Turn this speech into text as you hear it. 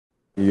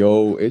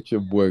Yo, it's your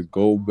boy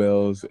Go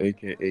Bells,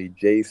 aka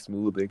J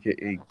Smooth,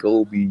 aka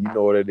Goby. You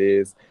know what it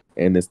is.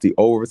 And it's the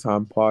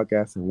Overtime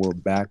Podcast, and we're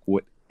back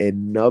with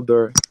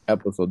another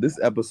episode. This is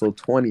episode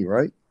 20,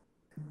 right?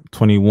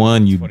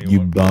 21, you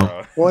 21, bump.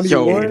 bro.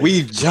 21? Yo,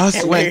 we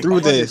just went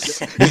through this.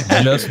 He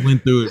just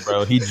went through it,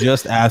 bro. He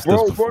just asked us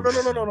Bro, before.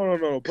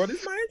 no, bro. This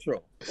is my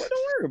intro. Bro,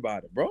 don't worry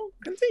about it, bro.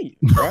 Continue,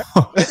 right?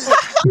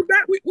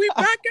 we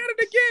back at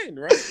it again,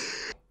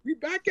 right? We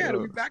back at it.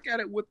 We back at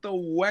it with the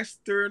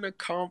Western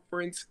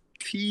Conference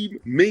team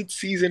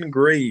mid-season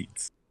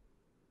grades.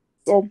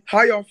 So,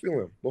 how y'all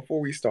feeling before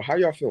we start? How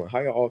y'all feeling? How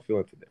y'all all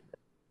feeling today?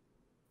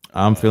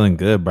 I'm feeling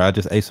good, bro. I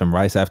just ate some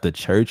rice after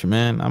church,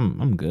 man.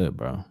 I'm good,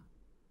 bro.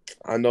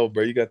 I know,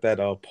 bro. You got that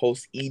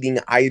post-eating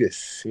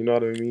itis. You know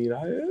what I mean?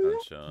 I'm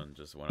chilling.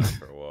 Just went out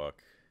for a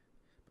walk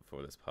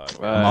before this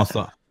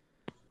podcast.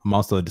 I'm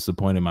also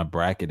disappointed my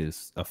bracket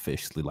is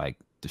officially like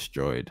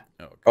destroyed.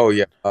 Oh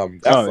yeah.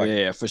 That's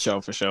Yeah, for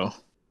sure.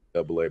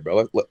 Double A,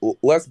 bro.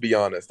 Let's be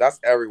honest. That's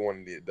everyone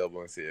in the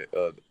double C.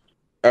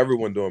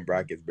 Everyone doing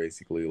brackets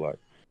basically like.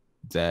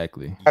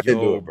 Exactly. I can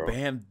do it, bro.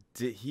 Bam!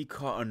 He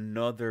caught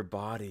another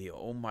body.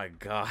 Oh my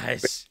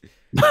gosh.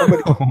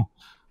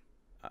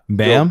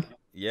 Bam.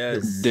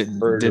 Yes.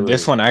 Did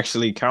this one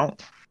actually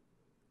count?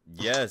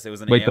 Yes, it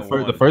was an Wait, the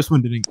and first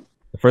one didn't.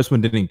 The first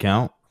one didn't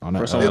count. On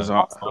First that, one was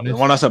the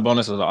one that's a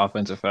bonus was an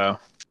offensive foul.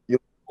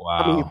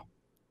 wow.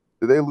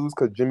 Did they lose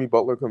because Jimmy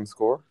Butler couldn't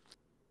score?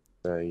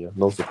 Yeah,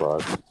 no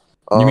surprise.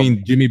 You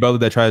mean Jimmy Butler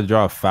that tried to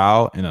draw a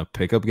foul in a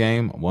pickup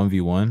game,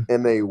 1v1?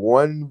 In a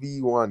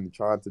 1v1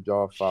 tried to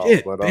draw a foul.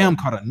 Shit, But, Bam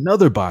caught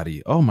another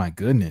body. Oh my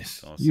goodness,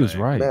 Don't he was say.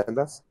 right. man,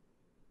 that's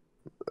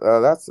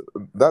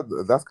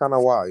kind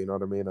of wild. You know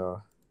what I mean?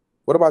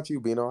 What about you,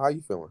 Bino? How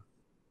you feeling?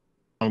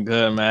 I'm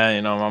good, man.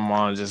 You know, my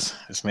mom just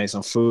made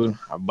some food.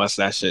 I bust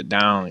that shit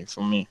down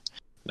for me.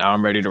 Now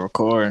I'm ready to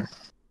record.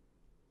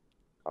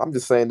 I'm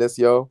just saying this,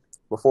 yo.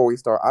 Before we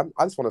start,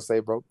 I just want to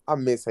say, bro, I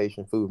miss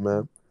Haitian food,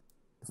 man.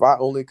 If I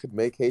only could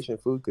make Haitian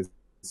food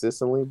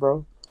consistently,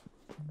 bro,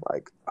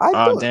 like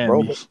I do it, Damn,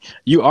 bro.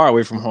 you are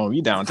away from home.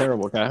 You down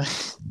terrible, guy.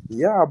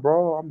 Yeah,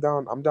 bro, I'm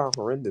down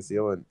horrendous,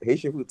 yo. And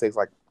Haitian food takes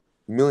like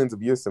millions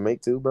of years to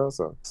make too, bro.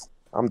 So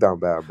I'm down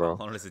bad, bro.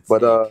 How long does it But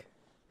take?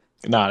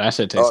 Nah, that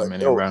shit takes a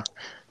minute, bro.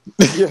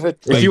 yeah,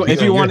 If you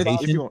you're wanted,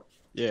 Haitian?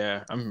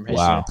 yeah, I'm Haitian.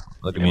 Wow,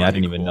 look at me. I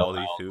didn't even know.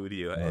 Quality food.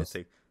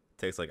 It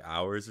takes like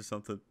hours or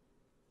something.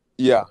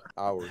 yeah,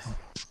 hours.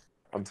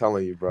 I'm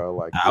telling you, bro.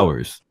 Like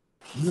Hours.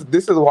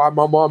 This is why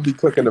my mom be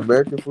cooking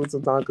American food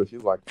sometimes, because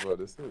she's like, bro,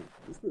 this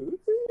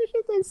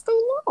shit takes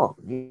too long.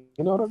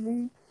 You know what I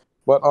mean?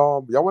 But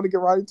y'all want to get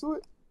right into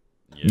it?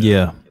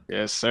 Yeah.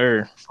 Yes,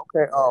 sir.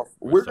 Okay.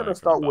 We're gonna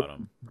start with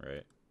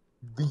right.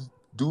 the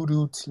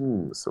doo-doo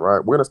teams,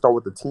 right? We're gonna start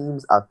with the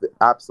teams at the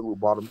absolute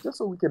bottom, just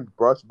so we can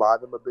brush by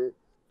them a bit,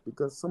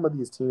 because some of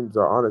these teams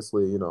are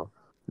honestly,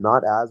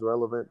 not as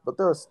relevant, but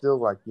there are still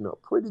like,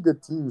 pretty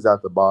good teams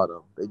at the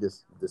bottom. They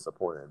just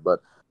disappointed. But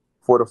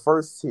for the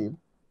first team,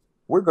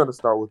 we're gonna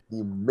start with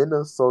the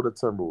Minnesota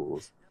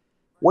Timberwolves.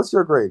 What's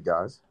your grade,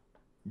 guys?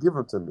 Give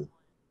them to me.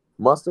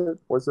 Mustard,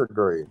 what's your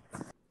grade?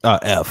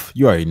 F.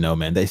 You already know,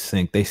 man. They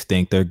stink.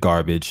 They're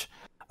garbage.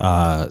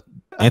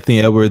 Anthony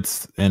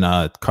Edwards and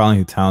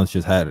Karl-Anthony Towns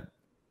just had,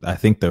 I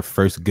think, their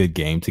first good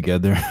game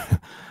together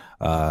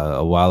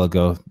a while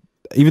ago.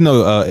 Even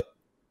though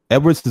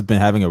Edwards has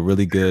been having a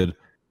really good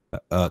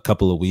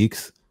couple of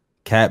weeks,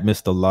 Cat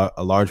missed a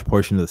large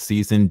portion of the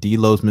season.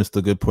 D'Lo's missed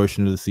a good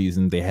portion of the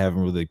season. They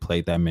haven't really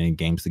played that many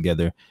games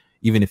together.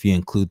 Even if you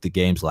include the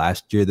games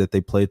last year that they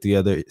played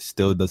together, it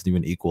still doesn't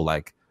even equal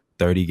like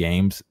 30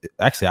 games.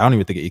 Actually, I don't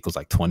even think it equals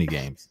like 20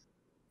 games.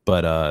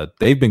 But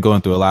they've been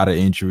going through a lot of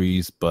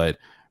injuries. But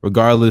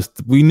regardless,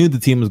 we knew the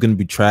team was going to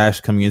be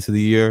trash coming into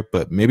the year,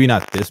 but maybe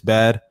not this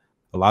bad.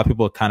 A lot of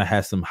people kind of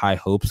had some high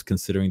hopes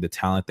considering the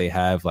talent they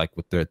have, like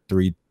with their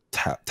three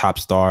top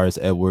stars,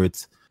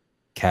 Edwards,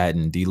 Cat,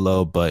 and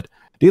D'Lo. But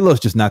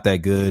D'Lo's just not that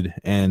good,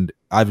 and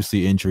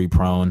obviously injury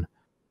prone.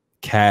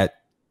 Cat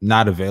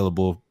not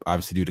available,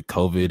 obviously due to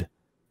COVID,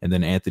 and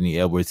then Anthony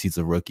Edwards, he's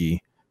a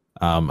rookie.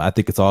 I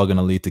think it's all going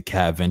to lead to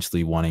Cat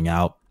eventually wanting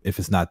out if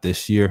it's not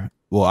this year.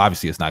 Well,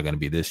 obviously it's not going to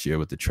be this year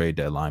with the trade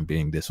deadline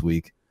being this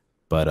week,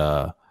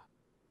 but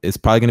it's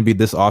probably going to be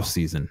this off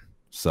season.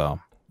 So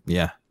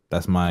yeah,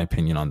 that's my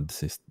opinion on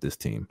this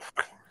team.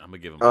 I'm gonna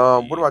give him.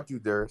 A D. What about you,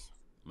 Darius?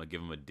 I'm gonna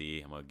give him a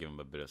D. I'm gonna give him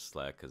a bit of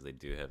slack because they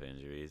do have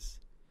injuries,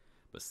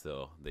 but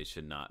still, they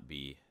should not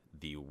be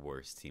the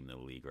worst team in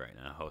the league right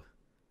now.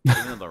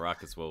 Even though the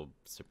Rockets will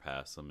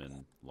surpass them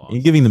in losses.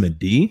 You giving them a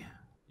D?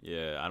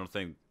 Yeah,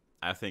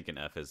 I think an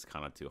F is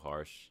kind of too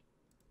harsh.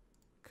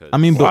 I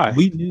mean, but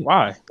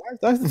Why?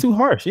 That's too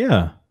harsh.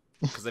 Yeah,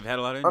 because they've had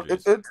a lot of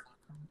injuries.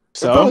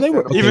 So they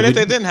were, even if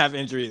they didn't have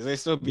injuries, they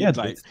still be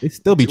like they'd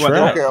still be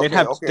trash.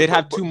 They'd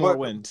have two more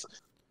wins.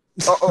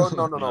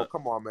 No,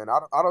 come on, man.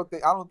 I don't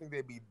think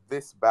they'd be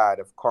this bad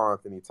if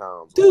Karl-Anthony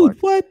Towns. Dude,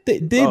 what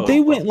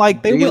they went like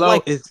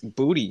it's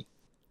booty.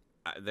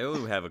 They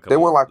would have a couple. They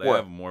went like they what?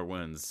 have more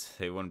wins.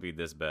 They wouldn't be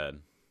this bad.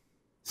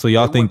 So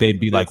y'all It think wouldn't they'd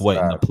be be like this what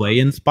in the bad.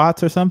 play-in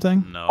spots or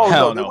something? No. Oh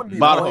Hell no, they no. wouldn't be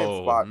Bottom-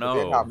 playing spot. No.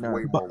 They'd have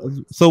way more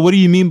wins. So what do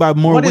you mean by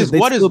more wins? They'd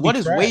What still be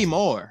is trash. way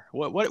more?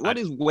 What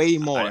is way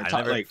more? I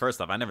never.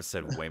 First off, I never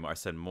said way more. I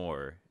said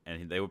more,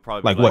 and they would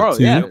probably Like be what, bro,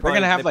 two? yeah, they they're would probably-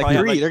 gonna have they'd like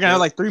probably three. They're gonna have they-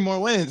 like 3 more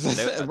wins,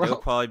 They bro.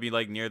 would probably be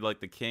like near like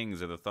the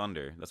Kings or the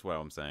Thunder. That's what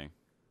I'm saying.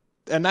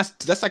 And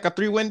that's like a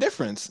 3-win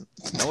difference.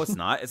 No, it's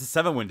not. It's a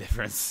 7-win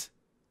difference.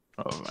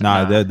 Oh,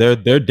 Nah,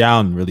 they're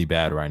down really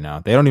bad right now.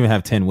 They don't even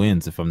have 10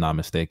 wins, if I'm not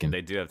mistaken.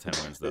 They do have 10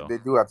 wins though. They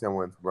do have 10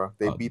 wins, bro.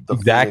 They beat the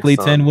exactly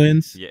Phoenix 10 Suns.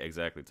 wins. Yeah,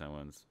 exactly 10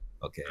 wins.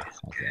 Okay.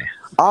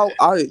 I'll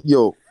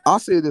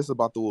say this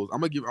about the Wolves.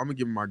 I'm gonna give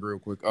them my grade real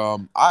quick.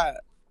 I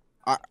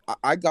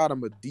got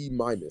them a D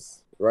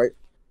minus, right?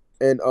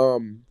 And I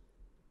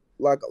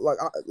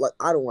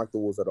don't like the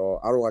Wolves at all.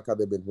 I don't like how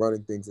they've been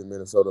running things in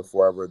Minnesota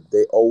forever.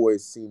 They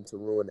always seem to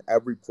ruin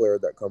every player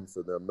that comes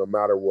to them, no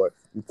matter what,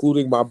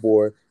 including my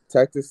boy,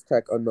 Texas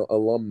Tech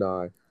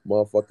alumni,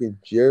 motherfucking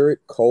Jared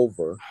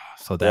Culver.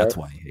 So that's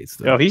why he hates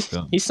them. Yo, he's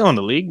still in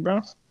the league,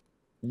 bro.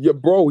 Yeah,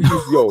 bro, he's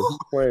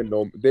playing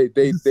no.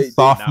 They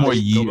Sophomore Now,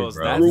 year, Gobos,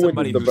 bro. that's Ruined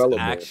somebody his who's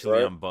development, actually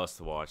right? on bust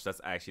watch.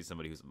 That's actually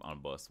somebody who's on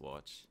bust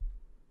watch.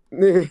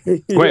 Wait,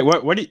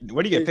 what do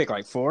you get picked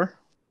like 4?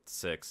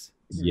 6.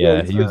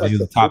 Yeah, he was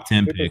a top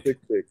 10 pick.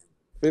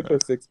 Fifth or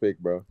sixth pick,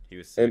 bro. He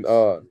was 6.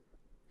 And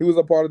he was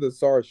a part of the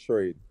SARS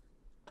trade.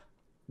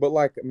 But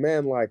like,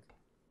 man, like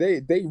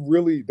they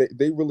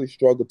really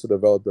struggled to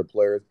develop their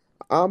players.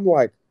 I'm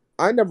like,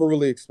 I never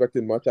really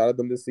expected much out of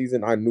them this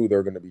season. I knew they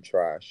were gonna be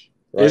trash.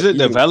 Right? Is it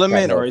Even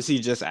development or is he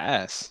just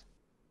ass?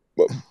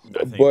 But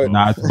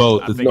Nah, it's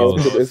both. I It's think both.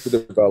 it's the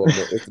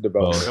development. It's the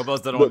development.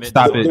 Gobos don't Look, admit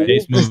Stop this it. one.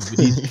 Chase move.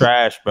 He's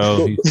trash,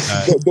 bro. He's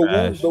trash.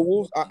 The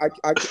Wolves.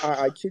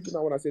 I kid you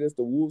not when I say this.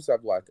 The Wolves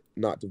have like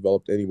not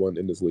developed anyone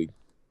in this league,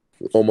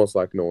 almost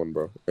like no one,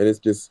 bro. And it's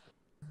just,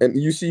 and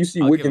you see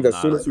I'll Wiggins give as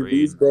him soon as he Nas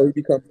leaves, Reed. bro, he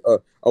becomes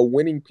a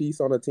winning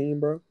piece on a team,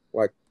 bro.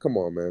 Like, come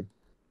on, man.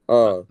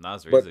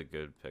 Nas Reed's but- a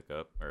good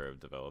pickup or a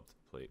developed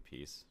plate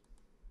piece.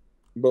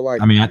 But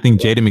like, I mean, I think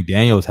Jaden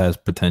McDaniels has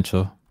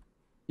potential.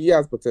 he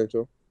has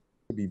potential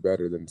to be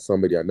better than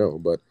somebody I know,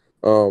 but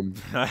Oh.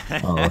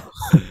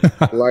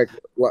 like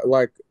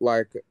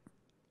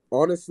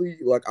honestly,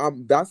 like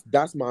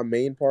that's my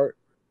main part.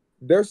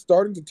 They're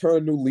starting to turn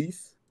a new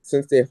leaf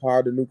since they've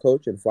hired a new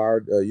coach and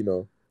fired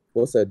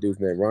what's that dude's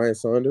name, Ryan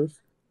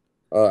Saunders.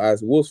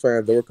 As Wolves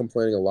fans, they were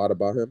complaining a lot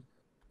about him,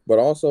 but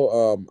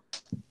also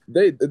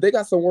they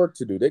got some work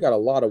to do. They got a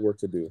lot of work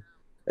to do,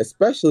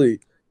 especially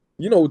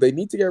they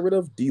need to get rid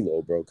of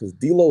D'Lo, bro, because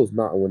D'Lo is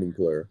not a winning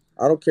player.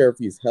 I don't care if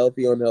he's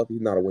healthy or unhealthy,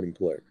 he's not a winning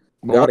player.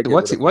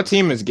 What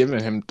team is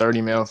giving him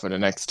 $30 million for the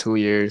next 2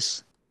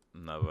 years?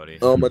 Nobody.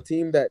 A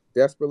team that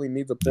desperately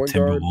needs a The point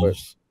guard, but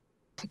Timberwolves.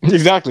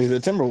 Exactly, the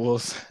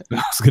Timberwolves. I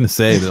was gonna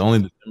say that only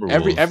the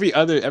Timberwolves.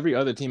 Every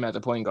other team has a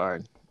point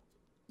guard.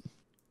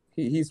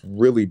 he's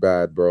really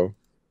bad, bro.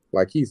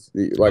 Like he's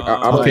like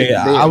I don't Okay, think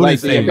I wouldn't like,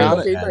 say the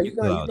amount- he's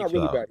bad. not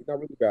really bad. He's not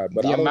really bad.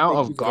 But The I don't amount think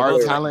of he's guard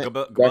really- talent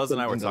Gobos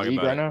and I were in the talking league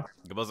about right now.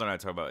 Gobos and I are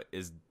talking about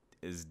is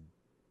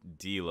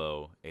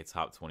D'Lo a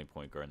top 20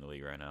 point guard in the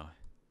league right now?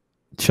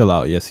 Chill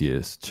out. Yes, he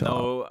is. Chill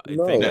out.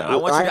 No, No, I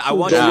want you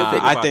to actually,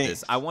 think I about think-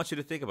 this. I want you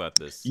to think about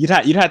this. You'd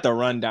have to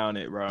run down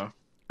it, bro.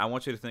 I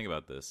want you to think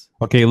about this.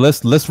 Okay,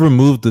 let's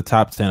remove the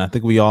top 10. I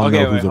think we all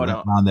know who's hold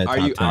around on. that Are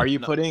top you 10. are you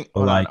putting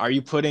But like- are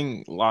you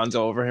putting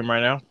Lonzo over him right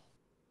now?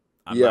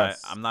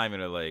 Yes. I'm not even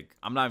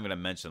gonna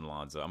mention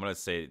Lonzo. I'm gonna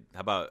say,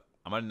 how about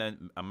I'm gonna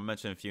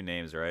mention a few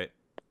names, right?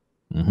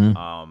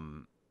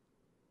 Mhm.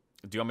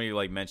 Do you want me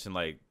to mention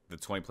the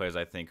 20 players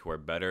I think who are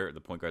better,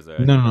 the point guards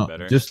that I No, think no, are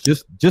better?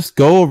 just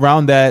go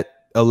around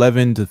that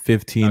 11 to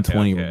 15, okay,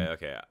 20.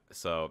 Okay.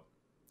 So,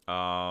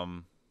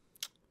 I'll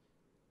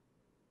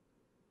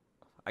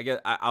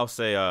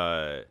say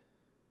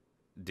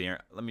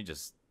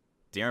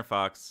De'Aaron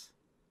Fox.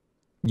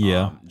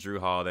 Yeah, Drew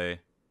Holiday,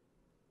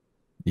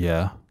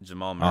 yeah.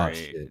 Jamal Murray,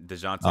 shit.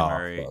 DeJounte Oh,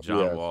 Murray, fuck. John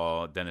Yes.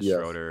 Wall, Dennis Yes.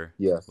 Schroeder,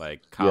 Yes. Kyle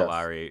Yes.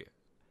 Lowry.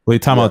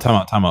 Wait, time Yes.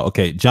 out.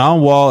 Okay,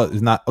 John Wall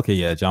is not okay.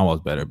 Yeah, John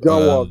Wall's better.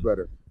 John Wall's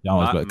better. John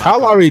Wall's Ma- better. Malcolm- Kyle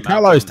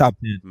Lowry's top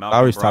 10. Malcolm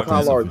Lowry's top Brogdon. 10.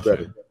 Kyle Lowry's for sure.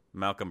 better.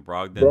 Malcolm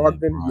Brogdon,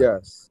 Brogdon,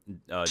 yes.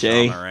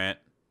 Shea. John Morant.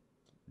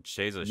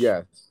 Shay's a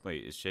Yes.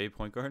 wait. Is Shea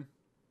point guard?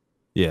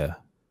 Yeah.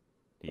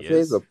 He He's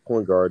is. a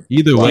point guard.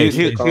 Either Well, way,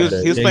 He was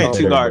Shay's playing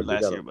better. 2 guard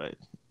last year, but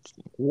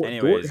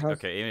Anyways, Dort has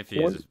okay. Even if he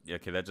 20 is,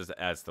 okay, that just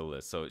adds to the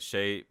list. So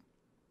Shea,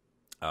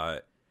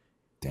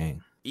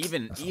 Dang.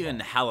 even That's a even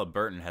lot.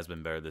 Halliburton has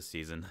been better this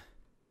season.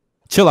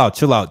 Chill out,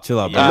 bro.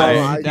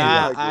 Yeah.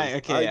 No, I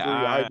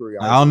agree.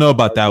 I don't know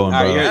about that one,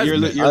 all bro. right, you're I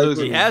losing agree.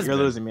 me. He has You're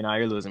been. losing me now.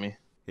 You're losing me.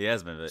 He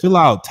has been. Chill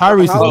out.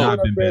 Tyrese has Halliburton not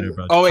been has better, been-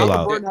 bro. Oh, wait. Chill out.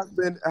 Halliburton has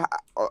been.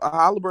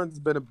 Halliburton's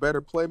been a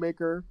better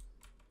playmaker,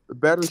 a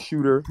better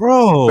shooter,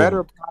 Bro,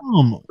 better,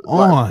 come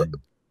on.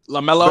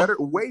 LaMelo.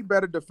 way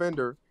better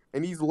defender,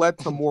 and he's led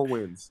to more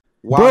wins.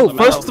 Bro,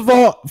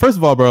 LaMelo- first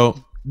of all, bro,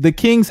 the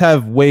Kings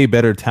have way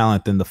better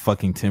talent than the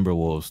fucking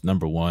Timberwolves,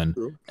 number one.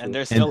 True, And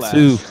they're true. still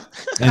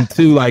And last.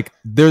 two, like,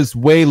 there's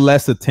way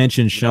less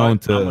attention You know shown what? I'm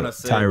to gonna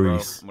say it, bro.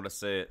 Tyrese. I'm gonna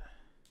say it.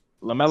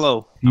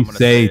 LaMelo. You gonna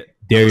say say it.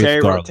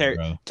 Darius Garland,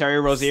 bro. Terry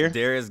Rozier.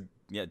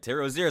 Terry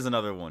Rozier is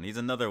another one. He's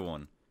another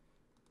one.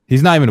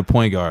 He's not even a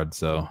point guard,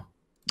 so.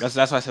 That's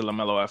why I said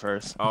LaMelo at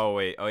first. Oh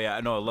wait. Oh yeah.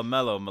 No,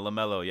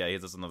 LaMelo. Yeah,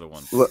 he's just another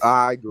one. Look,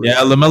 I agree. Yeah,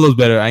 LaMelo's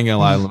better. I ain't gonna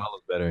lie,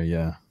 LaMelo's better.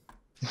 Yeah.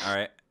 All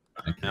right.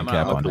 I'm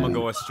gonna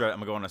go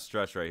on a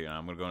stretch right here.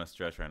 I'm gonna go on a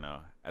stretch right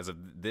now. As of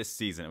this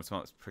season,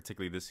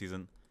 particularly this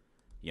season,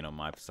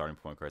 my starting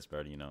point guard's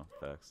better.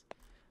 Facts.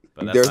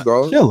 But that's Derrick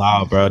Rose. Chill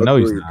out, bro. No,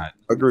 he's Agreed. not.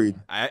 Agreed.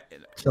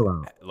 Chill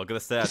out. Look at the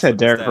stats. I said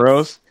Derrick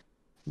Rose.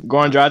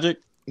 Goran Dragic.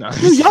 No.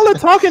 Dude,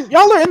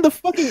 y'all are in the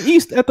fucking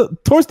East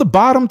towards the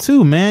bottom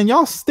too, man.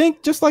 Y'all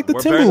stink just like the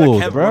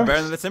Timberwolves, bro. We're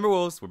better than the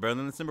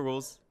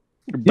Timberwolves.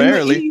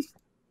 Barely.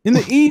 In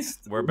the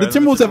East, We're the better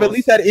than the Timberwolves have at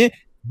least had it.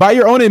 By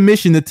your own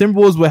admission, the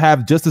Timberwolves would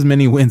have just as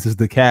many wins as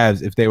the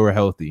Cavs if they were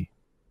healthy.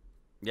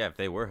 Yeah, if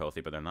they were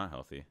healthy, but they're not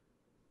healthy.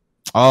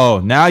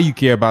 Oh, now you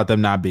care about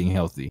them not being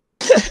healthy.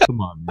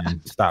 Come on,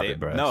 man. Stop it,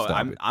 bro. No,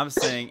 Stop it. I'm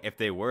saying if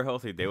they were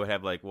healthy, they would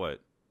have like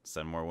what,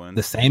 7 more wins?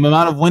 The same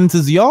amount of wins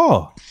as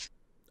y'all.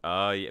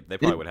 Yeah, they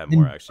probably would have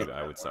more actually.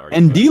 I would say.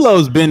 And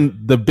D'Lo's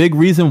been the big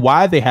reason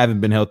why they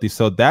haven't been healthy.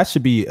 So that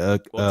should be well,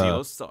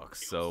 D'Lo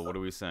sucks. So what are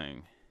we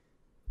saying?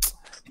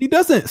 He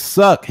doesn't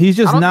suck. He's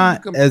just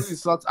not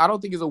as sucks. I don't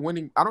think he's a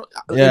winning. I don't.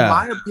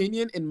 Yeah.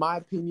 In my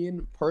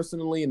opinion,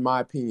 personally, I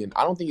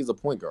don't think he's a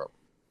point guard.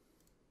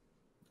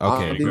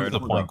 Okay, he's a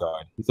point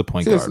guard. He's a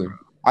point Seriously. guard.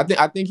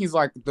 I think he's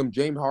like them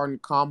James Harden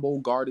combo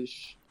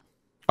guardish.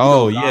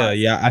 Oh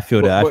yeah. I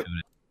feel that.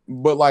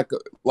 But like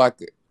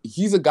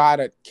he's a guy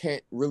that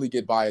can't really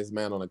get by his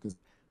man on a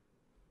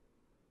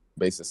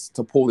basis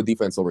to pull the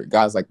defense over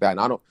guys like that.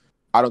 And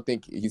I don't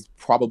think he's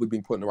probably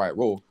being put in the right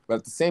role. But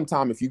at the same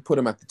time, if you put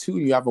him at the 2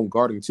 and you have him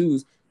guarding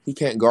 2s, he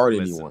can't guard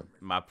anyone.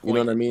 My point, you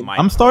know what I mean?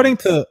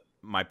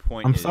 My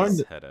point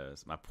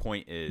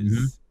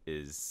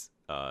is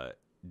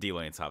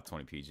D-Lane top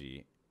 20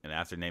 PG. And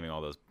after naming all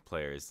those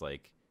players,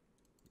 like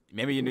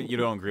maybe you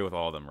don't agree with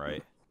all of them,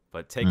 right?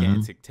 But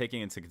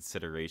taking into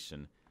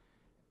consideration,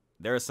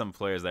 there are some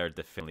players that are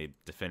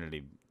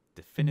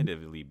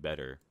definitively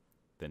better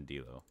than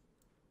D'Lo.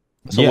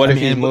 So what if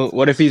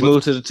he's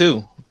moved to the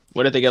 2?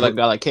 What if they get like a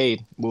guy like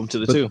Cade, move him to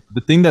the 2?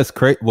 The thing that's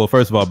crazy. Well,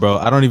 first of all, bro,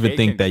 I don't even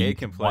think that you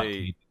can want play.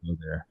 Cade to go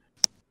there.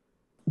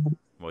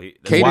 Well,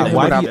 Cade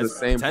would have the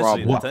same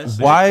problem.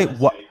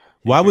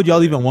 Why would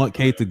y'all even want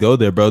Cade to go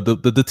there, bro? The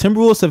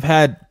Timberwolves have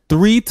had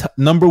 3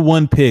 number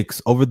 1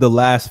 picks over the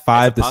last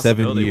 5 to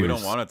 7 years. We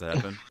don't want it to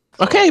happen.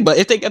 Okay, but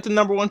if they get the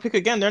number 1 pick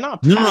again, they're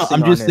not. No,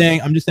 I'm just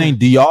saying.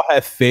 Do y'all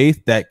have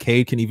faith that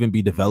Cade can even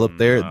be developed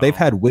there? They've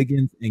had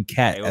Wiggins and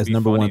Cat as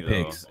number 1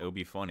 picks. It would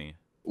be funny.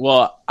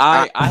 Well,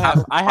 I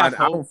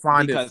don't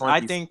find it funny.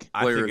 I think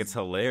it's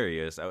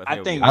hilarious. I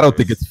don't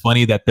think it's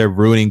funny that they're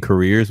ruining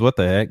careers. What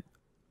the heck?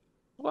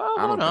 Well,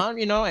 hold on.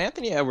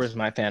 Anthony Edwards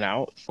might fan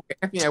out.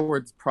 Anthony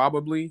Edwards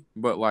probably,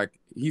 but like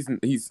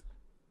he's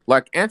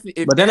like Anthony.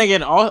 But then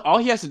again, all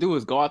he has to do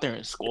is go out there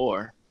and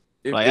score.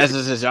 That's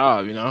just his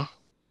job,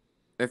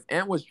 If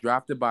Ant was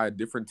drafted by a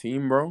different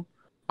team, bro,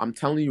 I'm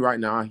telling you right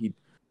now,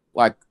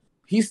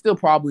 he's still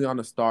probably on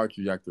a star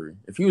trajectory.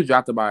 If he was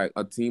drafted by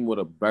a team with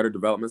a better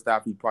development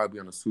staff, he'd probably be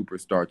on a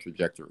superstar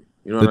trajectory.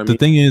 You know what I mean? The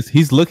thing is,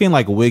 he's looking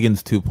like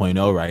Wiggins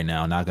 2.0 right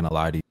now. Not gonna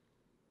lie to you,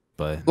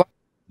 but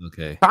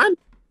okay.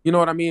 You know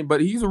what I mean?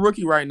 But he's a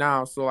rookie right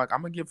now, so like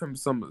I'm gonna give him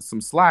some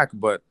slack.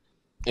 But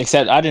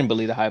except I didn't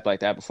believe the hype like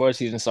that before the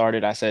season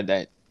started. I said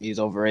that he's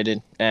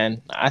overrated,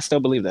 and I still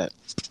believe that.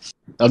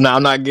 I'm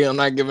not giving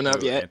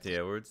up yet. Anthony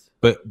Edwards.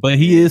 But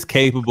he is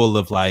capable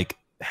of like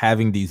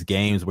having these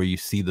games where you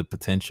see the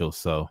potential.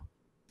 So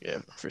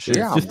yeah, for sure.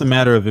 It's just a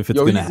matter of if it's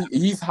gonna happen.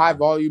 He's high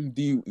volume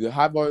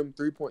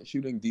 3-point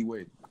shooting D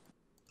Wade.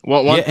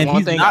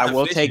 One thing I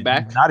will take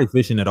back. He's not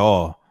efficient at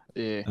all.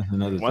 Yeah.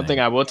 One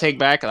thing I will take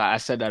back. I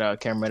said that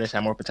Cam Reddish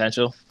had more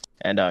potential,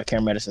 and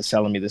Cam Reddish is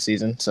selling me this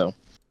season. So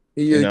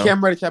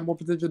Cam Reddish had more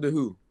potential than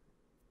who?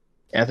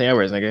 Anthony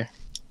Edwards, nigga.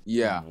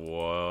 Yeah.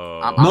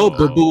 Whoa.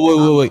 But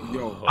wait.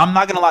 I'm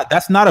not gonna lie.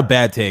 That's not a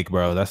bad take,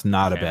 bro. That's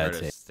not a bad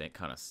take.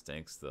 Kind of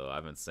stinks though.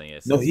 I've been saying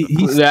it. No,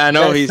 I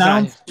know he's.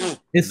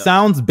 It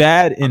sounds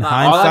bad in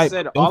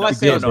hindsight. All I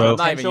said, bro.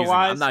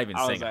 I'm not even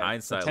saying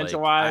hindsight.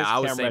 Potential-wise, I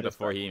was saying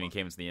before he even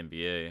came to the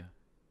NBA.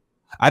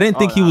 I didn't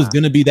think he was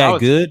gonna be that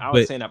good,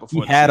 but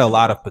he had a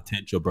lot of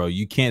potential, bro.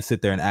 You can't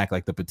sit there and act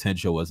like the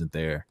potential wasn't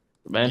there.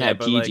 Man had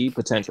PG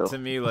potential. To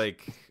me,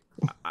 like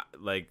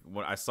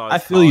when I saw, I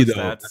feel you though.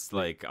 Stats,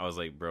 like I was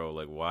like, bro,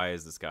 like why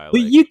is this guy?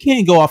 But you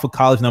can't go off of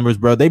college numbers,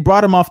 bro. They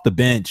brought him off the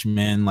bench,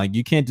 man. Like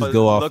you can't just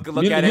go off.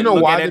 Look at it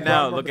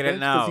now. Look at it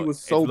now. He was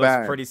so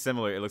bad.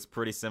 It looks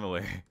pretty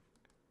similar.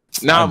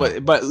 No,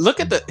 but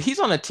look at he's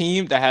on a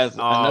team that has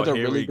another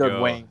really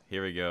good wing.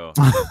 Here we go.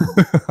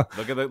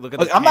 Look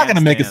at I'm not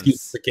gonna make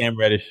excuses for Cam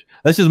Reddish.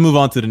 Let's just move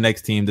on to the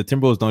next team. The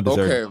Timberwolves don't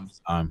deserve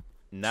time.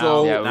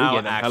 Now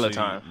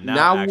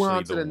we're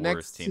on to the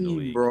next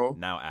team, bro.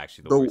 Now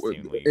actually the worst team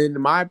in the league. In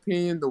my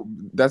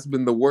opinion, that's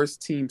been the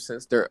worst team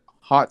since their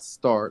hot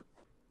start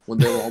when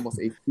they were almost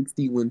a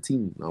 60-win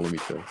team. Now let me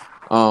show.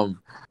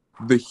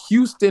 The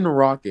Houston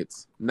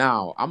Rockets.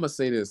 Now, I'm gonna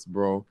say this,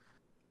 bro.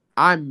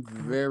 I'm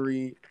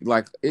very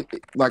like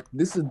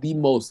this is the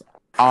most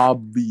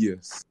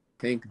obvious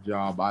tank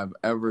job I've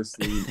ever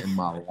seen in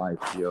my life,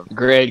 yo.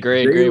 Grade.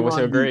 What's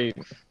your grade?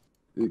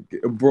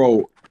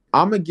 Bro,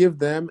 I'm gonna give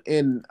them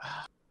They're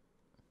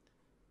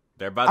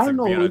about to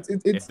be on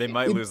if they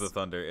might lose the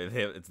Thunder.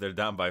 They're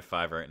down by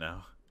 5 right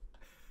now.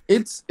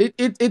 It's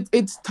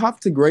tough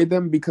to grade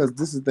them because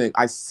this is the thing.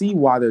 I see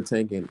why they're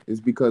tanking is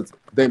because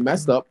they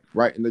messed up,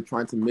 right? And they're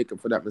trying to make up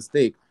for that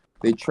mistake.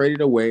 They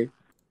traded away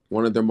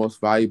one of their most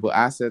valuable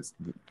assets,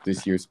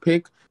 this year's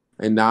pick,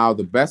 and now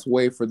the best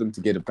way for them to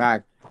get it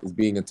back is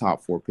being a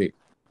top 4 pick,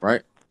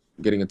 right?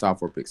 Getting a top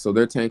 4 pick. So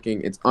they're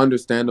tanking. It's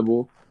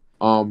understandable.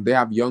 They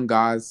have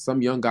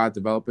some young guys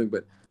developing,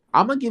 but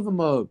I'm gonna give them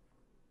a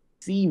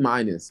C-,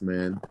 man.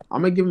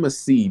 I'm gonna give them a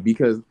C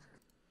because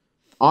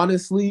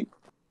honestly,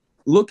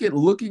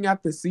 looking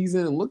at the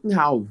season and looking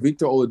how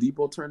Victor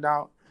Oladipo turned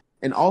out,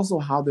 and also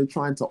how they're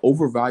trying to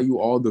overvalue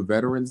all the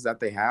veterans that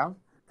they have,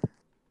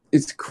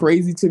 it's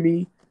crazy to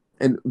me.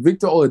 And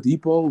Victor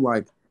Oladipo,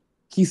 like,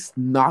 he's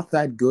not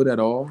that good at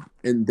all,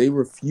 and they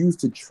refuse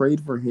to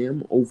trade for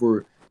him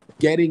over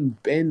getting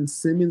Ben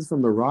Simmons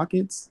from the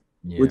Rockets,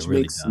 which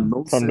really makes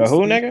no sense. From the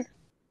who, nigga?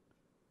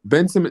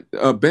 Ben Simmons,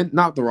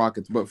 not the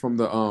Rockets, but from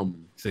the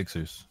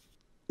Sixers.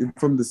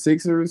 From the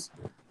Sixers,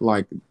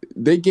 like,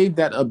 they gave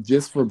that up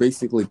just for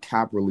basically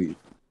cap relief.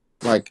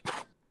 Like,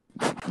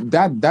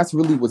 that's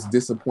really what's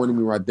disappointing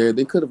me right there.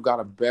 They could have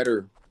got a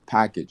better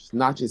package,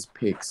 not just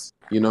picks,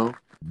 you know?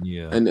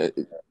 Yeah. And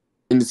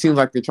it seems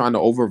like they're trying to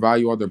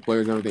overvalue all their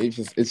players and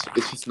everything. It's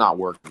just not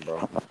working,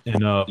 bro.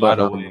 And by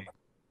the way,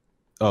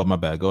 oh, my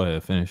bad. Go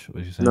ahead. Finish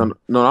what you're saying.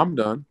 No, I'm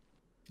done.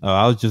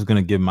 I was just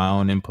gonna give my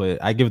own input.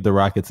 I give the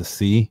Rockets a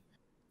C.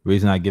 The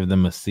reason I give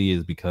them a C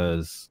is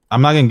because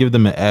I'm not gonna give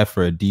them an F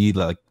or a D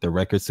like the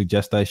record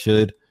suggests I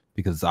should,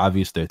 because it's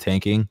obvious they're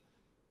tanking.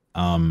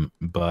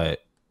 But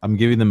I'm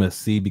giving them a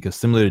C because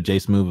similar to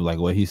Jace move, like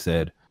what he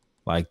said,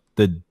 like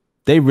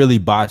they really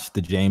botched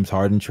the James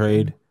Harden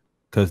trade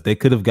because they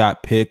could have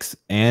got picks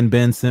and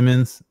Ben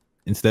Simmons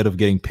instead of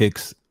getting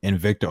picks and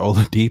Victor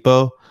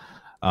Oladipo,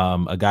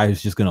 a guy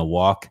who's just gonna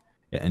walk.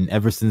 And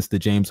ever since the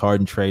James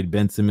Harden trade,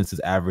 Ben Simmons has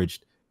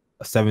averaged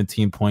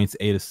 17 points,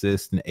 8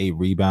 assists, and 8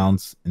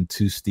 rebounds, and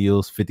 2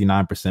 steals,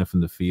 59%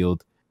 from the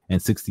field, and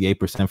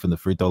 68% from the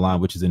free throw line,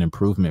 which is an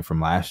improvement from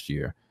last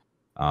year.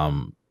 A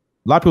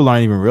lot of people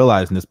aren't even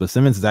realizing this, but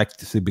Simmons is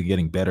actually been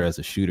getting better as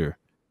a shooter,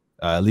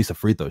 at least a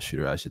free throw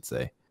shooter, I should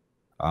say.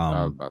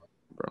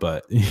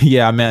 But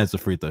yeah, I meant as a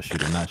free throw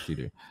shooter, not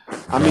shooter.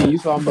 I mean, you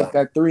saw him make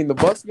that 3 in the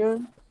Bucks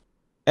game?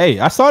 Hey,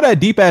 I saw that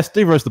deep ass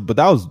 3 but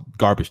that was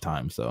garbage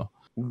time, so.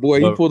 Boy,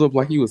 he pulled up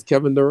like he was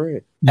Kevin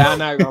Durant. I'm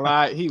not gonna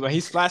lie. When he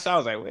splashed, I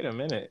was like, wait a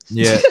minute.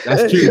 Yeah,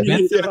 that's true.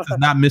 Ben Simmons has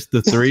not missed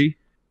the 3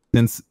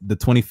 since the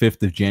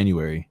 25th of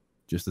January.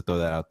 Just to throw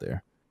that out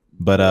there.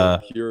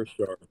 But pure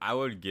sharp. I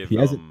would give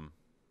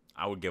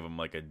him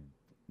like a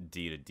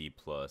D to D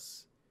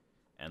plus.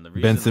 And the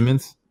reason Ben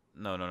Simmons?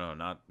 No,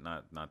 not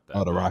that.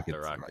 Oh, the Rockets.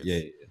 The Rockets.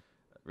 Yeah.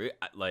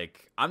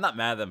 Like, I'm not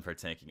mad at them for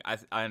tanking.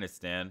 I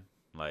understand.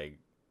 Like,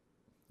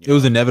 it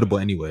was inevitable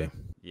anyway.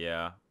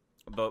 Yeah.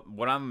 But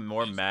what I'm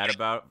more mad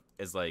about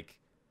is like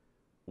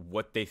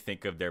what they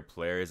think of their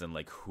players and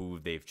like who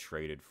they've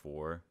traded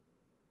for,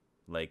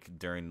 like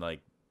during like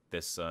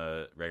this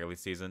regular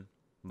season.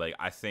 Like,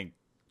 I think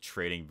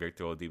trading for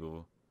Victor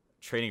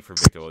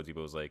Oladipo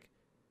was like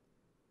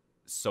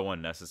so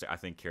unnecessary. I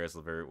think Karis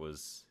LeVert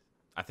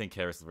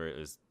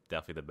is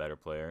definitely the better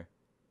player.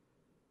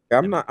 Yeah,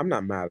 I'm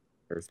not mad at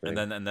Karis.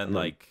 And then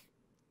like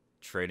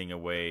trading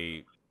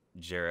away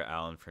Jarrett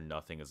Allen for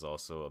nothing is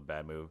also a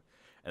bad move.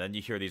 And then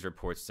you hear these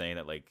reports saying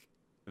that like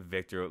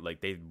Victor,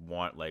 like they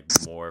want like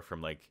more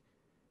from like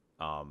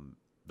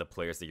the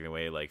players they're giving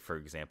away. Like, for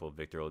example,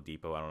 Victor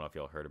Oladipo. I don't know if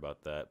y'all heard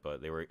about that, but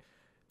there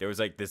was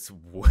like this.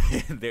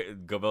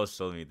 Gobel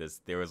showed me this.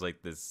 There was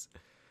like this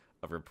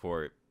a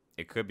report.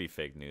 It could be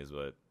fake news,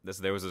 but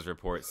there was this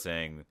report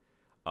saying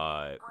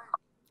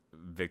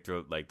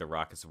Victor, like the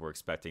Rockets were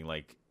expecting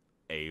like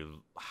a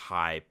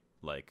high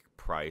like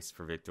price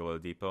for Victor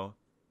Oladipo.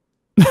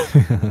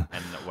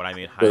 And what I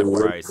mean high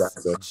price,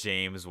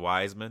 James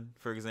Wiseman,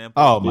 for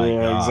example. Oh my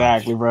god!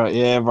 Exactly, bro.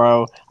 Yeah,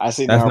 bro. I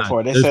seen that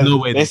report.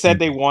 They said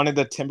they wanted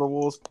the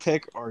Timberwolves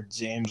pick or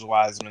James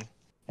Wiseman.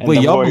 And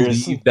wait, y'all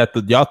believe that?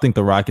 Y'all think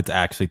the Rockets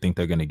actually think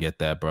they're gonna get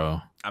that, bro?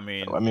 I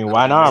mean,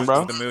 why not,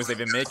 bro? The moves they've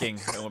been making,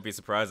 it won't be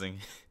surprising.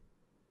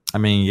 I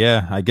mean,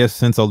 yeah, I guess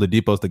since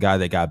Oladipo's the guy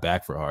they got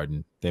back for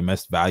Harden, they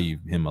must value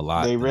him a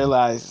lot. They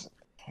realize.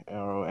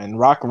 And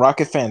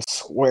Rocket fans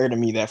swear to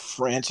me that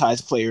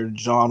franchise player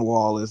John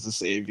Wall is the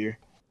savior.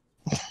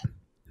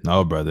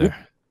 No, brother.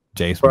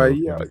 Jace,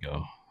 here we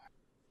go.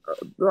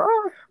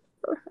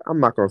 I'm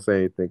not gonna say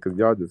anything because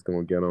y'all just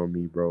gonna get on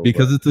me, bro.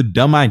 Because it's a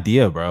dumb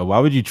idea, bro. Why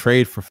would you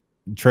trade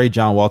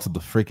John Wall to the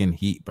freaking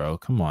Heat, bro?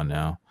 Come on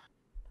now.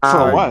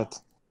 For what?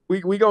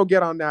 We gonna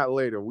get on that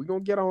later. We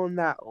can't get on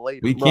that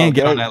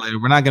later.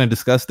 We're not gonna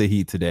discuss the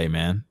Heat today,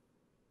 man.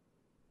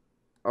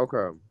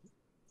 Okay,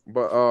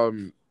 but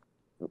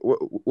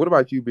What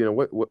about you, Ben?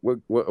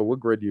 What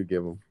grade do you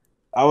give him?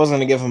 I was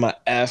gonna give him an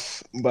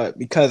F, but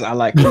because I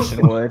like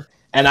Christian Wood,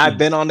 and I've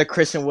been on the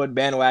Christian Wood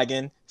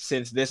bandwagon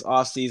since this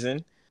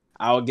offseason,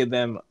 I will give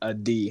them a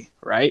D,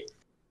 right?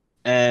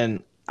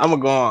 And I'm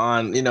gonna go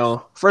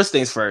on. First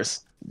things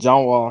first.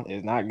 John Wall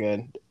is not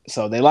good.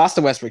 So they lost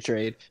the Westbrook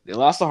trade. They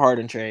lost the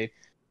Harden trade.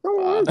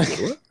 John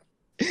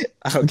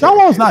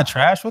Wall's not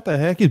trash. What the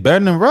heck? He's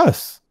better than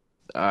Russ.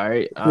 All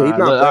right. All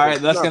right.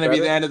 That's going to be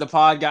the end of the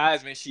pod,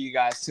 guys. Make sure you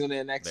guys tune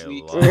in next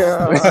week.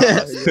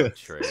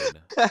 Trade.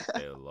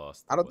 They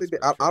lost. I don't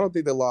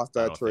think they lost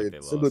that trade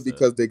simply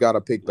because they got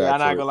a pick back. I'm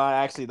not gonna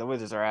lie. Actually, the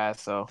Wizards are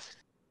ass. So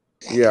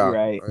yeah,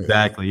 right.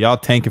 Exactly. Y'all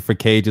tanking for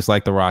K just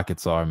like the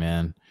Rockets are,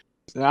 man.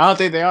 I don't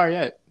think they are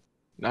yet.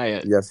 Not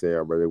yet. Yes, they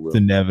are, but they will. It's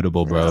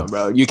inevitable, bro. Yeah,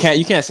 bro, you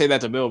can't say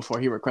that to Bill before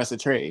he requests a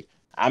trade.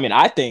 I mean,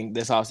 I think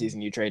this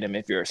offseason you trade him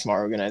if you're a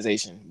smart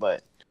organization,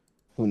 but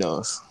who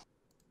knows?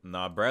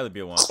 Nah, Bradley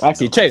Beal wants.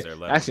 Actually, trade.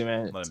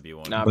 Man, let him be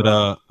one. Nah,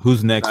 but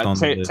who's next on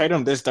trade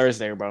him this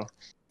Thursday, bro?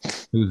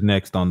 Who's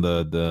next on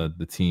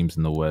the teams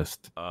in the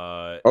West?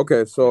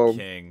 Okay, so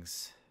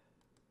Kings.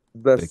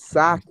 The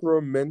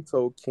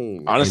Sacramento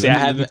Kings. Honestly,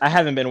 I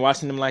haven't been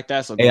watching them like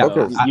that. So you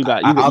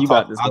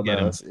got this. I'll get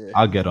him. Yeah.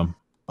 I'll get him.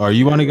 Or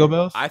you want to go,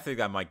 Bells? I think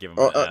I might give him.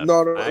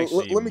 No.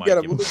 Let me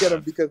get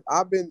him because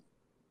I've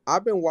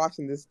been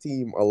watching this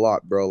team a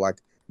lot, bro. Like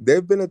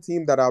they've been a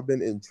team that I've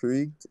been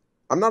intrigued.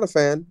 I'm not a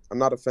fan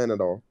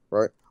at all,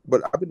 right?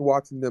 But I've been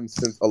watching them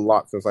since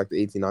like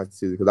the 18-19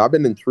 season because I've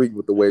been intrigued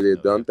with the way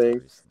they've done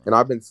things, and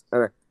I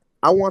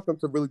want them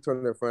to really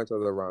turn their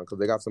franchise around because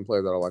they got some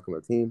players that I like on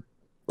the team,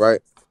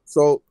 right?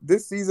 So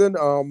this season,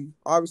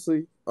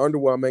 obviously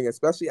underwhelming,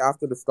 especially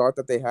after the start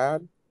that they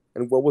had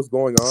and what was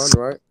going on,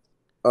 right?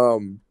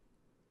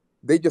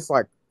 They just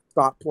like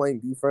stopped playing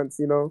defense,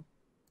 and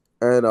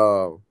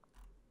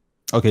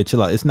okay,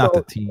 chill out. It's not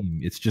the team.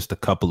 It's just a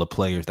couple of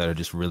players that are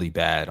just really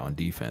bad on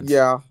defense.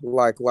 Yeah,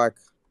 like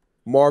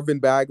Marvin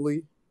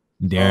Bagley,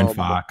 De'Aaron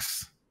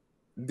Fox.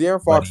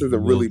 De'Aaron Fox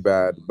isn't really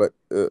bad, but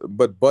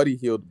Buddy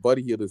Hield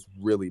is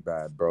really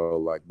bad, bro.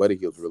 Like Buddy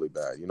Hield's really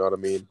bad. You know what I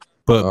mean?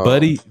 But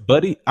Buddy,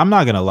 I'm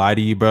not gonna lie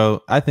to you,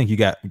 bro. I think you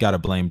got to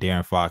blame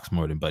De'Aaron Fox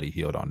more than Buddy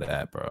Hield on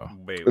that, bro.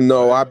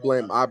 No, I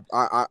blame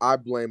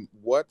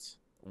what?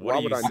 Why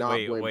would I not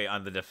blame? Wait,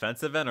 on the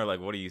defensive end, or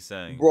like, what are you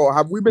saying, bro?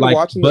 Have we been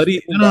watching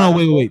Buddy? No,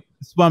 wait.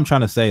 This is what I'm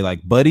trying to say.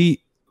 Like,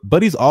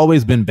 Buddy's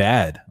always been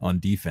bad on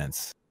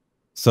defense.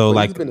 So,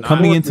 like,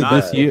 coming into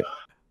this year,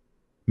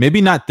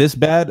 maybe not this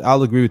bad.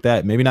 I'll agree with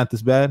that. Maybe not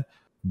this bad,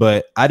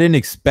 but I didn't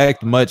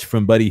expect much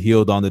from Buddy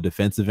Hield on the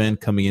defensive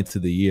end coming into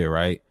the year,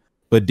 right?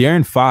 But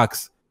De'Aaron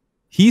Fox,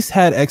 he's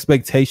had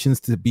expectations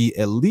to be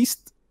at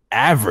least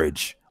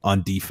average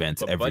on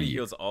defense every Buddy year.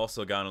 Hield's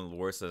also gotten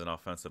worse as an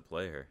offensive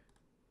player.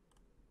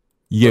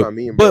 Yeah,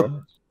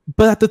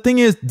 but the thing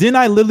is, didn't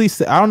I literally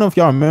say? I don't know if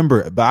y'all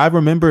remember, but I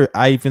remember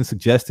I even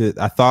suggested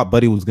I thought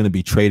Buddy was going to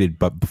be traded,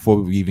 but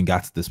before we even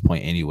got to this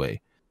point, anyway.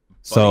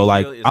 So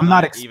like, I'm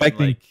not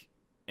expecting like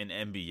an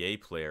NBA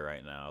player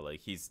right now.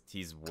 Like he's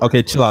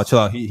okay. Chill out.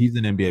 He's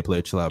an NBA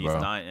player. Chill out, bro.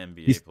 He's not an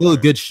NBA. He's still a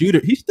good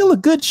shooter. He's still a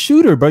good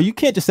shooter, bro. You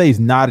can't just say he's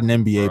not an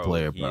NBA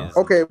player, bro.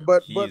 Okay,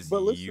 but listen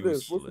to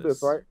this. Listen to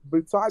this, right?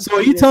 Besides, so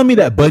are you telling me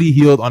that Buddy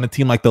Hield on a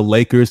team like the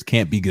Lakers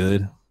can't be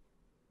good?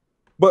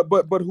 But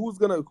who's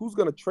gonna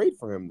trade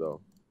for him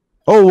though?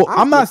 Oh, well,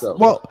 I'm not.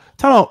 Well,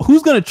 tell me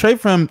who's gonna trade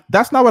for him.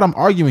 That's not what I'm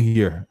arguing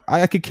here.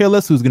 I could care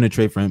less who's gonna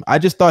trade for him. I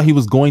just thought he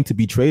was going to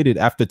be traded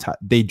after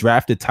they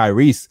drafted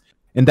Tyrese,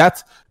 and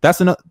that's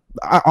enough.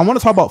 I want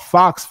to talk about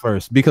Fox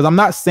first because I'm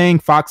not saying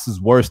Fox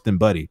is worse than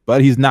Buddy,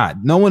 but he's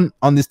not. No one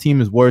on this team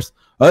is worse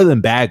other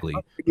than Bagley.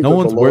 No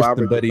one's worse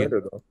than Buddy.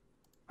 Defender,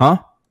 huh?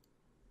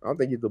 I don't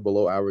think he's a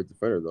below average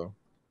defender though.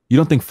 You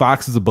don't think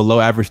Fox is a below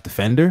average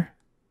defender?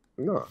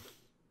 No.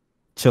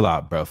 Chill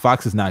out, bro.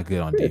 Fox is not good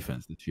on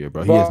defense this year,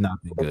 bro. He has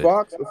not been good.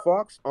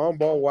 Fox on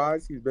ball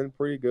wise, he's been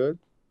pretty good.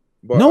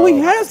 But, no, he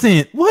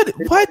hasn't. What?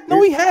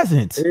 No, he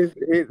hasn't.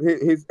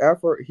 His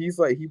effort. He's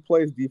like he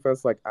plays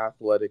defense like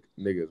athletic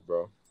niggas,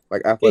 bro.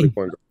 Like athletic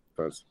point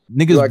defense.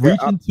 Niggas like,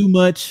 reaching too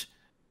much,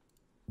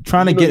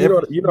 trying to get.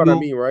 You know what I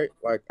mean, right?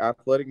 Like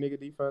athletic nigga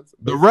defense.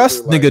 The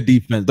Russ nigga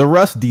defense. The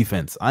Russ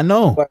defense. I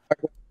know.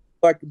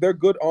 Like they're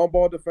good on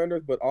ball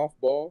defenders, but off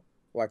ball.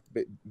 Like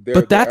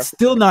but that's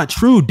still not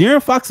true.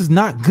 De'Aaron Fox is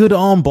not good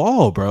on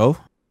ball, bro.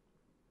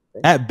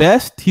 At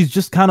best, he's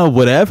just kind of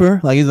whatever.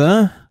 Like he's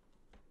and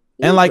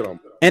like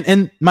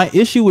and my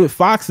issue with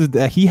Fox is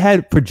that he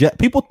had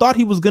people thought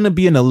he was gonna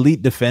be an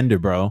elite defender,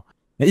 bro.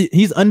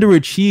 He's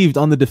underachieved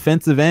on the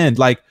defensive end.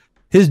 Like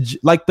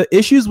the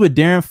issues with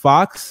De'Aaron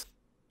Fox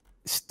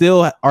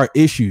still are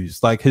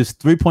issues. Like his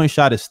 3-point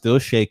shot is still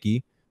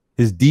shaky.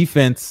 His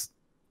defense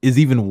is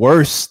even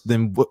worse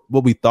than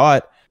what we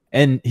thought.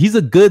 And he's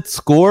a good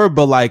scorer,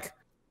 but like,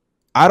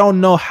 I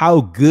don't know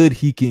how good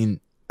he can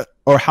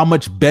or how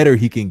much better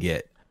he can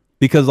get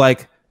because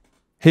like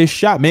his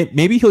shot,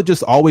 maybe he'll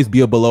just always be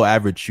a below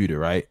average shooter,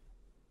 right?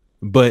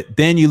 But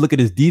then you look at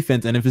his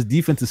defense, and if his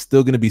defense is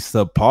still going to be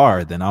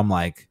subpar, then I'm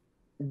like,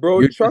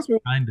 bro, trust me.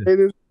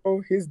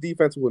 Oh, his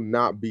defense will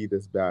not be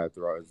this bad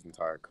throughout his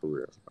entire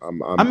career.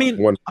 I mean,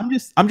 one I'm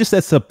just at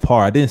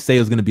subpar. I didn't say it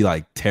was gonna be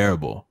like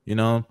terrible, you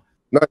know.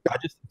 not I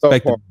just subpar.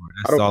 expected more.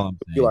 I That's don't all I'm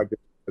feel saying. like this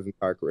his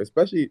entire career,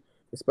 especially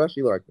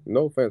like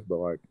no offense, but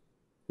like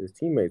his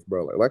teammates,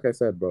 bro. Like I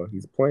said, bro,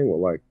 he's playing with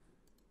like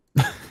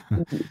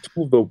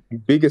two of the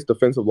biggest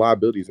defensive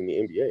liabilities in the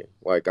NBA.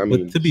 Like, I But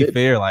mean, to be shit.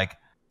 fair, like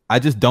I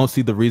just don't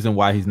see the reason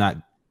why he's not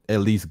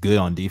at least good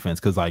on defense.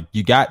 Because like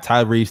you got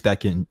Tyrese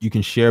that you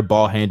can share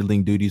ball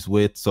handling duties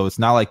with, so it's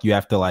not like you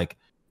have to like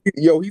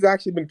Yo, he's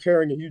actually been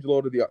carrying a huge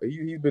load of the.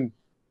 He's been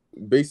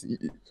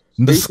basically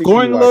the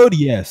scoring like, load,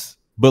 yes.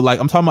 But like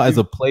I'm talking about as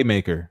a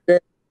playmaker.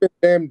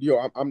 damn,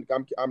 yo,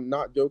 I'm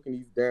not joking.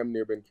 He's damn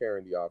near been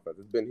carrying the offense.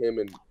 It's been him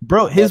and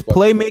Bro, his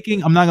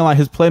playmaking, I'm not gonna lie,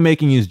 his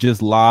playmaking is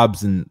just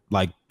lobs and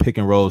like pick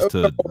and rolls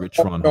to Rich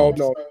Ron Holmes.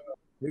 No.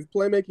 His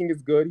playmaking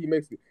is good.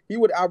 He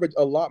would average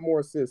a lot more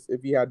assists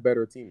if he had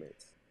better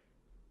teammates.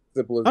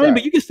 Simple as I mean, that.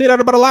 but you can say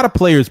that about a lot of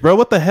players, bro.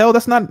 What the hell?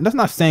 That's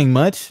not saying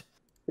much.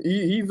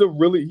 He's a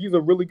really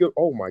good.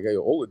 Oh my god,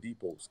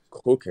 Oladipo's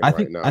cooking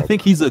right now. I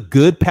think he's a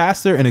good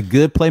passer and a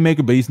good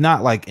playmaker, but he's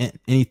not like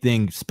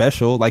anything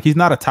special. Like he's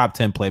not a top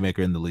 10 playmaker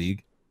in the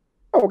league.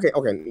 Okay.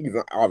 He's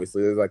not,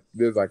 obviously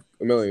there's like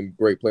a million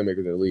great playmakers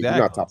in the league.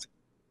 Exactly. He's not top 10,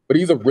 but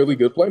he's a really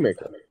good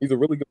playmaker. He's a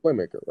really good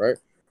playmaker, right?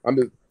 I'm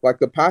just like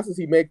the passes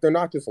he makes, they're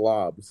not just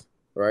lobs,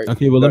 right?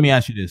 Okay, well, let me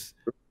ask you this: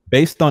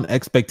 based on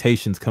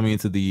expectations coming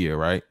into the year,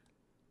 right?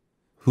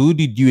 Who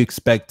did you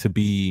expect to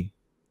be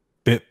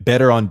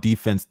better on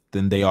defense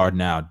than they are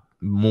now?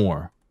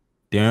 More,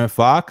 De'Aaron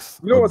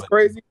Fox? You know what's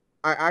crazy?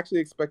 I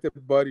actually expected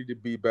Buddy to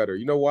be better.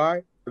 You know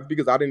why? It's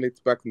because I didn't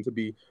expect him to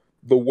be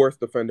the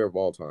worst defender of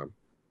all time.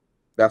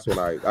 That's what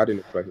I didn't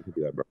expect him to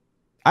be that, bro.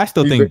 I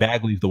still think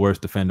Bagley's the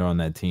worst defender on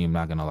that team.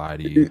 Not gonna lie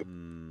to you.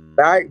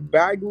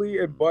 Bagley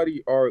and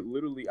Buddy are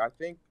literally, I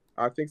think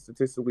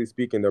statistically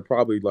speaking, they're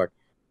probably like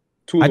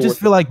two. I just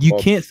feel like you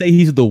can't say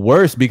he's the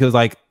worst because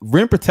like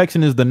rim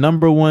protection is the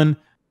number one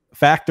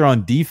factor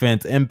on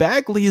defense, and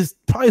Bagley is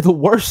probably the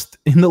worst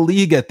in the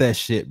league at that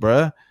shit,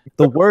 bruh.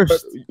 The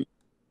worst.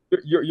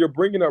 You're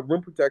bringing up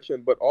rim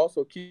protection, but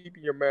also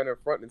keeping your man in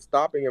front and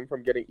stopping him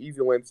from getting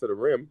easy lanes to the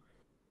rim,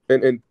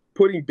 and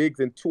putting bigs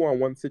in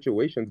 2-on-1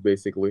 situations,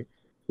 basically.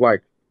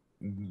 Like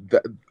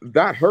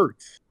that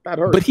hurts. That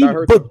hurts.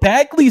 But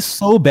Bagley's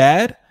so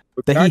bad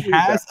that he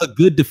has a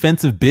good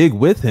defensive big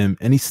with him,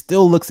 and he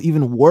still looks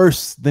even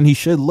worse than he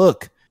should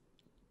look.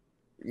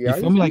 Yeah,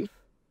 you feel me?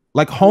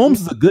 Like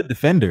Holmes is a good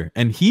defender,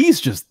 and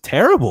he's just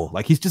terrible.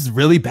 Like he's just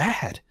really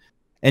bad,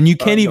 and you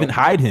can't even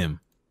hide him.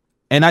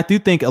 And I do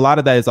think a lot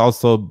of that is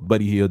also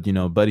Buddy Hield. You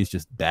know, Buddy's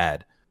just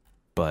bad,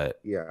 but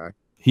yeah,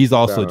 he's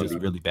also just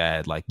really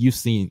bad. Like you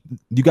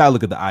gotta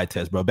look at the eye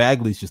test, bro.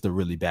 Bagley's just a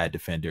really bad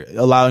defender,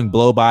 allowing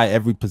blow by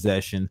every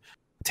possession.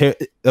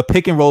 A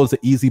pick and roll is an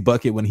easy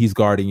bucket when he's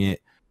guarding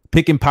it.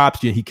 Pick and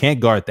pops, he can't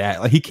guard that.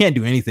 Like he can't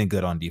do anything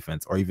good on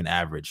defense or even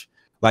average.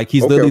 Like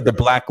he's literally the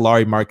Black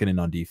Larry Markkinen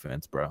on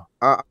defense, bro.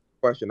 I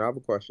have a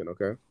question.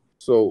 Okay,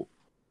 so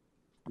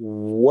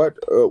what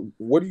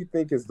do you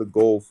think is the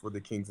goal for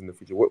the Kings in the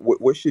future?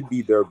 What should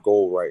be their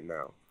goal right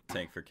now?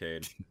 Tank for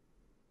Cade.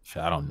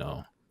 I don't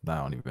know. I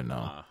don't even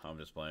know. I'm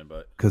just playing,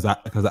 but because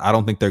I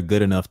don't think they're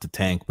good enough to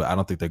tank, but I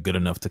don't think they're good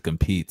enough to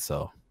compete.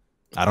 So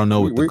I don't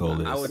know what the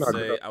goal is.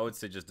 I would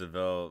say just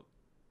develop.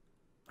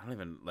 I don't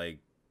even like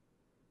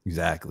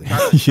exactly.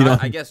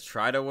 I guess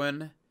try to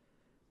win,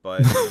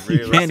 but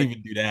you can't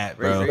even do that,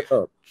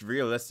 bro.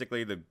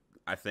 Realistically,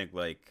 I think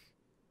like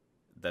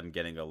them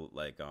getting a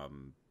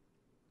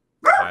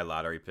high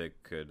lottery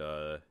pick could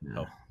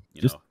help.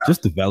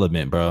 Just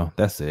development, bro.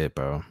 That's it,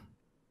 bro.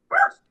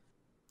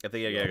 If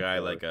they get a guy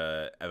like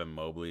Evan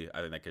Mobley,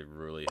 I think that could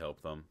really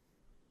help them.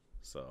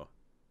 So,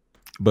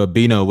 but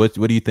Bino, what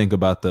do you think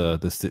about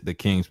the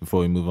Kings before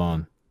we move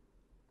on?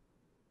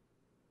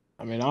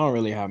 I mean, I don't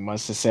really have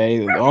much to say.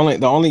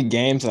 The only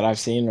games that I've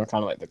seen are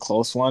kind of like the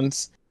close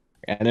ones,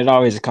 and it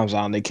always comes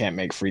down they can't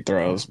make free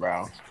throws,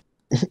 bro.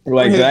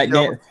 Like that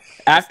game.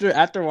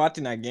 After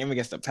watching that game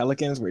against the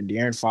Pelicans where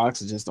De'Aaron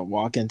Fox is just a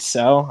walk-in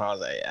cell, I was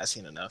like, yeah, I've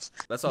seen enough.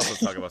 Let's also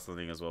talk about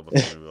something as well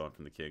before we move on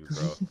from the Kings,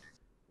 bro.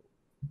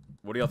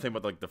 What do y'all think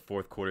about like the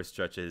fourth quarter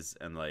stretches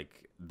and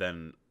like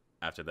then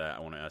after that? I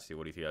want to ask you,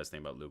 what do you guys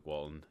think about Luke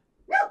Walton?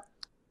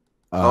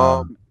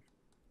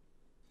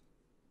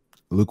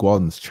 Luke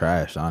Walton's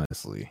trash.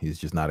 Honestly, he's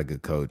just not a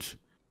good coach.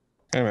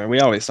 Hey man,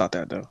 we always thought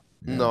that though.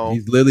 Yeah. No,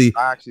 he's literally.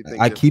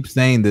 I keep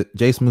saying that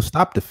Jason,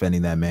 stop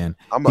defending that man.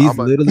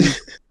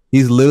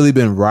 He's literally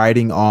been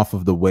riding off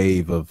of the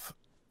wave of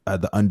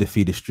the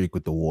undefeated streak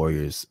with the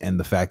Warriors and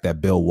the fact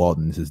that Bill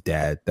Walton is his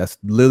dad. That's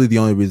literally the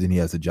only reason he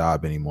has a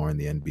job anymore in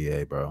the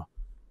NBA, bro.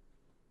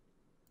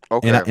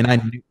 Okay.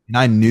 And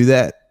I knew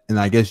that, and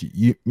I guess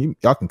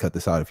y'all can cut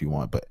this out if you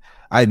want, but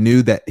I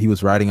knew that he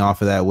was riding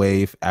off of that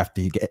wave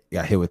after he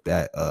got hit with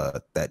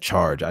that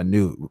charge. I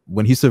knew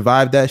when he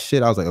survived that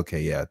shit, I was like,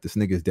 okay, yeah, this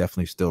nigga is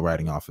definitely still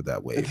riding off of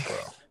that wave,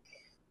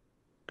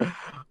 bro.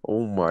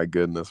 Oh my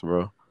goodness,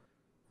 bro.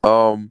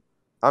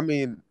 I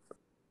mean,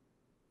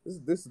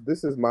 This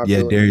is my Yeah,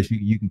 feeling. Darius,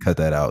 you can cut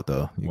that out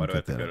though. You Why can do I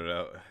have to that cut out. it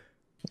out?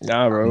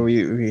 Nah, bro,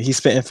 he's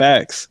spitting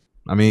facts.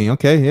 I mean,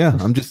 okay, yeah.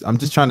 I'm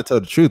just trying to tell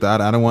the truth.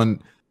 I don't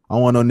want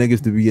no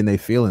niggas to be in their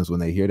feelings when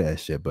they hear that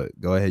shit. But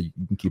go ahead, you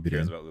can keep Who it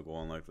cares in. about Luke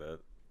Walton like that?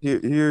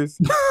 Here's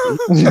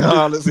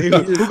Honestly,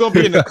 who gonna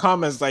be in the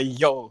comments like,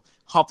 yo,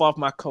 hop off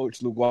my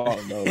coach, Luke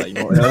Walton, bro? Like,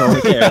 no one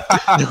care.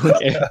 No one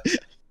care.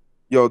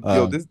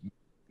 yo, this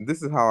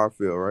is how I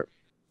feel, right?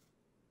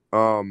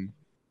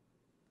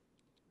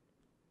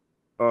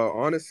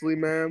 Honestly,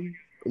 man,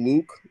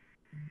 Luke,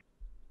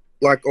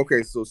 like,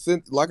 okay, so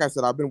since, like I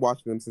said, I've been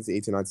watching them since the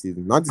 18-19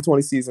 season,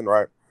 1920 season,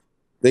 right?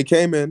 They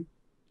came in,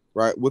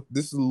 right?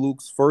 This is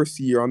Luke's first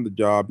year on the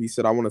job. He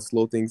said, I want to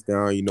slow things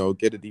down,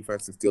 get a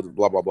defense and steal,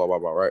 blah, blah, blah, blah,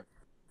 blah, right?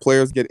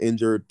 Players get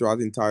injured throughout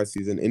the entire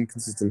season,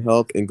 inconsistent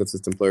health,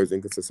 inconsistent players,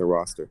 inconsistent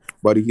roster.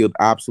 But he looked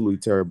absolutely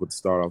terrible to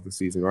start off the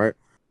season, right?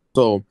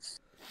 So,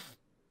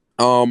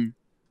 and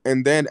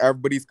then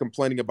everybody's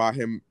complaining about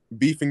him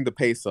beefing the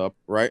pace up,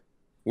 right?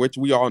 Which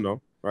we all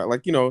know, right?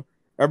 Like,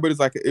 everybody's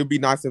like, it'd be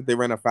nice if they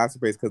ran a faster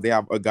pace because they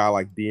have a guy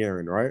like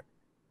De'Aaron, right?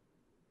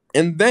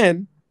 And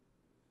then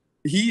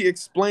he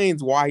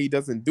explains why he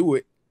doesn't do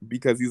it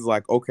because he's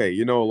like, okay,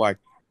 like,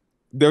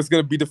 there's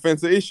going to be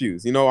defensive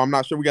issues. I'm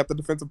not sure we got the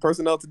defensive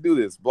personnel to do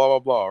this, blah, blah,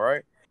 blah,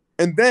 right?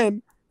 And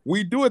then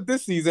we do it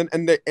this season,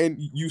 and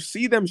you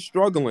see them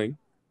struggling,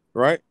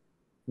 right?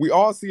 We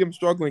all see him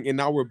struggling, and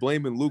now we're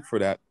blaming Luke for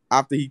that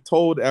after he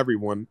told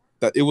everyone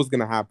that it was going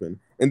to happen.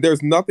 And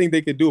there's nothing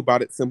they could do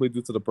about it simply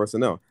due to the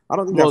personnel. I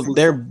don't think Well,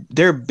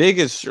 their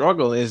biggest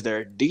struggle is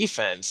their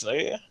defense.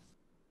 Yeah.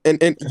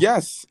 And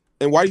yes.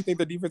 And why do you think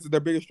the defense is their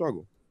biggest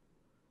struggle?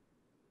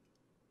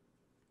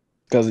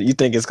 Because you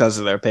think it's because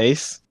of their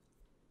pace?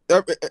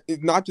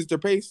 Not just their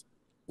pace.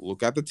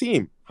 Look at the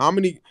team. How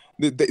many?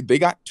 They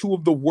got two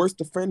of the worst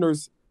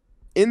defenders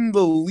in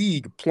the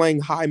league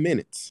playing high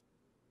minutes.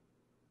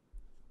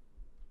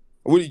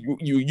 What do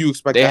you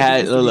expect? They that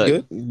had to be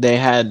good? They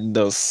had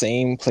those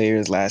same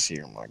players last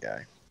year, my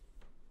guy.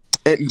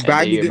 And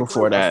Bagley the year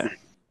before that.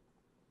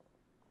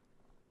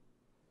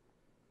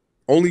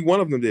 Only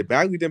one of them did.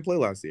 Bagley didn't play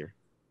last year.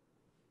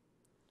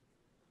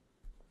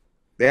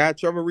 They had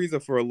Trevor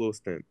Ariza for a little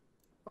stint.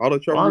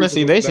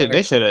 Honestly, they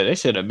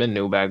should have been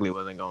knew Bagley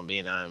wasn't gonna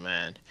be that,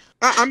 man.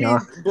 I mean,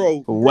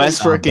 bro,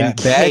 Westbrook and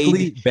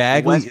Bagley,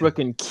 Westbrook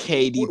and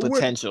KD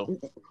potential.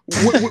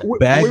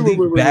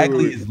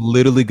 Bagley is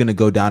literally going to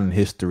go down in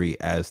history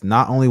as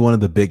not only one of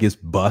the biggest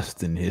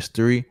busts in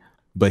history,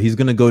 but he's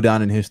going to go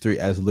down in history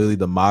as literally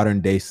the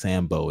modern day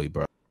Sam Bowie,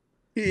 bro.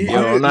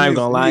 Yo, I'm not even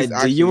gonna lie.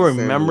 Do you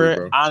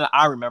remember?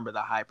 I remember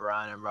the hype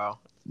around him, bro.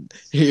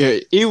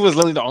 He was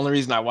literally the only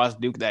reason I watched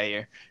Duke that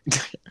year.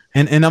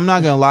 and I'm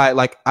not gonna lie,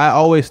 like I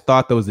always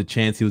thought there was a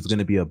chance he was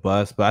gonna be a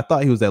bust, but I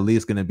thought he was at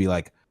least gonna be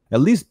like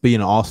at least be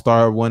an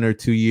all-star 1 or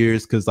 2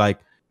 years because like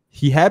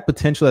he had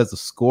potential as a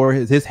scorer.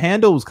 His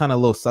handle was kind of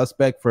a little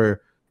suspect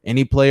for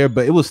any player,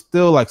 but it was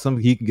still like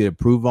something he can get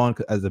improved on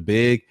as a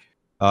big.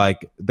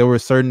 Like there were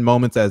certain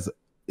moments as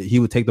he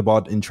would take the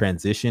ball in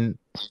transition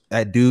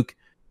at Duke,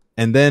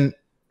 and then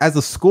as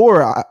a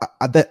scorer,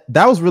 that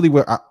was really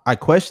where I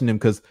questioned him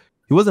because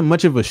he wasn't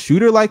much of a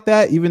shooter like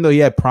that, even though he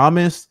had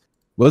promise.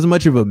 Wasn't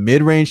much of a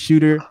mid-range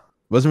shooter.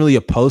 Wasn't really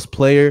a post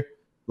player.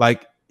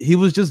 Like he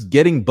was just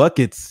getting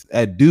buckets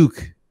at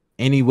Duke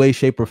any way,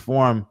 shape, or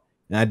form.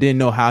 And I didn't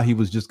know how he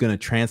was just going to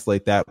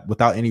translate that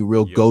without any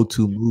real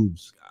go-to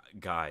moves.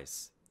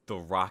 Guys, the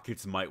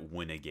Rockets might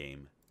win a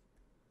game.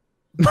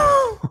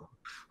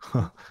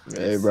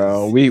 Hey,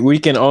 bro, we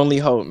can only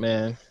hope,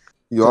 man.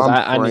 Yo,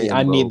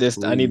 I need this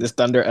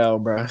Thunder L,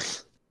 bro.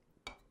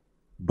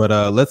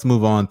 But let's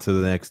move on to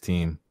the next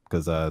team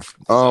because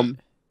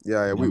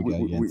yeah, we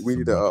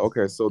need to.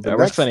 Okay, so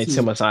we're spending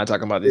too much time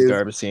talking about these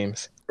garbage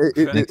teams.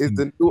 Okay.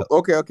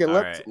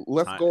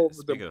 Let's Go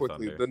over them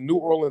quickly. The New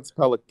Orleans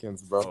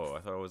Pelicans, bro. Oh, I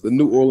thought it was the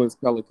New Orleans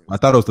Pelicans. I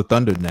thought it was the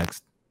Thunder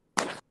next.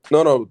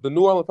 No, the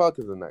New Orleans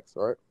Pelicans are next.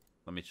 All right.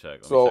 Let me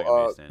check.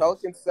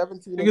 Pelicans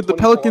 17. The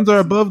Pelicans are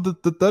above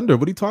the Thunder.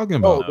 What are you talking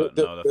about? No,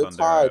 they're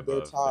tied.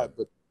 They're tied.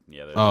 But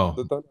yeah,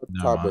 the Thunder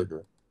are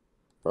tiebreaker.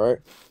 All right.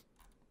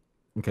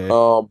 Okay.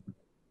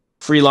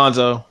 Free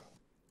Lonzo.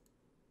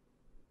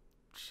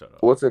 Shut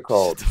up. What's it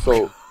called?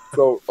 So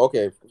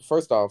okay.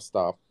 First off,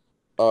 stop.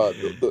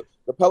 The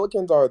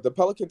Pelicans are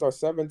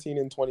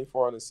 17-24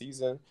 on the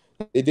season.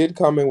 They did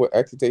come in with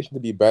expectation to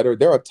be better.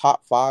 They're a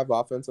top 5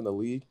 offense in the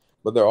league,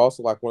 but they're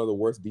also like one of the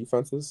worst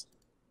defenses,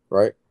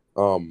 right?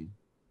 What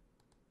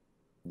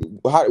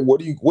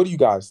do you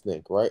guys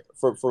think, right?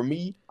 For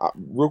me,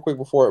 real quick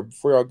before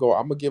y'all go,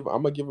 I'm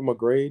gonna give them a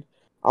grade.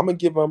 I'm gonna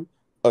give them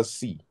a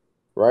C,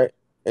 right?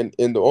 And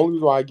the only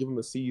reason why I give them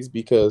a C is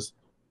because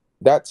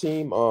that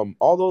team,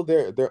 although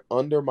they're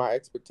under my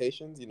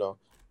expectations,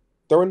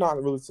 they're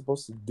not really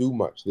supposed to do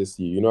much this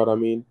year. You know what I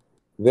mean?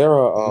 They're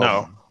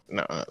no,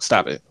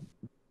 stop it.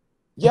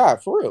 Yeah,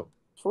 for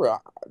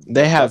real.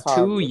 They have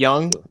two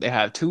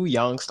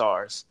young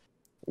stars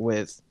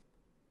with,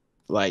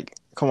 like,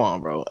 come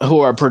on, bro, who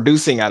are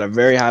producing at a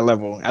very high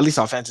level, at least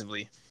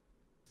offensively.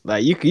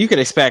 Like you could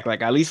expect,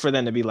 like, at least for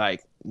them to be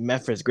like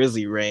Memphis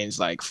Grizzly range,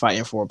 like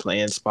fighting for a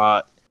playing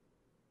spot.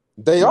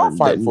 They are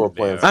fighting for a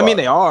playing spot. I mean,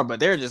 they are, but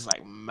they're just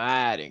like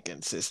mad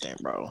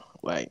inconsistent, bro.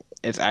 Like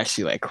it's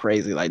actually like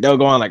crazy. Like they'll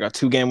go on like a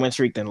 2-game win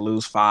streak, then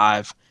lose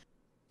 5.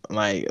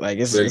 Like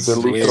it's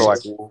weird. Like,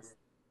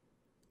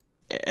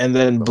 and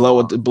then blow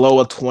a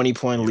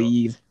 20-point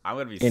lead. I'm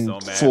gonna be in so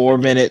mad 4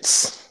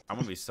 minutes. I'm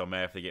gonna be so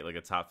mad if they get like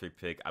a top 3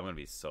 pick. I'm gonna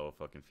be so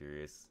fucking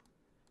furious.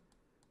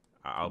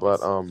 I'll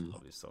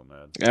be so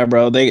mad. Yeah,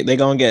 bro. They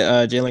gonna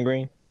get Jalen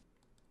Green.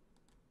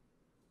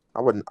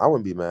 I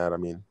wouldn't be mad. I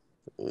mean,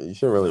 you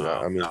shouldn't really.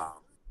 I mean,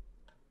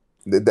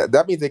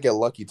 that means they get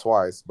lucky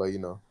twice. But you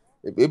know,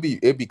 it'd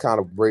be kind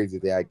of crazy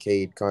if they had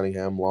Cade,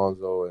 Cunningham,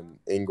 Lonzo, and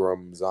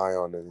Ingram,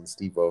 Zion, and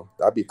Steve-O.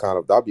 That'd be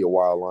a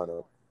wild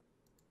lineup.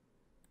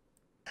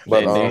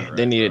 But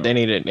they need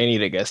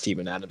to get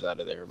Steven Adams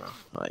out of there, bro.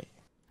 Like,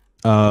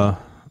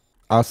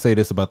 I'll say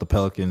this about the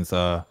Pelicans.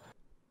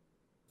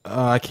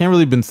 I can't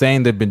really been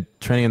saying they've been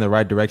trending in the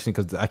right direction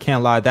because I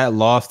can't lie. That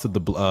loss to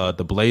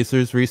the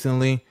Blazers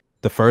recently,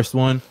 the first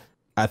one,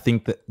 I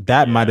think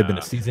that might have been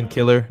a season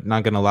killer.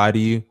 Not gonna lie to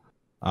you.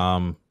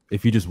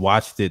 If you just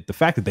watched it, the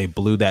fact that they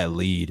blew that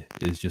lead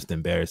is just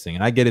embarrassing.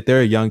 And I get it; they're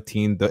a young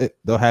team;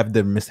 they'll have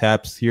their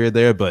mishaps here or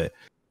there, but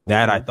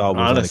that I thought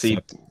was honestly,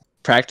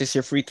 practice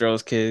your free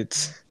throws,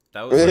 kids.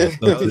 That was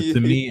to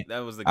me. That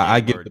was the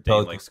I game get where the Dame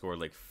Pelicans. like scored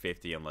like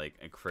 50 and like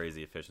a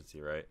crazy efficiency,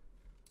 right?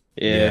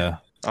 Yeah.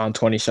 On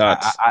 20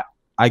 shots.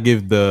 I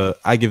give the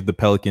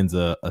Pelicans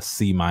a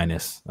C-,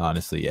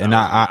 honestly, and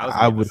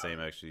I would the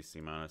same actually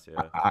C-.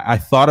 Yeah, I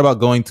thought about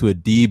going to a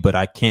D, but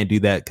I can't do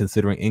that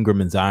considering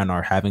Ingram and Zion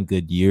are having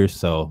good years.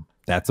 So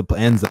that's a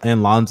plan.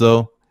 And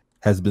Lonzo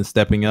has been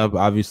stepping up,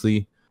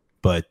 obviously,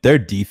 but their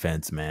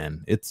defense,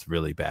 man, it's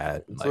really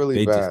bad. It's like, really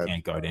they bad. just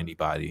can't guard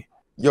anybody.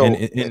 Yo,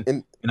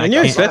 and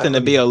you're expecting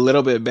to be a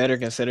little bit better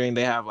considering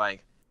they have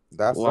like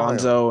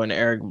Lonzo and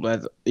Eric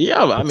Bledsoe.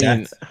 Yeah, I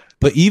mean.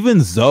 But even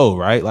Zoe,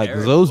 right? Like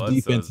Eric Zoe's Bledsoe's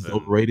defense is been-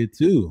 overrated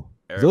too.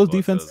 Eric Zoe's Bledsoe's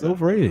defense is been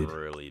overrated.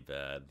 Really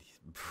bad.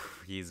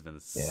 He's been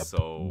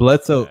so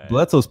bad.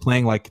 Bledsoe's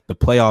playing like the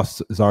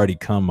playoffs has already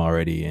come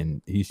already,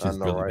 and he's just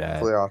really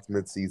bad. Playoffs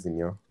midseason,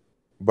 yo.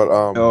 But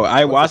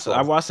I watched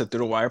it through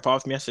the wire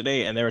pop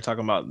yesterday, and they were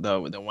talking about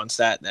the one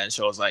stat that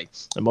shows like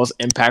the most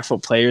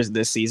impactful players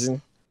this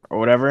season or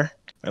whatever,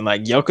 and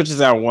like Jokic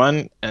is at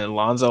 1, and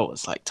Lonzo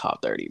was like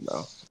top 30,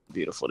 bro.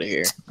 Beautiful to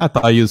hear. I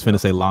thought you was finna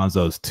say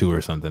Lonzo's 2 or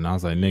something. I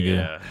was like,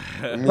 nigga.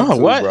 Yeah. Oh,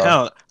 what?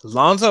 Hell,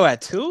 Lonzo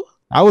at 2?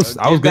 I was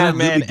gonna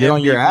man get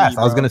on your MVP, ass.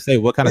 I was bro. gonna say,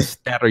 what kind of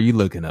stat are you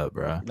looking up,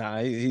 bro? Nah,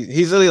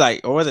 he's really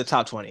like, or was it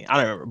top 20? I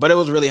don't remember, but it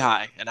was really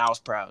high, and I was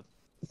proud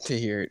to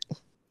hear it.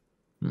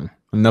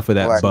 Enough of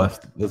that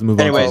bust. Let's move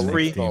on. Anyways, To the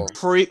next team.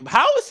 free.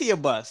 How is he a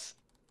bust?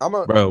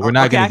 Bro, we're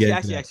not gonna get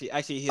into that.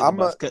 Actually, he's a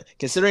bust.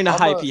 Considering the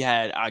hype he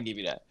had, I'll give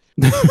you that.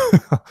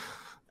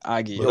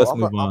 I give you. Let's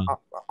move on.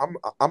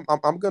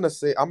 I'm gonna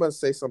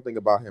say something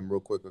about him real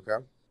quick,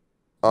 okay?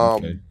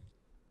 Okay.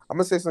 I'm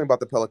gonna say something about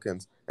the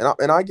Pelicans,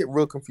 and I get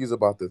real confused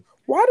about this.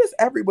 Why does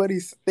everybody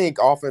think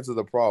offense is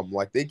a problem?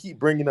 Like they keep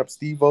bringing up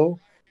Steve-O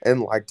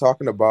and like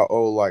talking about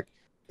like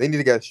they need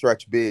to get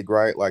stretched big,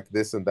 right? Like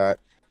this and that.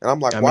 And I'm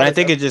like, I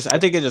think it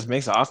just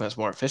makes the offense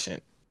more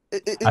efficient.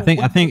 I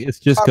think it's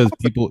just because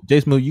people,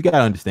 Jason, you gotta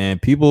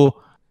understand, people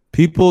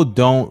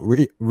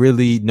don't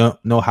really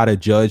know how to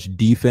judge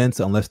defense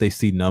unless they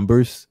see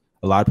numbers.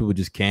 A lot of people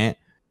just can't.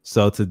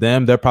 So to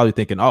them, they're probably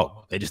thinking,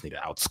 oh, they just need to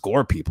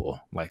outscore people.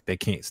 Like they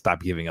can't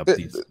stop giving up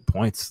these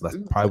points. That's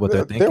probably what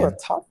they're thinking. They're a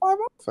top 5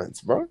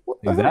 offense, bro.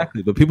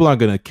 Exactly. But people aren't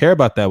going to care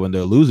about that when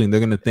they're losing.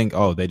 They're going to think,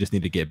 oh, they just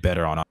need to get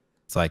better on offense.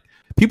 It's like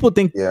people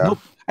think,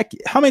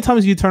 how many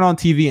times you turn on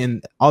TV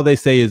and all they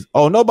say is,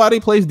 oh, nobody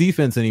plays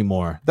defense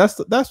anymore. That's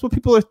what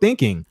people are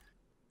thinking.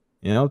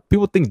 You know,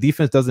 people think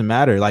defense doesn't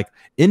matter. Like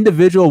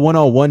individual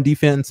 1-on-1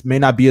 defense may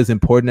not be as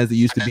important as it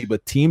used to be,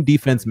 but team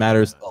defense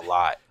matters a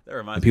lot. That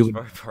reminds me of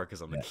Jabari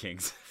Parker's on the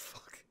Kings.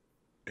 Fuck.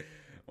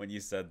 When you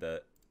said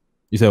that.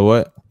 You said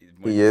what?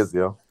 He is,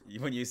 yo.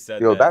 When you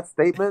said that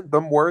statement,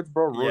 them words,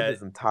 bro, ruined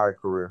his entire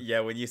career. Yeah,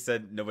 when you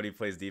said nobody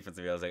plays defense,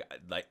 I was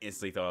like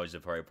instantly thought I was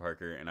Jabari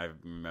Parker, and I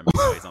remember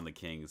he's on the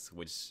Kings,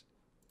 which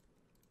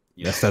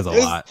that says a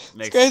lot.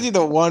 It's crazy.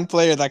 The one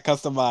player that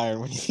comes to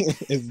mind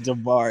is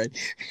Jabari.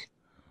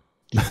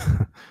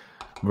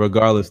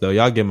 Regardless, though,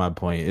 y'all get my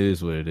point. It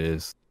is what it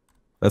is.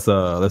 Let's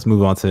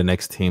move on to the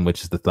next team,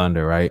 which is the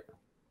Thunder, right?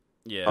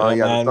 Yeah,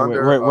 man,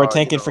 Thunder, we're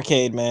tanking for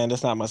Cade, man.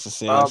 There's not much to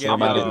say about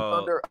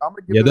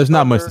it. There's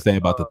not much to say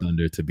about the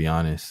Thunder, to be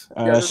honest.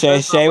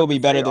 Shea will be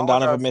better than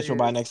Donovan Mitchell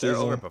by next they're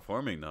season.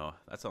 Overperforming though.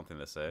 That's something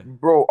to say.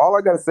 Bro, all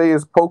I gotta say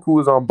is Poku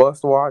is on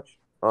bust watch.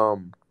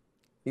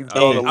 He's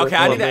okay.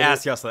 I need to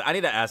ask y'all something. I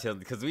need to ask y'all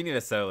because we need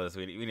to sell this.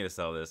 We need to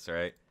sell this,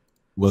 right?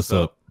 What's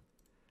up?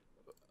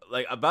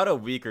 Like about a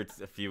week or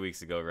a few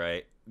weeks ago,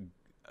 right?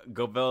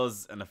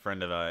 Gobels and a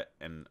friend of I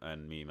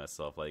and me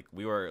myself, like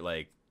we were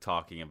like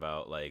talking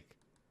about like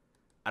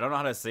I don't know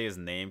how to say his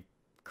name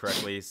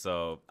correctly,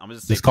 so I'm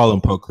just call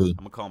him Poku. I'm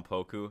gonna call him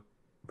Poku.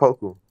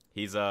 Poku.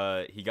 He's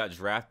he got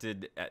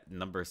drafted at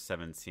number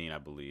 17, I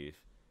believe.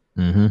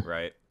 Mm-hmm.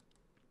 Right.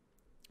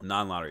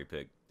 non-lottery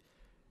pick,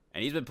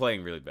 and he's been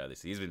playing really bad this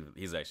season.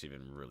 He's actually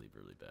been really,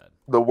 really bad.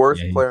 The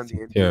worst Yeah, player in the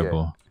he's NBA.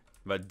 terrible.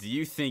 But do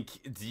you think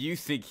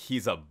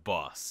he's a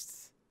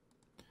bust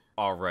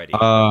already?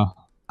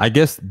 I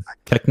guess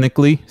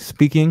technically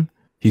speaking,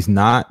 he's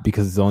not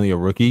because he's only a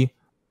rookie.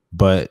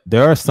 But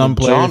there are some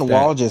players John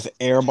Wall just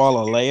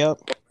airball a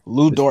layup.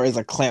 Lou Dort is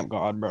a clamp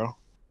god, bro.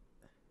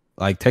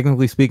 like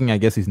technically speaking, I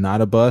guess he's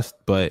not a bust,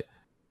 but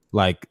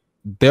like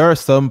there are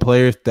some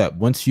players that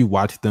once you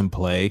watch them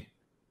play,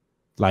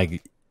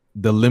 like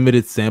the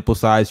limited sample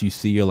size you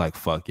see, you're like,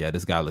 fuck yeah,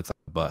 this guy looks like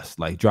a bust.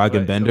 Like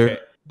Dragan Bender. Okay,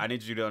 I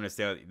need you to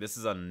understand. This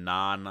is a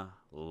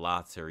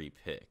non-lottery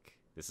pick.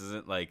 This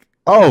isn't like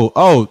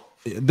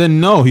then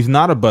no, he's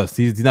not a bust.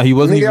 He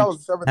wasn't even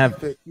was 7th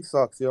pick. He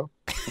sucks, yo.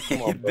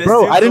 Come on, bro.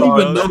 bro. I didn't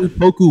even know who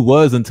Poku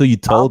was until you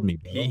told me.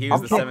 Bro. He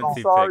was the 17th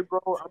pick. Sorry,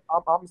 bro.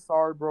 I'm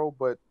sorry, bro,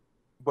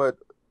 but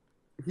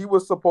he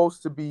was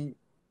supposed to be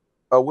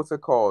what's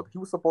it called? He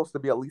was supposed to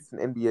be at least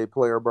an NBA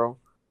player, bro.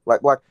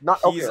 Like not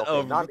He's okay,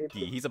 a not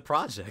rookie. He's a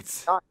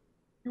project.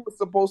 he was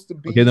supposed to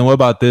be. Okay, then what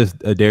about this,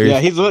 Darius? Yeah,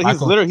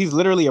 he's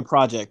literally a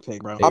project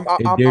pick, bro.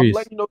 I'm Darius,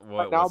 letting you know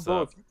right now, what's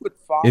bro. up? If you put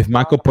 5, if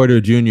Michael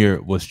Porter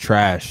Jr. was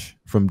trash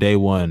from day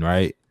one,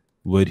 right?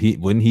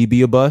 Wouldn't he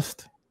be a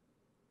bust?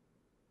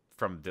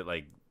 From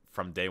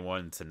day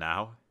one to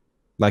now.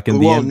 Like in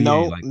the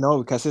NBA, no,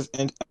 because his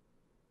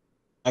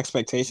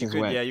expectations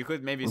You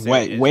could maybe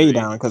say way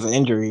down because of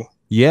injury.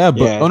 Yeah,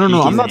 but Yeah,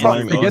 no. I'm not he's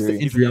talking. an I guess the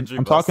injury- injury.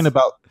 I'm bust. talking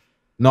about.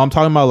 No, I'm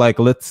talking about like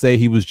let's say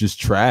he was just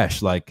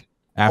trash. Like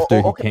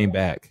after he came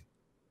back.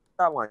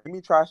 Shot line. Give me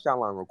a trash shot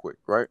line real quick,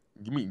 right?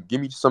 Give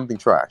me something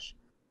trash.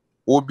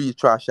 What would be a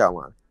trash shot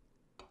line?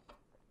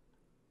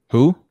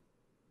 Who?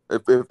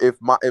 If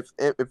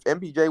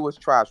MPJ was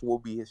trash, what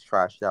would be his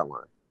trash shot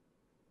line?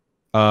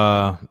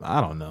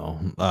 I don't know.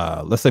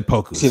 Let's say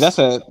Poku. See, that's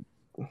a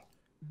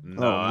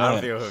No, Oh, I don't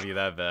man. think it would be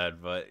that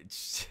bad, but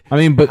I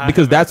mean, but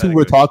because that's who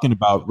we're talking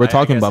about. We're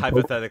talking about Poku.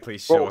 hypothetically,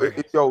 Bro,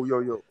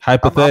 sure. yo.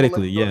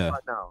 Hypothetically, I'm gonna let you know yeah.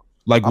 right now.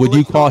 Like, I'm would gonna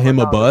you let call know him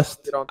right a now.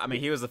 bust? I mean,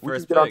 he was the We can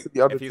first get on pick. to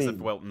the other If he was team.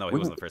 he We wasn't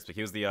can- the first pick.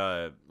 He was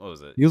the what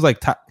was it? He was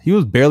like he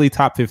was barely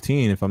top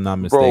 15, if I'm not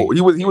mistaken. Bro,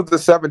 he was the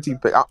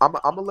 17th pick. I'm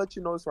gonna let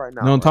you know this right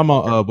now. no, I'm right? talking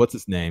about what's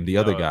his name, the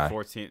other No, guy.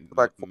 14.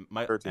 Like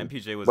My 13.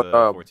 MPJ was But, a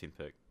 14th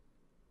pick.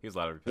 He was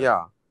lottery pick.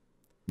 Yeah.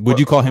 Would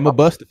you call him a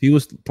bust if he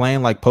was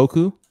playing like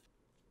Poku?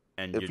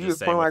 And If you're he just was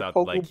saying playing without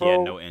like like Poku, he had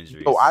bro, no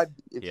injuries.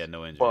 It's He had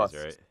no injuries, bust.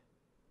 right?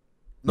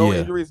 No Yeah.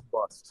 injuries,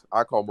 bust.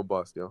 I call him a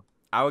bust, yo.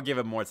 I would give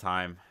him more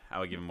time.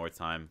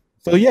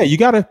 So yeah, you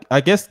gotta, I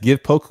guess,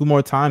 give Poku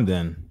more time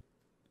then,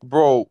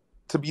 Bro,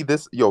 to be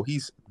this,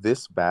 he's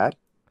this bad,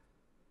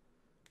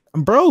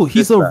 bro.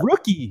 He's This a bad.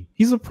 rookie.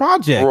 He's a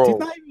project. Bro, He's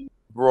not even,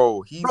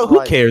 bro. He's bro, who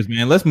like, cares,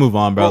 man? Let's move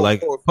on, bro. Bro,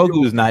 Like bro, if Poku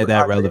you- is not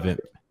that Isaiah- relevant.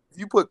 If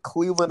you put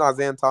Cleveland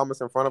Isaiah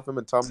Thomas in front of him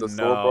and tell him to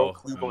score, bro,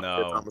 Cleveland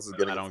Isaiah no, Thomas is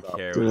getting I don't stopped.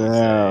 care what you Yeah,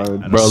 say. I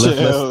don't Bro,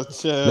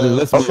 care.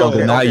 let's move Okay, on.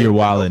 okay, Now okay, you're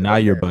wilding. Now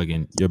okay. you're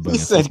bugging. You're bugging. He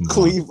said Let's move on.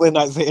 Cleveland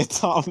Isaiah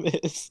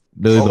Thomas.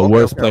 Literally the okay,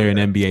 worst okay, player in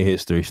okay. NBA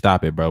history.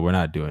 Stop it, bro. We're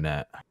not doing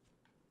that.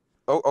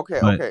 Oh, okay,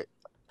 But- okay.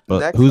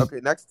 But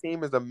Next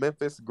team is the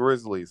Memphis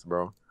Grizzlies,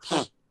 bro.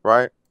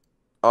 Right?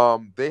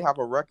 They have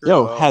a record.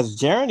 Yo, of has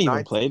Jaren even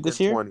 19 played this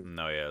and year? 20.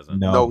 No, he hasn't.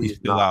 No, he's he's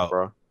still not, out.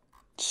 bro.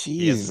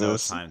 He has no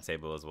Jesus.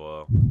 timetable as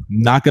well.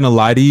 Not gonna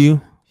lie to you,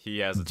 He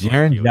has a torn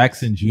Jaren Achilles.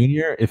 Jackson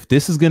Jr. If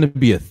this is gonna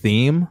be a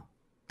theme,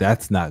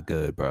 that's not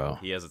good, bro.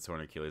 He has a torn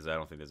Achilles. I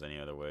don't think there's any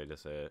other way to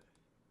say it.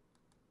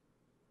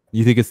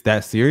 You think it's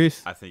that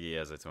serious? I think he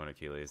has a torn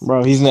Achilles.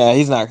 Bro, he's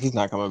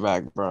not coming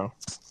back, bro.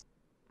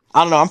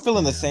 I don't know. I'm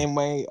feeling the same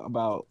way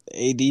about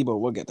AD, but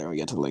we'll get there when we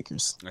get to the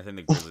Lakers. I think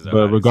the Grizzlies are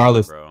But out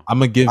regardless, of bro. I'm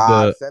gonna give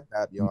I the said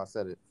that, yo. I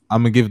said it.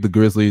 I'm gonna give the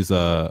Grizzlies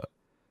a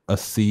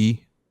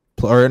C,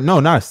 or no,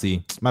 not a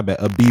C. My bad,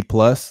 a B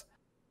plus.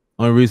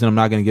 Only reason I'm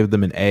not gonna give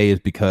them an A is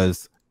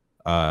because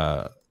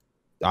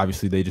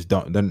obviously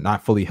they're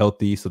not fully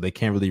healthy, so they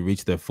can't really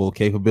reach their full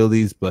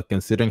capabilities. But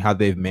considering how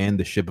they've manned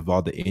the ship of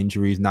all the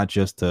injuries, not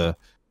just to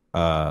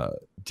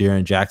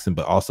Jaren Jackson,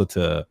 but also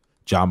to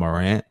Ja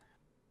Morant,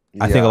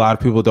 I think a lot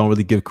of people don't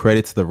really give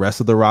credit to the rest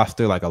of the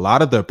roster. Like a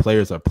lot of their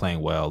players are playing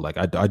well. Like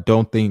I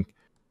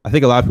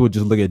think a lot of people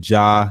just look at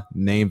Ja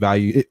name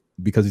value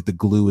because he's the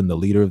glue and the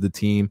leader of the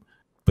team.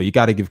 But you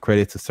got to give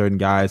credit to certain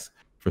guys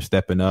for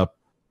stepping up.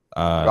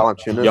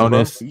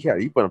 Jonas,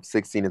 he put up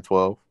 16 and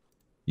 12.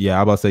 yeah,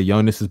 I'm about to say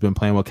Jonas has been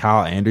playing well.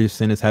 Kyle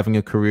Anderson is having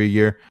a career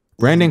year.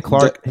 Brandon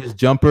Clark, his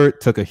jumper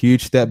took a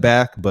huge step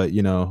back, but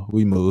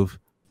we move.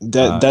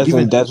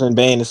 Desmond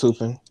Bain is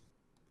hooping.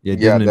 Yeah,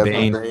 Desmond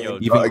Bain, Yo,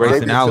 even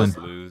Grayson Allen.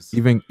 lose.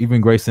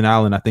 Even Grayson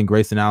Allen, I think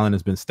Grayson Allen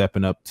has been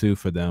stepping up too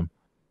for them.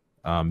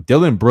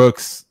 Dylan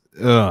Brooks,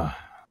 I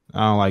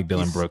don't like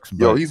Dylan Brooks.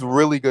 But, He's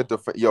really good.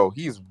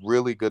 He's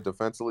really good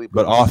defensively,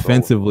 but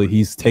offensively,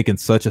 he's taken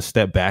such a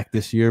step back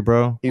this year,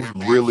 bro. he's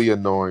really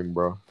annoying,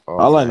 bro. Oh,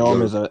 All I know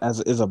him yo.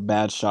 is a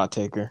bad shot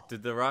taker.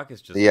 Did the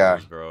Rockets just Yeah.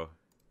 lose, bro?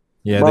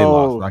 Yeah, Bro, they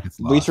lost. Rockets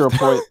lost. Bleacher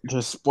Report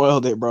just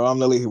spoiled it, bro. I'm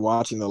literally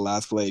watching the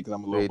last play because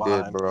I'm a They little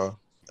did, behind. bro.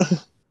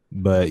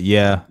 But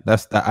yeah,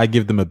 I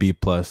give them a B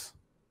plus.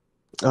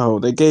 Oh,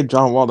 they gave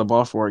John Wall the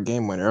ball for a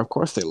game winner. Of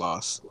course they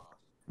lost.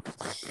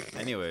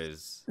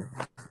 Anyways,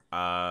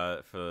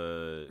 for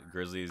the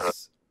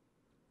Grizzlies,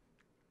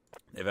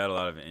 they've had a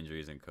lot of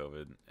injuries and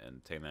COVID,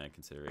 and taking that into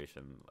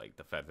consideration, like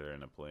the fact that they're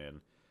in a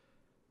play-in,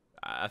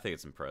 I think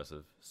it's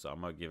impressive. So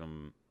I'm gonna give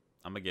them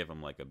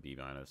like a B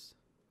minus.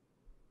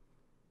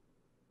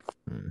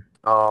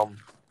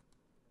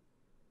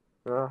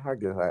 I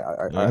guess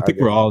I think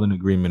we're all in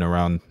agreement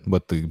around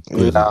what the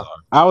Grizzlies Yeah. are.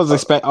 I was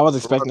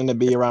expecting to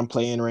be around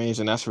playing range,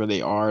 and that's where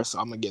they are. So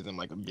I'm gonna give them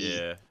like a B.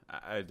 Yeah,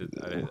 I did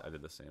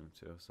the same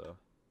too. So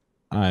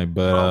All right,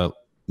 but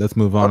let's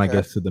move on. I Okay.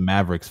 guess to the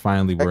Mavericks.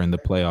 Finally, we're in the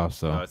playoffs.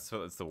 So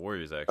it's the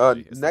Warriors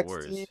actually. It's the next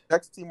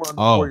Warriors. team are on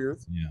the oh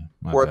Warriors. yeah,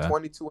 my We're bad.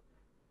 22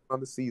 on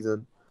the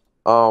season.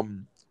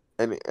 And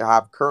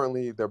have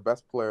currently their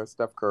best player,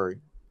 Steph Curry,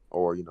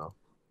 or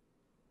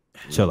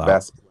Chill out.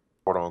 best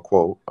quote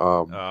unquote.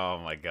 Oh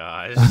my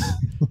gosh,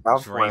 I'm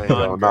playing,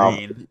 though. Draymond Nah,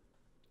 Green.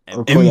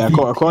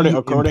 According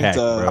impact,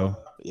 to bro.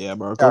 yeah,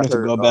 bro. According to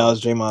heard, Bill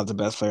Bells, Draymond's the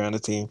best player on the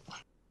team.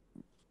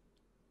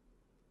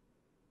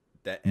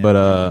 That But,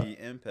 MVP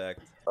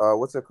impact.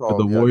 what's it For called?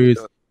 the Yeah, Warriors.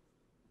 you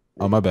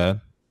Oh my bad.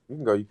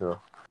 can go. You can go.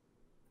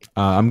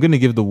 I'm gonna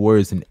give the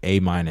Warriors an A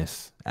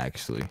minus.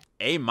 Actually,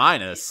 A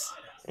minus.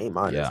 A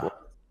minus. yeah,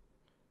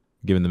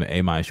 giving them an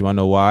A minus. You want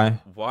to know why?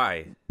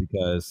 Why?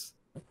 Because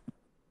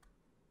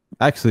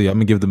actually, I'm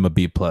gonna give them a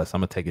B plus. I'm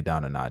gonna take it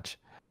down a notch.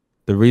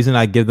 The reason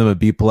I give them a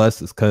B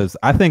plus is because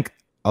I think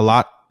a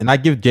lot, and I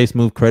give Jace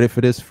Move credit for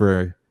this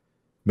for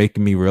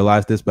making me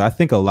realize this, but I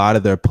think a lot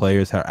of their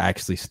players are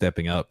actually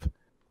stepping up,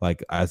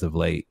 like as of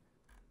late.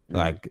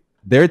 Like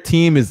their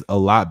team is a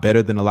lot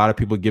better than a lot of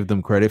people give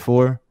them credit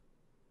for.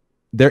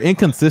 They're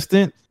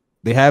inconsistent.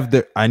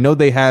 I know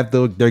they have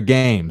their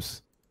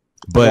games,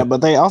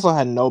 but they also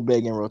had no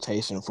big in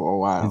rotation for a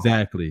while.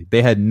 exactly,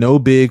 they had no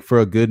big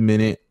for a good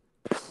minute.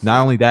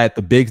 Not only that,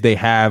 the bigs they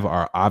have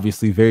are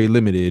obviously very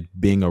limited,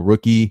 being a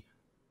rookie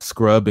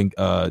scrub and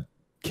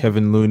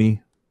Kevin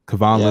Looney,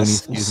 Looney,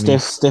 excuse me.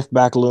 Stiff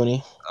back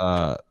Looney.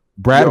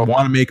 Brad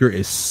Wanamaker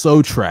is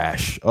so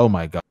trash. Oh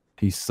my god,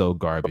 he's so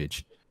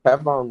garbage.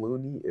 Kevin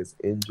Looney is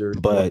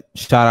injured. But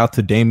shout out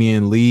to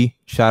Damian Lee.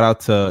 Shout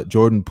out to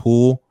Jordan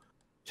Poole.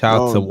 Shout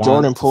out to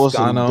Jordan Poole.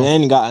 Toscano.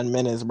 Been gotten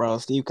minutes, bro. I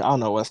don't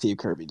know what Steve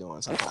Kerr be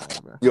doing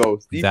sometimes, bro.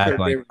 Steve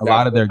Exactly. Kerr, Like, a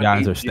lot of their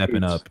guys are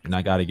stepping up, and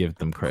I got to give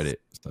them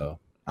credit. So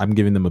I'm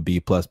giving them a B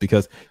plus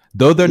because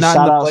though they're not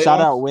in the playoffs,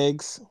 shout out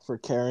Wiggs for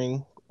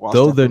carrying.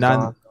 Though they're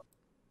not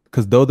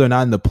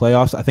in the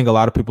playoffs, I think a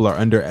lot of people are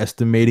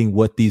underestimating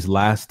what these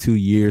last 2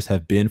 years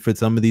have been for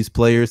some of these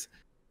players.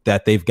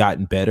 That they've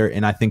gotten better,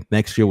 and I think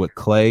next year with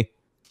Clay,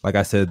 like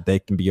I said, they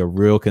can be a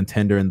real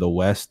contender in the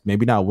West.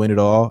 Maybe not win it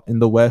all in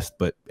the West,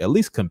 but at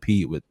least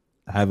compete with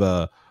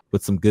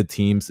some good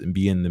teams and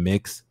be in the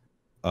mix.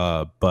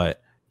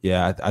 But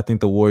yeah, I think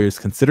the Warriors,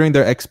 considering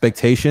their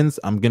expectations,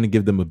 I'm gonna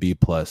give them a B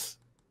plus.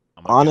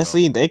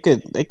 Honestly, they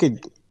could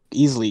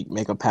easily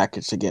make a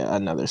package to get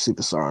another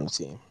superstar on the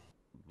team.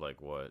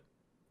 Like what?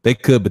 They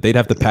could, but they'd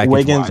have to package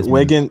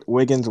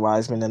Wiggins,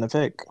 Wiseman, and a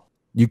pick.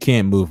 You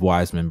can't move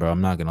Wiseman, bro.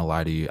 I'm not gonna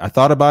lie to you. I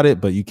thought about it,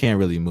 but you can't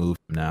really move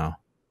him now.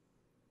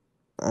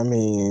 I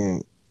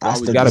mean, I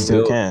gotta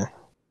still build. can.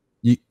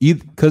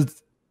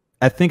 Because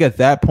I think at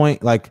that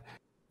point, like,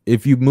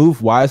 if you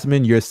move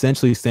Wiseman, you're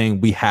essentially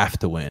saying we have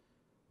to win.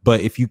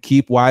 But if you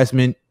keep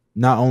Wiseman,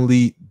 not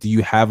only do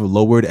you have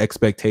lowered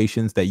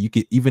expectations that you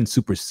could even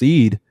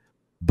supersede,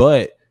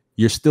 but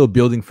you're still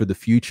building for the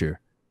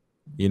future.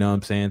 You know what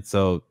I'm saying?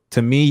 So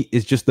to me,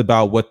 it's just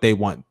about what they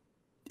want.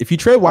 If you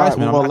trade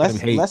Wiseman,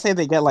 let's say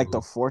they get like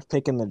the 4th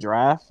pick in the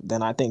draft,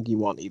 then I think you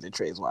won't either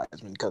trade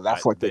Wiseman because that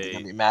 4th pick is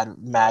gonna be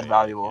mad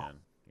valuable.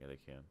 Yeah, they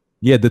can.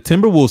 Yeah, the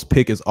Timberwolves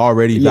pick is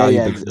already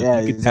valuable. Yeah,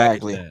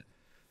 exactly.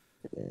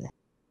 Yeah.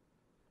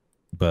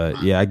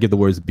 But yeah, I give the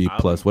Warriors a B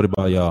plus. What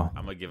about y'all?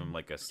 I'm gonna give them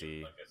like a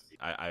C.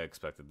 I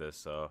expected this,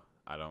 so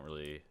I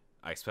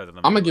expected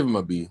them. I'm gonna give him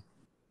a B.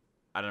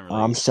 I didn't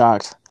really. I'm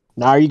shocked.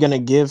 Now, are you gonna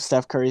give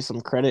Steph Curry some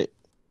credit?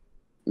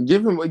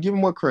 Give him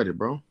what credit,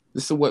 bro?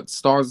 This is what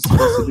stars are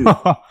supposed to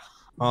do.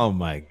 Oh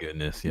my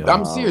goodness, yo.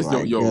 I'm serious,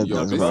 yo.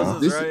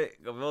 Gobels is right.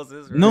 Gobels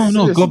is right.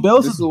 No,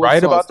 Gobels is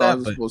right about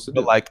that,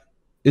 but like,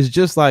 it's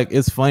just like,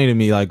 it's funny to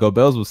me. Like,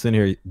 Gobels was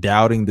sitting here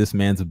doubting this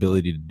man's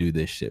ability to do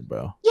this shit,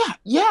 bro.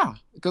 Yeah.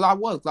 Because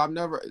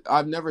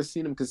I've never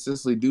seen him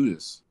consistently do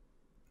this.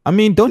 I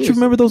mean, don't you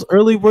remember those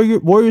early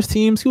Warriors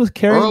teams? He was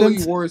carrying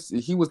them. Warriors.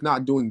 He was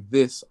not doing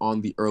this on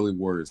the early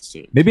Warriors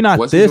team. Maybe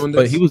not this,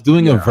 but he was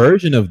doing a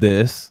version of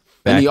this.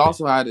 And he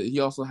also had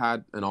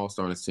an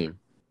all-star on his team.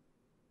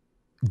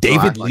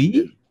 David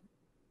Lee?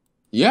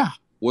 Yeah,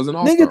 was an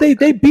all-star. Nigga,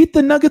 they beat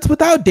the Nuggets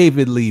without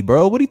David Lee,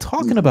 bro. What are you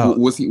talking about?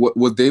 Was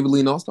David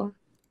Lee an all-star?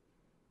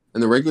 In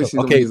the regular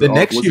season? Okay, the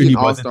next year he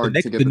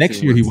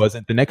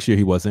wasn't. The next year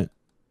he wasn't.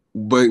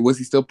 But was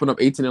he still putting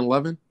up 18 and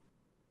 11?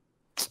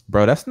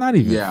 Bro, that's not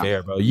even Yeah.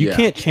 fair, bro. You Yeah.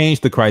 can't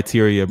change the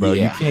criteria, bro.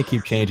 Yeah. You can't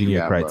keep changing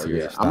your Bro,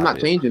 criteria. yeah. Stop I'm not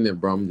it. changing it,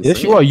 bro. I'm just Yes,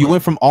 saying. you are. You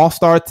went from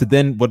all-star to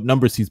then what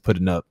numbers he's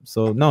putting up.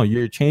 So no,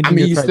 you're changing. I mean,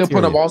 your you criteria.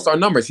 still put up all-star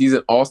numbers. He's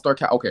an all-star.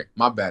 Okay,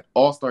 my bad.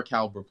 All-star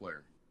caliber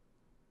player.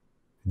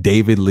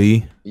 David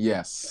Lee.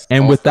 Yes.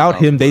 And all-star without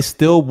caliber him, they player.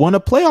 still won a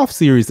playoff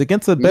series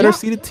against a better Yeah.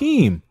 seeded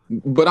team.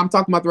 But I'm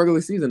talking about the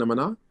regular season, am I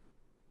not?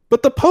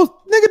 But does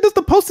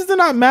the postseason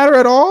not matter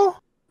at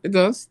all? It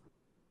does.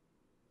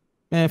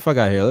 Man, fuck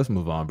out here. Let's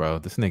move on, bro.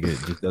 This nigga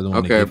just doesn't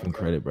want to Okay. give him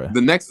credit, bro. The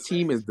next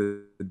team is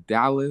the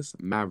Dallas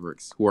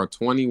Mavericks, who are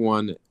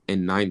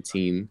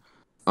 21-19.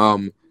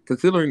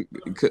 Considering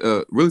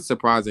really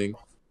surprising.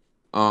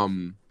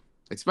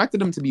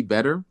 Expected them to be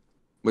better,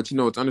 but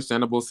it's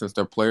understandable since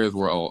their players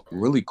were all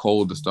really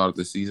cold to start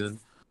the season.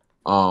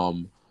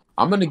 I'm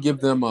gonna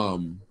give them a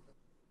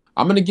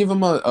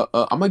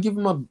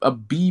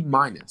B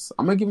minus.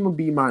 I'm gonna give them a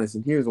B minus,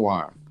 and here's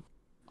why.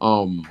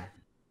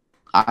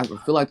 I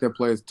feel like their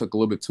players took a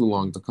little bit too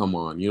long to come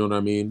on. You know what I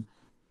mean?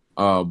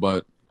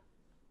 But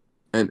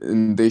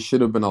they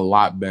should have been a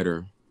lot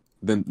better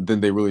than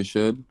they really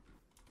should.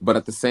 But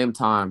at the same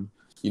time,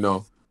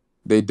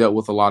 they dealt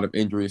with a lot of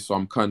injuries, so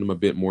I'm cutting them a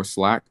bit more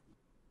slack.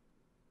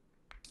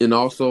 And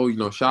also,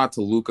 shout out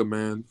to Luka,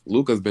 man.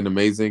 Luka's been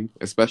amazing,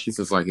 especially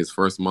since like his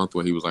first month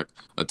where he was like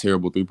a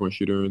terrible 3-point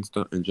shooter and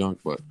stuff and junk.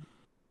 But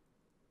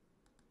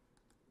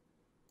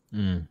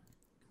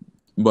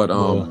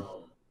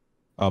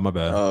oh, my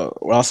bad.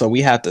 Also,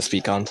 we have to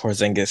speak on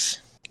Porzingis.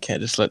 Can't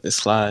just let this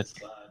slide.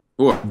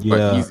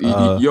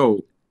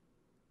 Yo,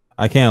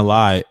 I can't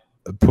lie.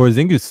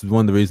 Porzingis is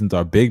one of the reasons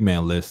our big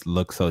man list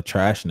looks so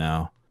trash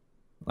now.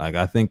 Like,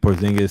 I think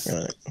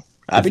Porzingis.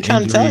 I be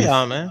trying to tell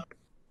y'all, man.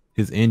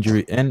 His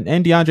injury and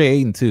DeAndre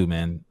Ayton too,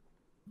 man.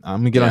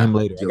 I'm gonna get on him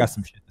later. I got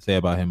some shit to say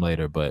about him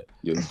later, but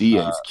D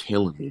is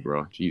killing me,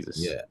 bro.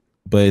 Jesus. Yeah.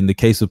 But in the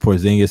case of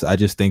Porzingis, I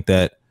just think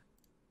that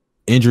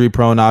injury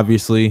prone,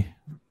 obviously.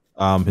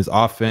 His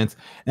offense,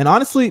 and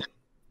honestly,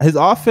 his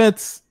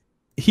offense,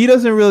 he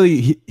doesn't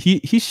really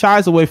he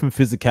shies away from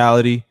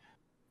physicality.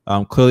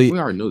 Clearly, we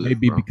already know that,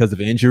 maybe bro. because of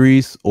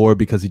injuries or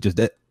because he just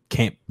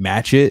can't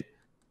match it.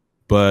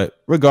 But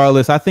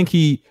regardless, I think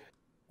he's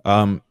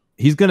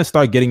gonna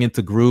start getting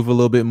into groove a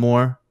little bit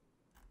more.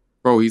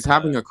 Bro, he's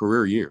having a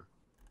career year.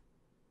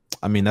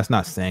 I mean, that's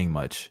not saying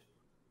much.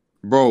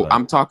 Bro,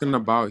 I'm talking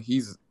about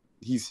he's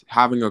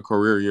having a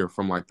career year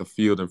from like the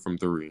field and from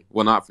three.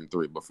 Well, not from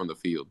three, but from the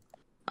field.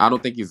 I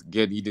don't think he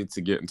needs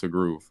to get into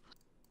groove.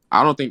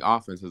 I don't think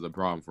offense is a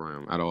problem for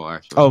him at all,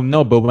 actually. Oh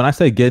no, but when I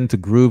say get into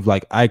groove,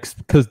 like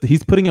because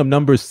he's putting up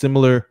numbers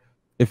similar,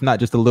 if not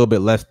just a little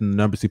bit less than the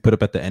numbers he put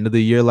up at the end of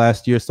the year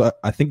last year. So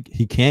I think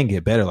he can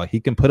get better. Like he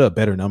can put up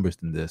better numbers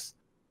than this.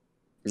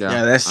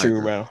 Yeah, that's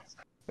true, bro.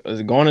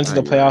 Going into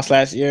the playoffs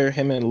last year,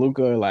 him and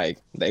Luka, like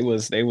they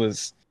was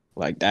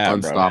like that,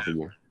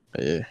 unstoppable.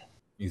 Bro. Yeah,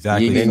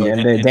 exactly.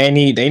 They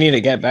need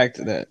to get back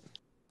to that.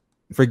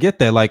 Forget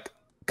that, like,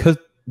 because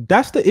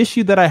that's the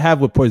issue that I have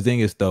with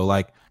Porzingis, though.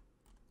 Like,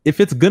 if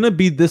it's gonna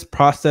be this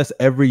process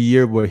every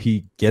year where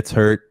he gets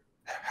hurt,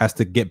 has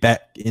to get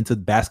back into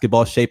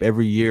basketball shape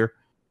every year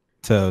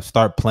to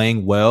start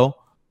playing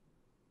well,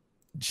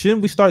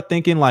 shouldn't we start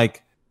thinking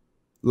like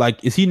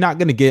is he not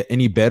gonna get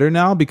any better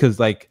now? Because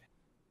like,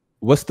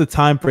 what's the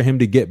time for him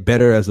to get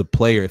better as a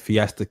player if he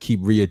has to keep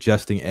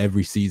readjusting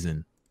every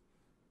season?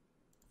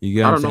 You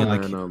get what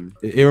I'm saying? Man,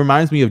 it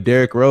reminds me of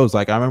Derrick Rose.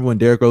 Like I remember when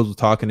Derrick Rose was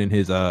talking in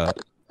his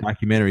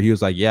documentary, he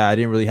was like, "Yeah, I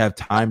didn't really have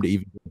time to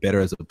even get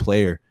better as a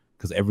player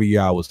because every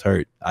year I was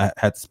hurt. I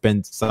had to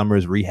spend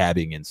summers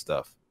rehabbing and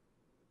stuff."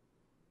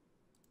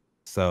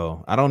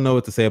 So I don't know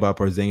what to say about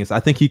Porzingis. I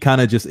think he kind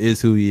of just is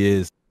who he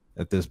is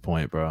at this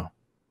point, bro.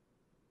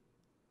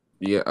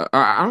 Yeah,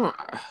 I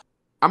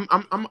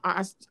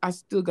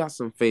still got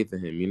some faith in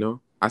him.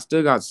 I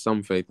still got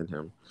some faith in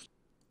him.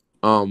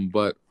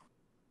 But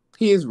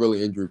he is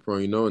really injury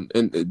prone,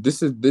 and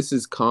this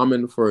is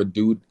common for a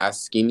dude as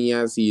skinny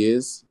as he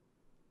is.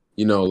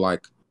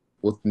 Like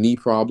with knee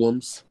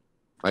problems,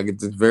 like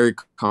it's very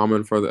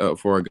common for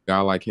a guy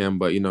like him.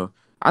 But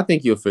I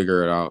think he'll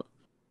figure it out.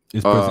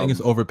 Is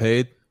Porzingis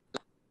overpaid?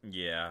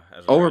 Yeah,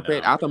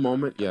 overpaid at the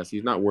moment. Yes,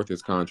 he's not worth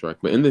his contract,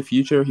 but in the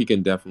future, he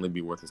can definitely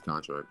be worth his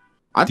contract.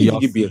 I think he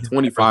could be a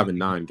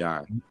 25-9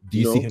 guy. Do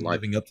you see him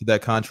living up to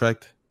that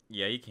contract?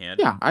 Yeah, you can.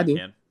 Yeah, I do.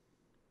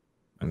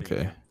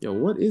 Okay. Yo,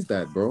 what is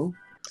that, bro?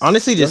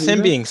 Honestly, just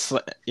him being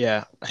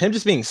him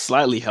just being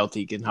slightly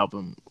healthy can help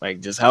him. Like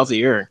just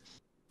healthier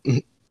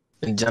in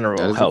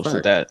general helps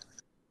with that.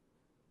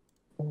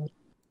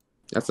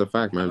 That's a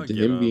fact, man.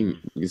 Him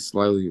being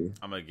slightly.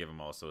 I'm gonna give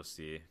him also a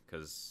C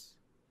because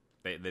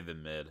they've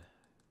been mid,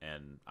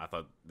 and I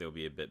thought they would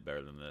be a bit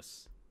better than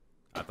this.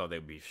 I thought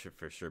they'd be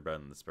for sure better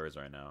than the Spurs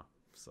right now.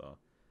 So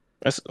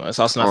let's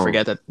also not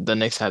forget that the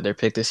Knicks had their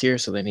pick this year,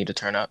 so they need to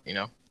turn up.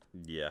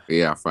 Yeah.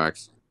 Yeah,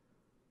 facts.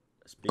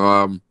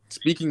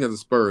 Speaking of the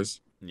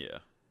Spurs, yeah,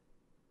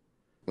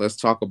 let's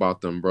talk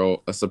about them,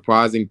 bro. A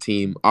surprising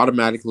team.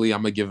 Automatically,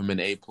 I'm gonna give them an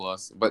A+.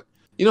 But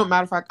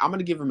matter of fact, I'm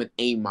gonna give them an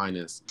A-.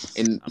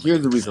 And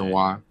here's the reason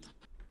why.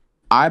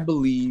 I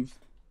believe,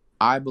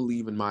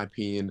 in my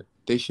opinion,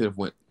 they should have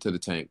went to the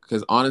tank.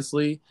 Because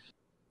honestly,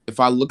 if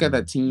I look at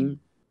that team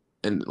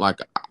and like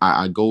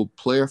I go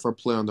player for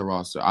player on the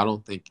roster, I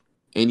don't think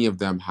any of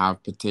them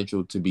have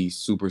potential to be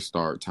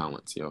superstar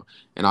talents,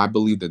 And I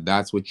believe that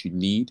that's what you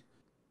need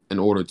in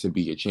order to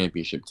be a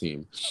championship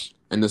team.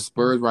 And the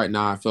Spurs right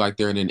now, I feel like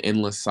they're in an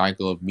endless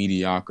cycle of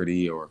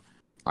mediocrity or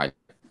like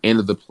end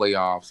of the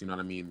playoffs. You know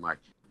what I mean? Like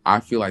I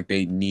feel like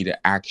they need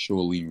to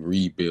actually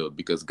rebuild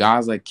because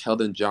guys like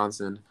Kellen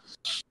Johnson's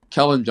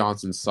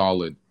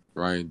solid,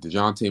 right?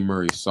 DeJounte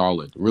Murray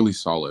solid, really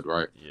solid,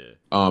 right?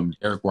 Yeah.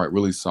 Derek White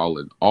really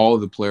solid. All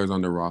the players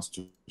on the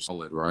roster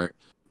solid, right?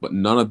 But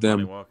none of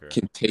them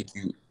can take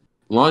you.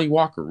 Lonnie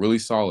Walker really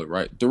solid,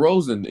 right?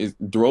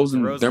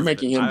 DeRozan. They're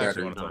making him I better.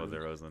 actually want to talk about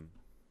DeRozan,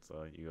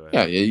 so you go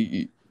Yeah, ahead.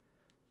 yeah.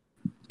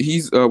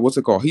 He's what's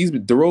it called?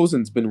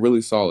 DeRozan's been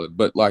really solid,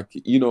 but like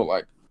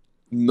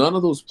none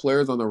of those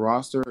players on the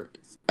roster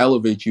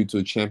elevate you to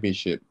a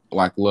championship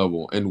like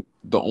level. And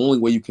the only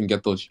way you can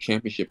get those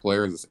championship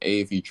players is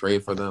if you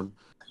trade for them,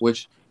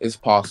 which is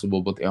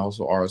possible, but they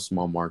also are a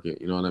small market.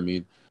 You know what I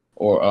mean?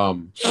 Or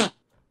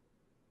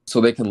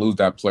so they can lose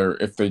that player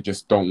if they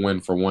just don't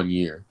win for 1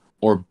 year.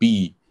 Or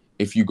B,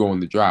 if you go in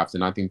the draft.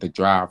 And I think the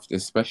draft,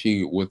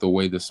 especially with the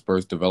way the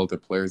Spurs develop their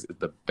players, is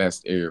the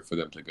best area for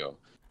them to go.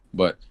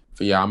 But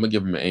yeah, I'm gonna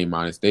give them an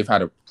A-. They've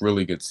had a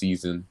really good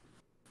season.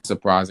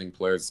 Surprising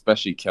players,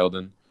 especially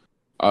Keldon.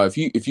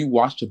 If you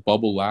watched the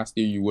bubble last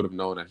year, you would have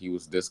known that he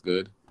was this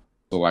good.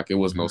 So like it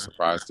was no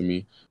surprise to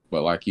me.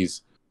 But like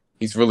he's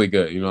really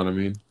good, you know what I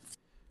mean?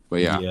 But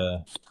yeah.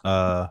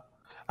 Yeah.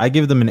 I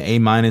give them an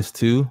A-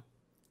 too.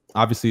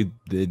 Obviously,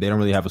 they don't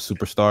really have a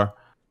superstar.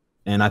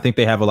 And I think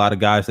they have a lot of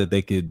guys that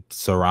they could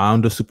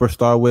surround a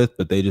superstar with,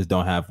 but they just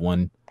don't have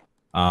one.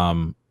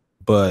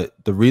 But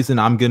the reason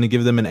I'm going to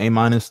give them an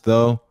A-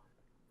 though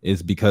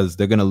is because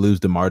they're going to lose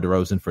DeMar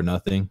DeRozan for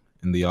nothing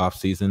in the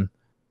offseason.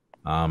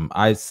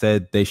 I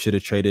said they should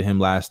have traded him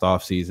last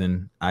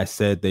offseason. I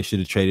said they should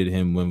have traded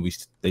him when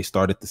they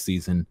started the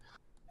season.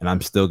 And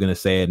I'm still going to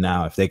say it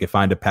now. If they could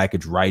find a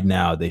package right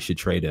now, they should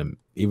trade him,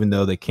 even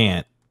though they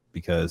can't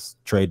because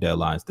trade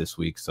deadline's this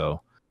week.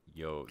 So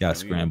got to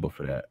scramble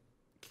for that.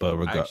 But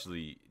I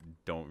actually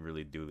don't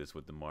really do this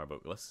with DeMar,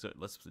 but let's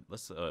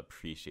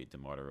appreciate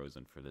DeMar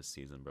DeRozan for this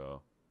season,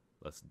 bro.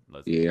 Let's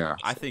yeah.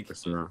 I think,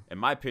 in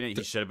my opinion,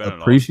 he should have been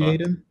an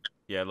appreciate all-star. him.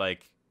 Yeah,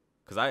 like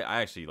because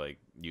I actually like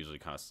usually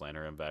kind of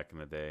slander him back in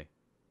the day.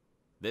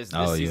 This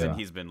season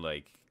he's been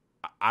like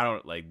I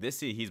don't like this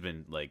season he's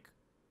been like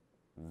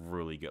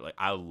really good. Like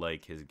I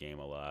like his game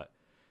a lot.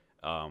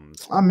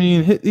 I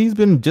mean, he's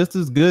been just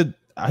as good.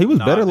 He was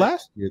better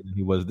last year than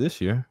he was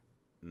this year.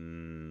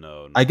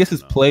 No, I guess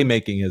his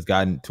playmaking has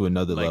gotten to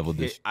another level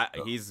this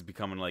year. He's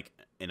becoming like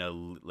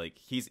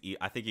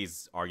I think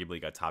he's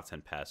arguably got top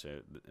 10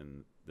 passer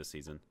in this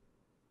season.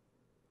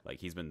 Like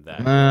he's been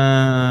that.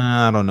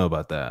 I don't know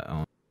about that.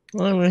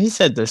 Well, he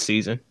said this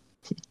season.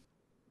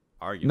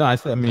 Arguable. No,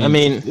 I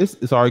mean,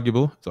 it's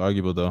arguable. It's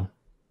arguable though.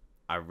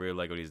 I really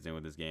like what he's doing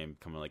with this game,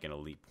 coming like an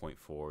elite point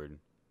forward.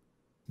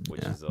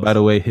 Which is by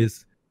the way,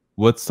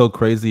 what's so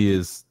crazy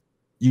is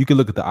you can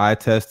look at the eye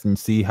test and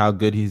see how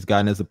good he's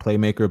gotten as a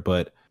playmaker,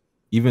 but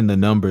even the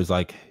numbers,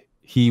 like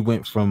he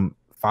went from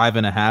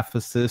 5.5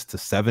 assists to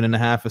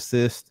 7.5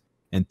 assists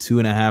and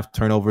 2.5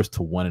 turnovers to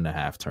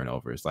 1.5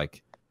 turnovers.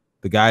 Like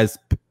the guy's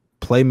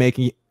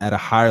playmaking at a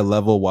higher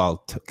level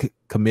while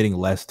committing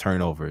less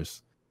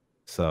turnovers.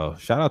 So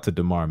shout out to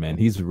DeMar, man.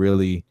 He's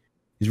really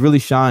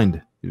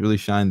shined. He's really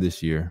shined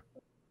this year.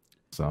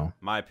 So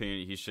my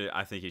opinion,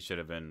 I think he should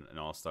have been an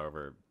all-star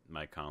over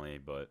Mike Conley,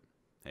 but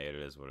hey, it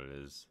is what it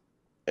is.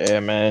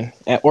 Yeah, man.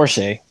 Or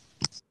Shea.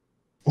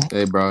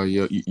 Hey, bro,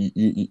 you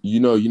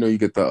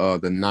get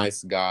the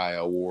nice guy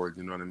award.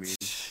 You know what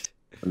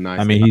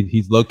I mean?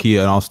 He's low key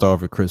an all star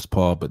over Chris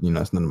Paul, but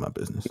it's none of my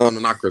business. No,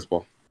 not Chris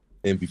Paul,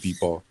 MVP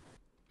Paul.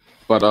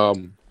 But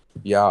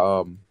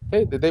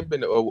hey, they've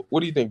been. What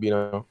do you think,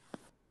 Bino?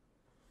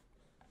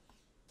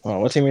 Oh,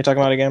 what team are you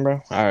talking about again,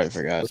 bro? I already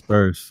forgot.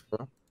 Spurs.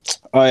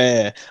 Oh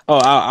yeah. Oh,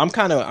 I'm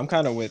kind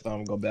of with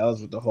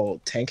Gobels with the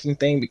whole tanking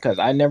thing because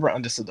I never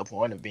understood the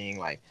point of being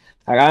like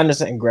I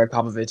understand Greg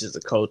Popovich is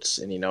a coach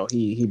and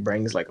he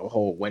brings like a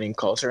whole winning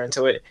culture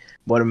into it.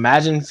 But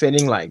imagine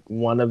fitting like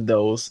one of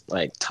those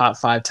like top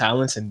 5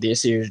 talents in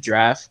this year's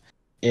draft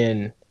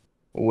in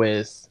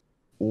with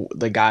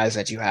the guys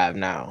that you have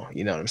now.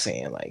 You know what I'm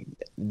saying? Like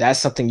that's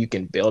something you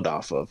can build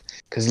off of.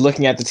 Because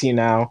looking at the team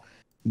now,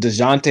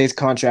 DeJounte's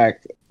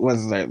contract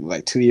was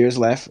like 2 years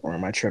left, or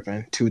am I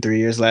tripping? 2-3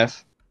 years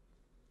left.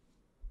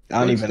 I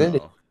don't even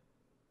know.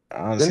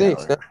 Honestly,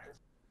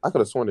 I could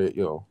have sworn it,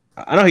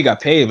 I know he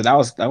got paid, but that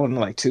wasn't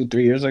like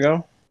 2-3 years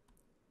ago.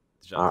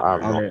 I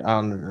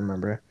don't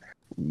remember.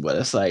 But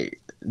it's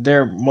like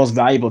their most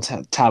valuable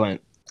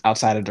talent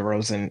outside of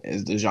DeRozan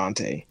is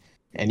DeJounte,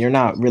 and you're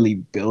not really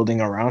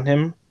building around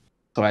him.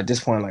 So at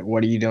this point, like,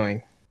 what are you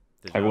doing?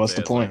 DeJounte like, what's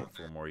the point? Like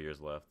 4 more years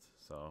left,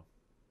 so.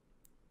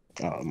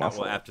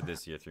 Well, after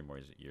this year, 3 more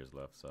years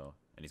left. So,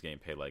 and he's getting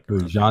paid like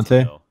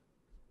DeJounte.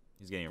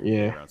 He's getting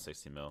around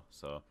 60 mil.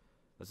 So,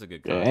 That's a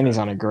good Yeah, contract. and he's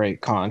on a great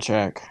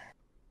contract.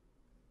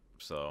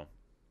 So,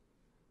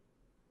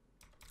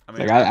 I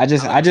mean, Like I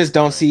just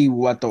don't point. see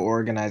what the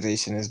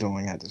organization is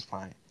doing at this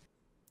point.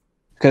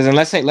 Because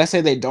let's say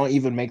they don't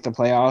even make the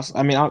playoffs.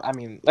 I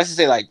mean, let's just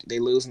say like they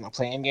lose in the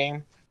play-in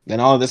game, then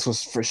all of this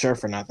was for sure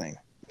for nothing.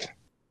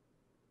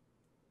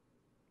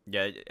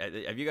 Yeah,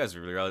 have you guys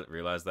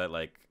realized that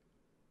like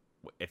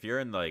if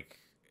you're the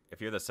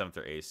 7th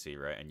or 8th seed,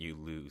 right, and you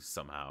lose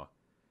somehow,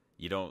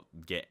 you don't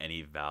get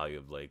any value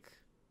of like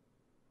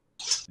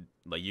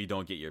you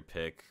don't get your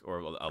pick or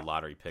a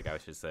lottery pick, I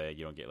should say.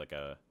 You don't get like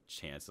a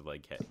chance of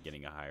like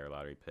getting a higher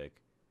lottery pick.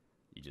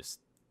 You just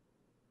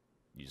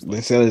It's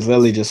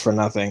literally just for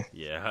nothing.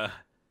 Yeah.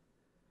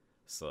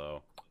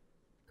 So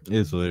it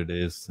is what it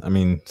is. I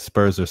mean,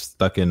 Spurs are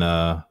stuck in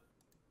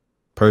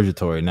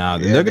purgatory now.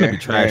 They're going to be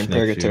trash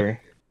next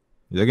year.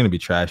 They're going to be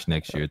trash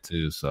next year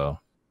too. So,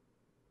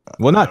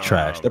 well, not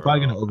trash. They're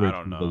probably going to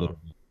overachieve a little bit.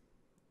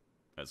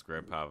 That's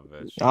Greg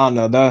Popovich. I don't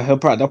know. They'll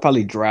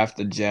probably draft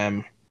a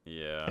gem.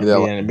 Yeah.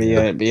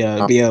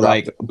 Be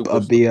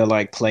a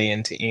like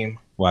play-in team.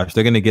 Watch,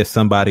 they're going to get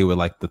somebody with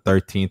like the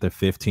 13th or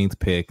 15th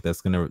pick that's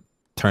going to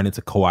turn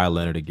into Kawhi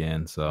Leonard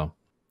again. So, all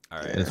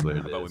right. That's what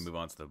How it about is. we move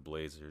on to the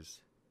Blazers?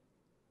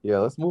 Yeah,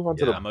 let's move on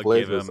to the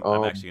Blazers.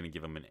 I'm actually gonna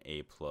give them an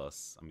A+.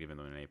 I'm giving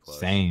them an A+.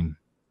 Same.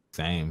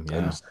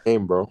 Yeah.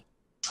 Same, bro.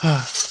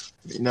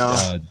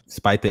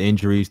 Despite the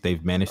injuries,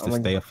 they've managed to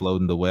stay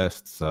afloat in the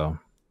West. So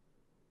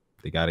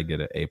they got to get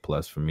an A+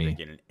 for me. They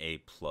get an A++.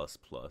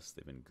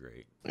 They've been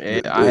great.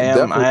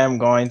 I am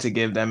going to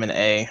give them an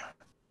A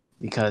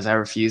because I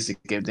refuse to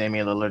give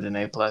Damian Lillard an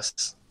A+.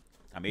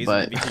 I mean, he's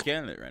an MVP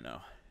candidate right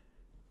now.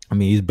 I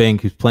mean, he's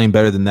playing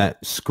better than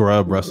that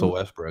scrub Russell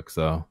Westbrook.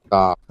 So,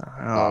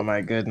 oh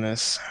my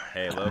goodness!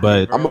 Hey,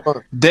 but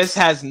this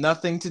has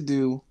nothing to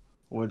do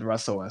with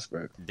Russell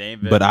Westbrook.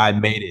 But I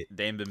made it.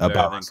 Dame been better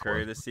than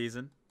Curry this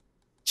season.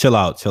 Chill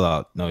out.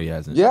 No, he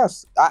hasn't.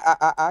 Yes,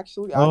 I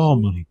actually. Oh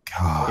my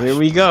god! Here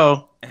we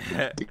go.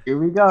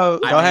 Go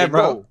ahead,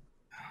 bro.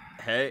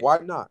 Hey, why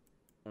not?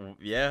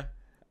 Yeah,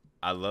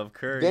 I love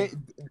Curry,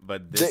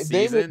 but this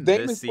season,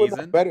 Damon's putting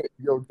up better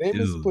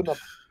numbers.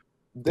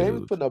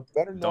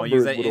 Don't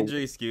use that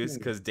injury excuse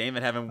because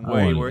Damon having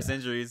way worse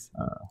injuries.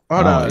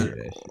 Hold on,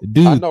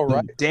 dude. I know,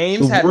 right?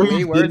 Dame's had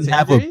way worse injuries.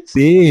 Have a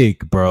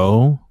big,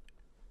 bro.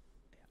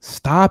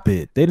 Stop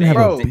it. They didn't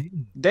have a big.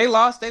 They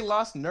lost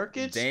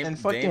Nurkic and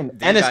fucking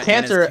Enes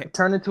Kanter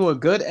turned into a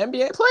good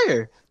NBA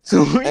player.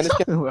 So Enes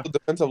Kanter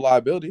defensive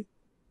liability.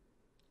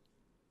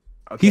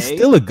 Okay. He's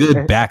still a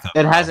good backup.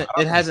 It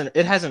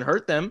hasn't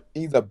hurt them.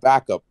 He's a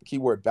backup.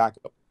 Keyword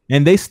backup.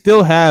 And they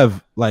still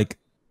have like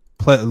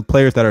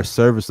players that are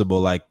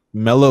serviceable. Like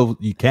Melo,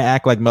 you can't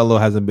act like Melo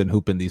hasn't been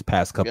hooping these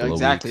past couple of weeks.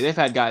 Exactly. They've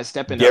had guys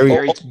stepping up.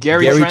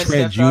 Gary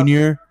Trent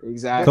Jr.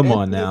 Exactly. Come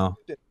on now.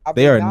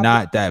 They are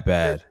not that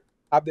bad.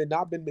 Have they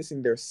not been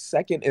missing their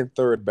second and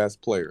third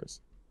best players?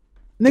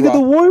 Nigga,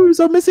 the Warriors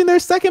are missing their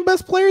second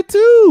best player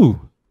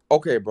too.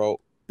 Okay, bro.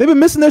 They've been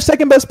missing their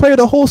second best player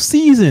the whole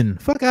season.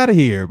 Fuck out of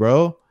here,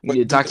 bro.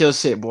 You talk your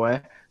shit,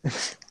 boy.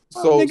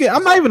 So, nigga,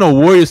 I'm not even a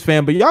Warriors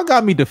fan, but y'all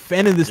got me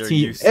defending this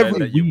team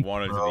every week. You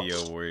wanted to be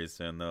a Warriors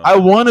fan, though. I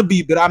want to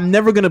be, but I'm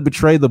never gonna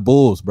betray the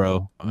Bulls,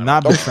 bro. I'm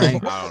not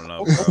betraying. I don't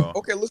know, bro.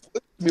 Okay,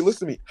 listen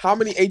to me. How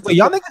many 18? Wait,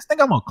 y'all niggas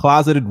think I'm a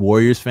closeted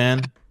Warriors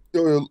fan?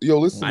 Yo,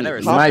 listen. I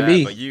never said that,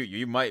 be. But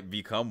you might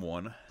become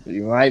one.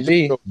 You might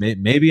be.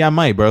 Maybe I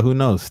might, bro. Who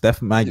knows?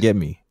 Steph might get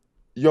me.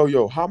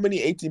 Yo, how many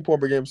 18-point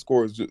per game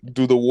scores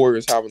do the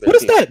Warriors have in their What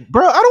is team? that,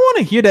 bro? I don't want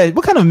to hear that.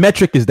 What kind of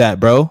metric is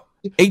that, bro?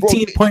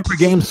 18-point per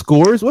game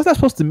scores? What's that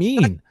supposed to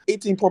mean?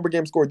 18-point per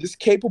game score. Just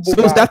capable.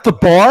 So is that the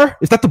bar?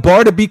 Is that the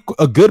bar to be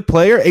a good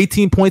player?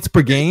 18 points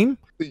per game?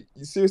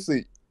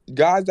 Seriously,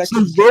 guys that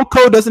so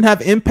Rocco doesn't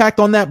have impact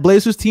on that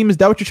Blazers team. Is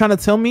that what you're trying to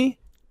tell me?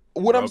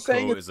 What Rocco I'm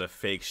saying is a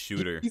fake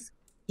shooter.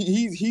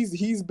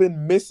 He's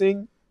been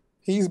missing.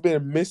 He's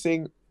been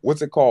missing.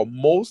 What's it called?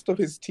 Most of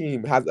his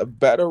team has a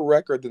better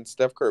record than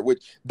Steph Curry.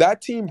 Which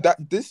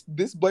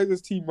this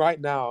Blazers team right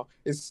now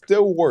is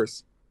still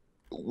worse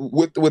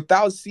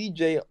without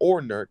CJ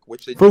or Nurk.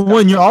 Which for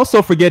one, you're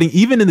also forgetting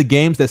even in the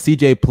games that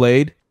CJ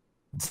played,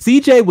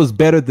 CJ was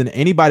better than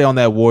anybody on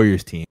that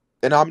Warriors team.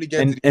 And how many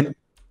games? Did he play?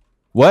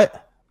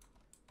 What?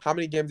 How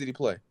many games did he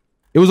play?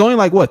 It was only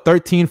like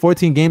 13,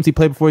 14 games he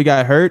played before he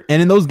got hurt,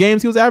 and in those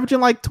games he was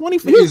averaging like 20.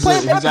 He was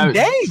playing every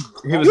game.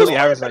 He was only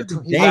averaging like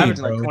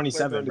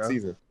 27 bro.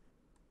 Season.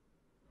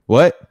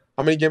 What?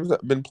 How many games have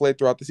been played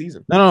throughout the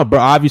season? No, bro.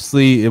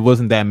 Obviously, it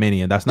wasn't that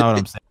many, and that's not what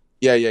I'm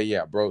saying.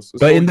 Yeah, bro.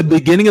 But in the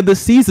beginning of the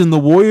season, the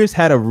Warriors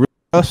had a real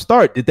rough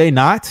start. Did they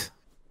not?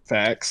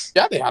 Facts.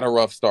 Yeah, they had a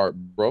rough start,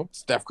 bro.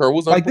 Steph Curry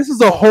was like, this is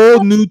a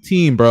whole new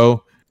team,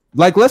 bro.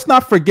 Like, let's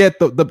not forget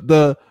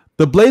the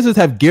Blazers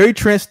have Gary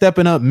Trent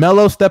stepping up,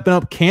 Melo stepping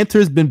up.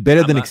 Cantor's been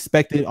better than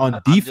expected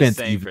on defense. I'm just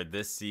saying for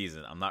this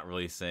season. I'm not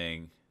really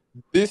saying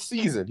this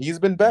season he's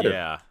been better.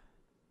 Yeah.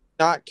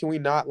 Can we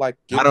not like?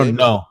 I don't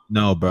know.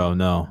 No, bro.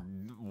 No.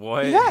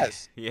 What?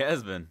 Yes, he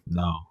has been.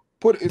 No.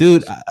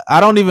 Dude, I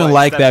don't even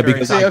like that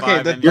because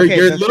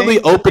you're literally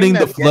opening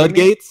the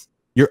floodgates.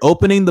 You're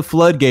opening the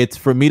floodgates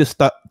for me to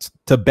start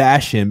to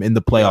bash him in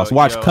the playoffs.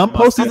 Watch, come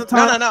postseason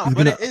time. No. he's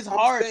But gonna- it's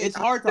hard. It's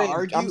hard to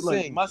argue. I'm Look,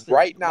 saying Mustard,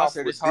 right now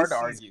Mustard, for it's hard to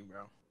this argue,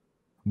 bro.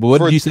 What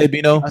did you say,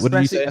 Bino? What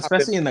did you say?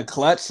 Especially in the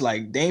clutch,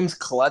 like Dame's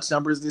clutch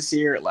numbers this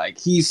year, like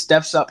he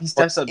steps up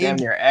damn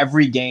near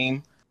every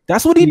game.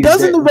 That's what he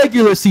does in the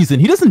regular season.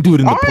 He doesn't do it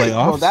in the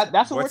Well, playoffs.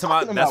 that's what we're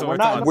talking about. We're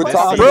not in the We're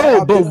playoffs.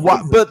 talking Bro,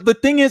 but the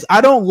thing is, I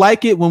don't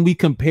like it when we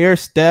compare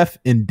Steph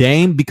and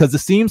Dame because it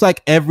seems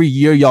like every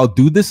year y'all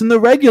do this in the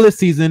regular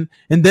season,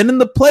 and then in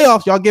the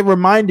playoffs y'all get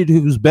reminded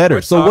who's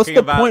better. So what's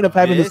the point of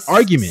having this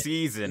argument?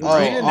 Season,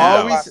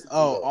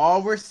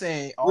 All we're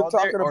saying, We're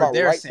talking about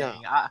they're right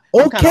saying. now.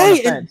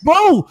 Okay, and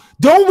bro,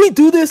 don't we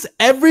do this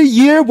every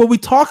year when we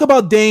talk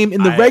about Dame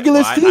in the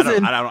regular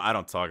season? I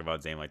don't talk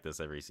about Dame like this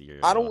every year.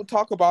 I don't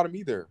talk about him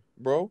either,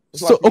 bro.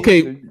 It's So like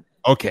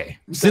okay.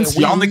 Since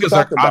what y'all are you niggas are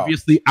talking about?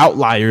 obviously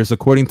outliers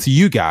according to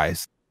you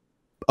guys,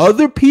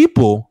 other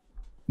people,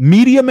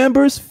 media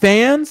members,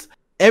 fans,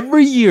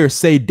 every year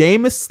say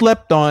Dame is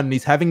slept on and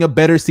he's having a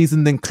better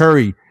season than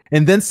Curry.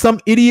 And then some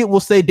idiot will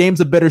say Dame's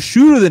a better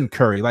shooter than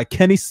Curry, like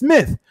Kenny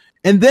Smith.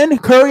 And then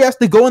Curry has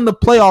to go in the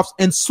playoffs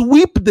and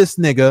sweep this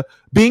nigga,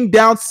 being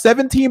down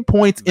 17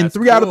 points in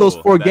 3 out of those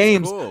 4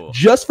 games,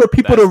 just for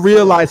people to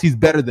realize he's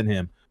better than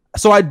him.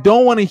 So I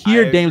don't want to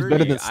hear Dame's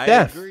better than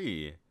Steph. I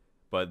agree,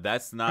 but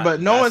that's not. But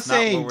no one's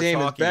saying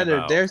Dame is better.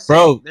 About. They're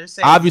saying,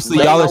 obviously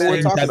right y'all now are we're saying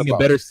he's talking having a about.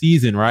 better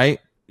season,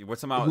 right?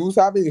 What's about who's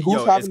having is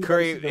the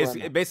Curry? best season Is right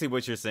now? basically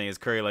what you're saying. Is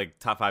Curry like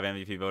top 5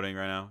 MVP voting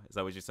right now? Is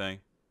that what you're saying?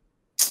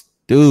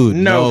 Dude,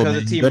 no, no, because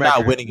man, of team they're record.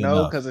 not winning No,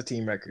 enough. because of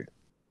team record.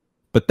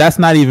 But that's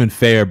not even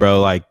fair, bro.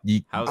 Like,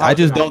 I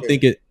just that don't fair?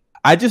 think it.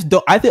 I just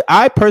don't.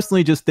 I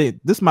personally just think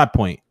this is my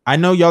point. I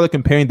know y'all are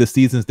comparing the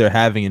seasons they're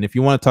having, and if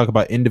you want to talk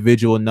about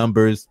individual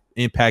numbers,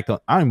 impact on,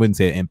 I wouldn't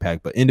say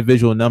impact, but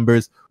individual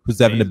numbers, who's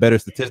having a better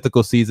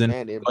statistical season,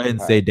 Man, go ahead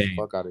and say Dame.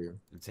 Fuck out of here.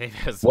 Dame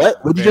has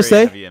What? What'd you just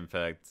very say? heavy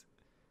impact.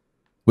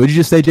 What did you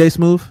just say, Jay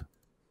Smooth?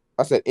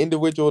 I said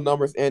individual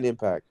numbers and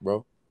impact,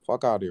 bro.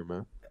 Fuck out of here,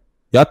 man.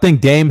 Y'all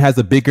think Dame has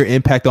a bigger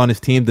impact on his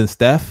team than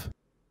Steph?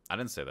 I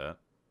didn't say that.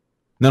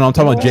 No, I'm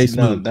talking about Jay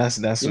No, Smooth. that's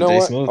You what know Jay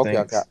what? Smooth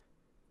thinks.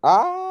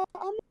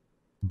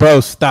 Bro,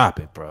 stop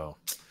it, bro.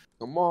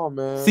 Come on,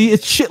 man. See,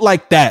 it's shit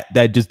like that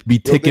just be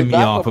ticking me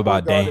their off backup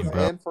about point guard Dame, is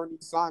bro. Anthony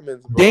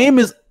Simons,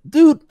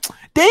 bro.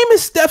 Dame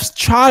is Steph's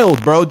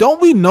child, bro.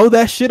 Don't we know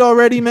that shit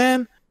already,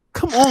 man?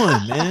 Come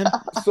on, man.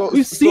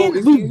 We've is he been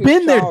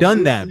his there, child done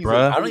this that, season?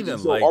 bro. I don't even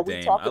So like are we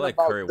Dame. talking I like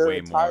about Curry their way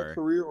entire more.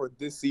 career or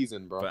this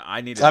season, bro? But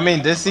I need. I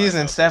mean, this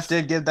season, Steph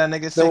did give that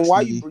nigga 60. Then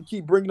why you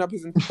keep bringing up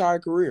his entire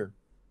career?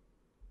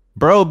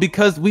 Bro,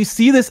 because we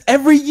see this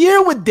every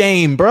year with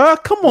Dame, bro.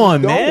 Come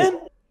on, don't. man.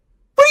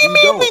 What do you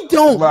We mean we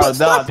don't? Bro, But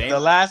stop the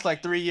last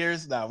like 3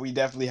 years, we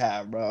definitely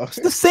have, bro. It's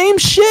the same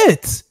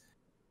shit.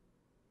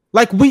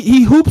 Like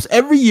he hoops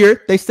every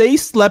year. They say he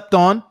slept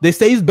on. They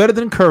say he's better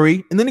than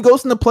Curry, and then he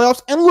goes in the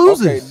playoffs and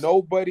loses. Okay,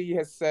 nobody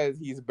has said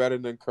he's better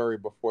than Curry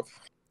before.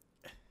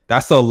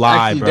 That's a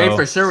lie, Actually, bro. they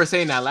for sure were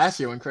saying that last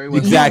year when Curry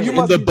was Exactly. You In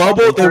must the be bubble,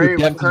 talking- they Curry- were when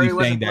definitely Curry saying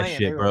wasn't that playing,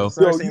 shit, they bro.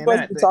 were Yo, you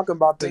must be talking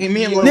about the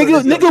Me and Lil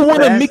was Nigga the won a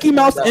best Mickey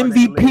Mouse player in the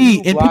MVP,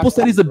 league. and people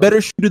said he's a better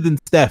shooter than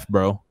Steph,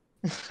 bro.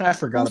 I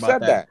forgot Who about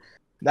said that?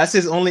 That's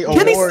his only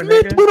Kenny award,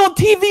 Smith nigga. went on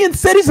TV and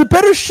said he's a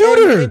better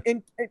shooter.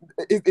 And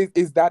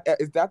is that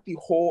the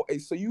whole?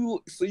 So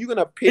you're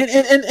gonna pick?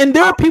 And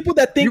there are people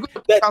that think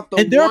that,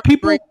 and there are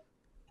people,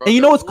 and you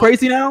know what's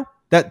crazy now?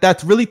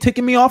 That's really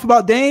ticking me off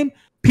about Dame.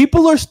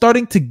 People are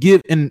starting to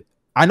give, and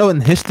I know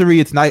in history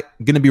it's not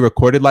going to be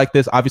recorded like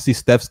this. Obviously,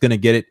 Steph's going to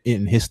get it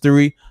in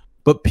history,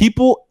 but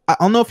people, I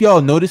don't know if y'all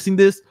are noticing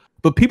this,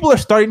 but people are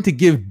starting to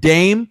give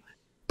Dame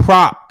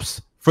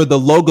props for the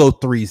logo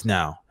threes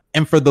now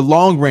and for the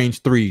long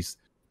range threes.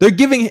 They're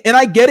giving, and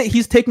I get it,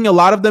 he's taking a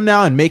lot of them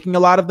now and making a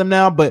lot of them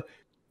now, but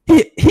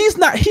he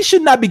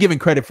should not be given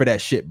credit for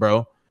that shit,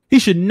 bro. He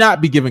should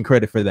not be given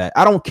credit for that.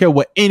 I don't care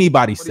what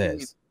anybody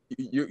says.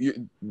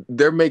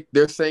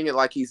 They're saying it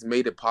like he's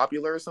made it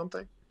popular or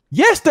something.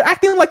 Yes, they're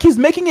acting like he's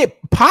making it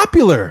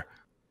popular.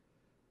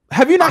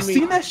 Have you not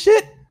seen that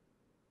shit?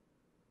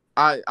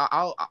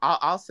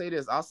 I'll say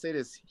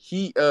this.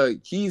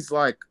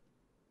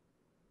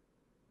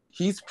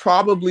 He's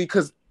probably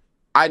because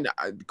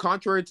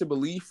contrary to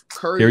belief,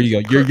 Curry. There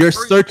you go. You're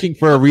searching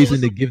for a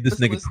reason to give this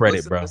nigga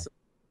credit, bro.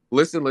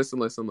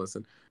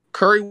 Listen.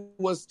 Curry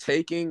was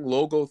taking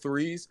logo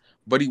threes,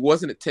 but he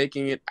wasn't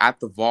taking it at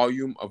the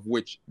volume of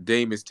which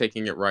Dame is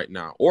taking it right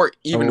now, or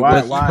even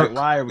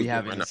why are we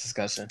having this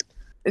discussion?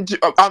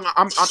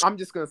 I'm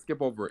just gonna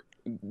skip over it.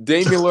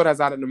 Damian Lillard has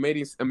had an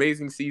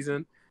amazing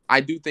season.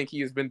 I do think he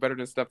has been better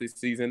than Steph this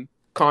season,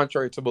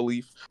 contrary to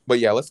belief. But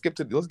yeah, let's get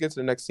to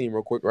the next team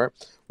real quick, right?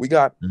 We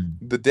got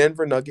the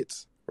Denver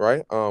Nuggets,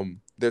 right?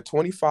 They're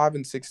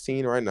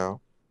 25-16 right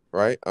now,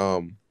 right?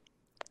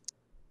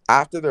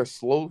 After their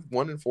slow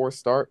 1-4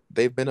 start,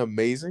 they've been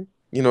amazing.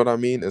 You know what I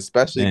mean?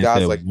 Especially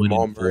guys like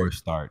Jamal Murray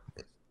start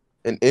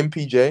and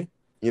MPJ.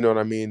 You know what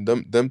I mean?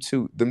 Them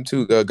two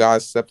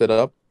guys stepped it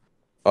up.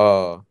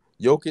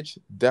 Jokic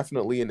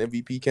definitely an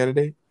MVP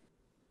candidate.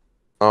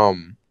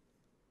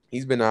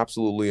 He's been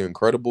absolutely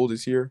incredible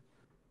this year,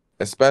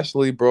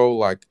 especially, bro,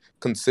 like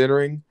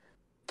considering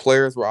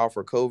players were out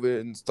for COVID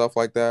and stuff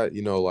like that.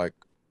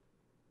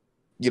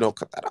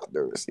 Cut that out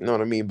there. You know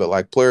what I mean? But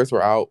like players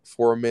were out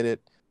for a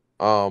minute.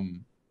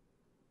 The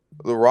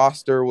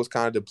roster was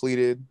kind of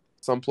depleted.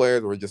 Some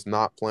players were just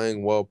not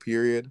playing well,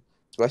 period.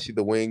 Especially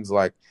the wings.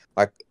 Like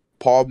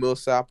Paul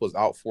Millsap was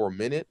out for a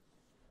minute.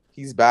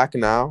 He's back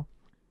now.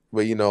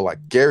 But,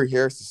 like Gary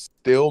Harris is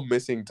still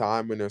missing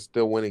time and they're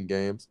still winning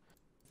games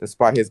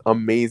despite his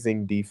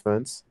amazing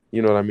defense.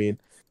 You know what I mean?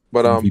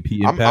 But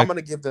MVP I'm impact.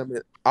 gonna give them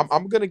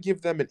I'm gonna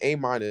give them an A-.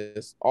 Matter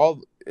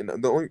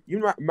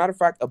of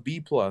fact, a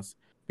B+,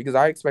 because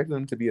I expected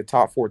them to be a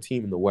top 4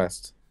 team in the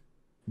West.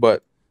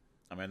 But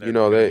I mean,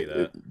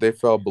 they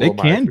fell below They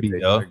my can be,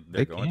 expectations. though.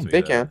 They're going to be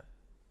They that, can.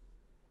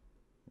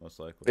 most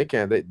likely. They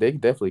can. They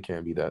definitely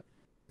can be that.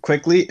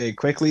 Quickly,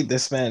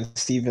 this man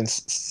Steven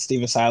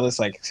Silas,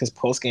 like his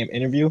post game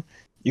interview,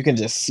 you can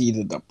just see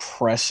the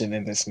depression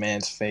in this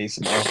man's face,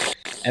 bro.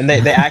 And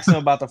they asked him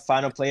about the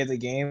final play of the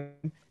game,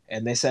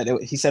 and he said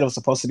it was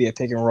supposed to be a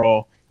pick and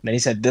roll. And then he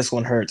said this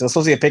one hurts. It was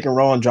supposed to be a pick and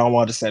roll, and John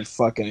Wall just said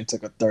fuck it and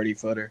took a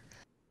 30-footer.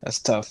 That's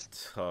tough.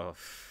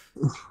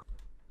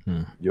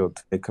 Yo,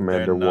 take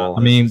Commander They're Wall.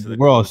 not I mean, listening to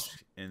the we're all coach.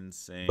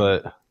 Insane.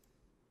 But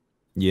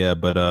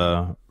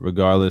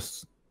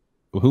regardless,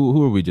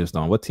 who are we just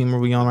on? What team are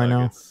we on right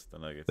now? The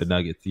Nuggets. The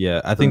Nuggets.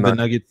 Yeah, I think the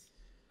Nuggets.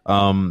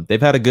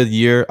 They've had a good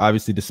year,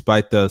 obviously,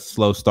 despite the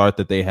slow start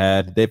that they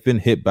had. They've been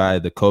hit by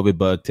the COVID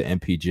bug to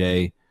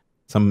MPJ.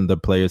 Some of the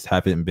players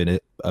haven't been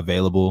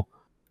available.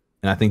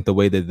 And I think the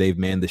way that they've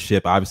manned the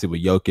ship, obviously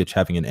with Jokic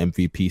having an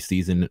MVP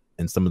season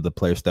and some of the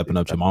players stepping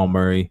up, Jamal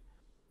Murray,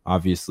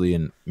 obviously,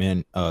 and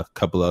a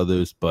couple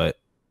others. But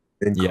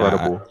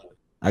incredible. Yeah,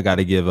 I got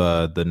to give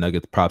the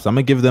Nuggets props. I'm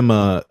going to give them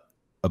a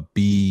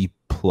B+,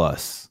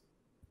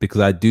 because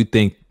I do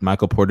think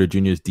Michael Porter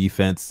Jr.'s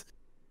defense,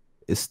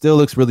 it still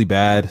looks really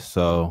bad.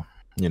 So,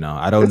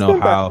 I don't know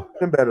how. It's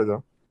been better,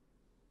 though.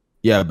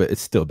 Yeah, but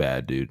it's still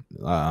bad, dude.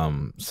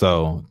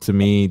 So to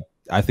me,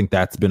 I think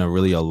that's been a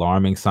really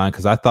alarming sign,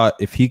 because I thought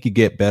if he could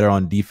get better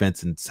on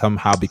defense and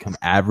somehow become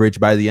average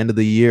by the end of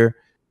the year,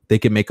 they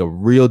could make a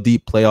real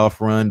deep playoff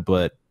run.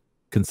 But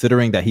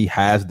considering that he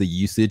has the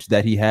usage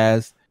that he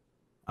has,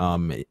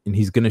 and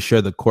he's going to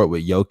share the court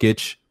with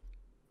Jokic,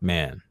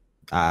 man,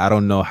 I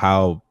don't know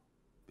how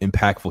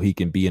impactful he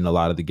can be in a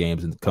lot of the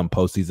games and come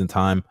postseason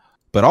time.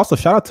 But also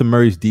shout out to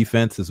Murray's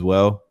defense as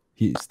well.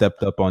 He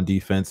stepped up on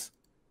defense.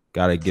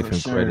 Got to give him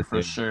credit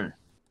for sure.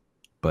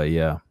 But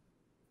yeah,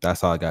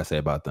 that's all I got to say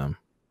about them.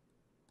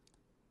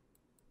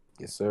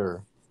 Yes,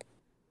 sir.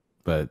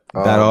 But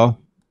that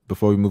all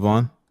before we move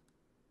on?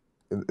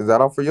 Is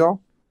that all for y'all?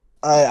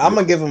 I'm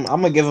gonna give him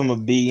a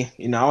B.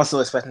 I was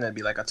still expecting them to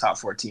be like a top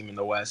 4 team in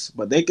the West,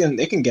 but they can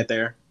get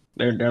there.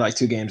 They're like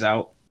 2 games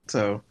out,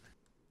 so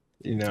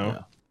Yeah,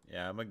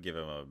 I'm gonna give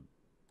him a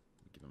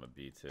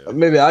B too.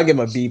 Maybe I'll give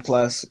him a B+,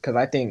 because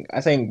I think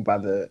by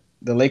the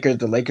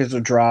Lakers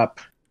will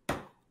drop,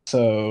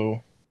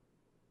 so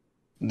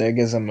that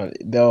gives them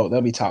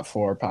they'll be top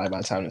 4 probably by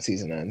the time the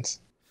season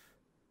ends.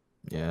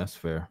 Yeah, that's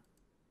fair.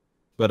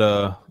 But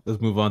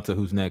let's move on to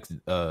who's next.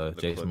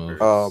 Jace move.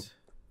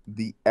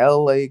 The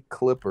LA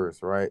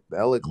Clippers, right?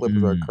 The LA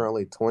Clippers are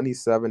currently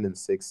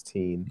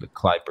 27-16. The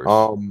Clippers.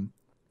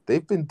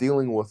 They've been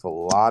dealing with a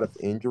lot of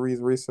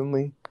injuries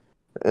recently.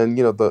 And,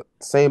 the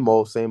same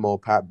old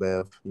Pat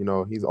Bev,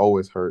 he's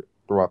always hurt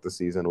throughout the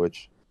season,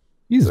 which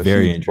he's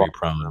very injury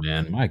prone,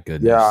 man. My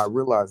goodness. Yeah, I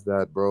realized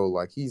that, bro.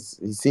 Like he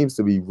seems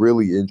to be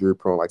really injury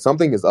prone. Like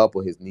something is up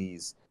with his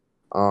knees.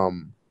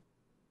 It's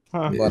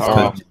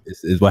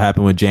what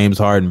happened with James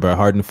Harden, bro.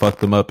 Harden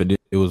fucked him up, and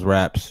it was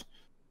raps.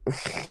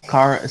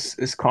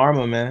 It's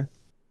karma, man.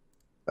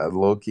 That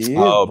low key.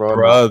 Oh, bro,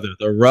 brother,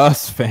 the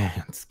Russ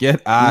fans,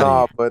 get out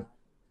of here.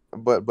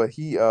 But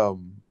he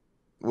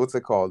what's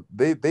it called?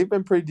 They've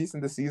been pretty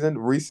decent this season.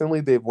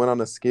 Recently, they've went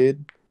on a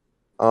skid.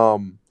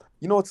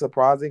 What's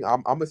surprising?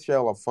 I'm gonna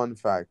share a fun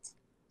fact.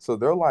 So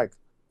they're like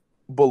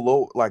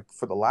below, like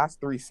for the last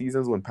 3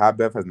 seasons when Pat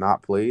Bev has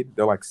not played,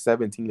 they're like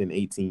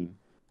 17-18, and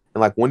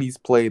like when he's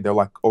played, they're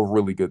like a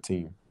really good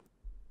team,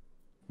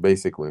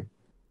 basically.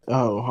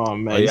 Oh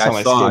man, you sound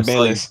like Skip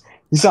Bayless.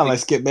 You sound like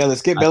Skip Bayless.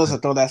 Skip Bayless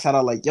would throw that shout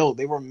out like, "Yo,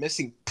 they were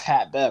missing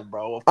Pat Bev,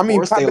 bro." Of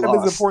course Pat they Bev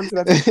lost. is important to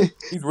that team.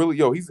 He's really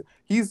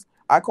he's.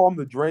 I call him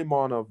the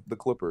Draymond of the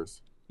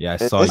Clippers. Yeah, I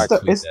saw you tweet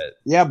that.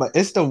 Yeah, but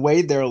it's the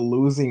way they're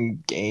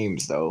losing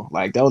games though.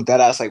 Like they'll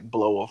deadass like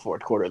blow a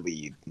 4th quarter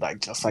lead, like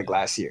just like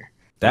last year.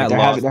 They're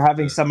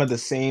having some of the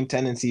same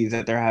tendencies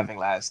that they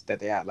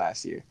had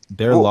last year.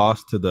 Their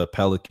loss to the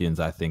Pelicans,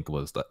 I think,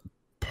 was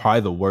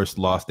probably the worst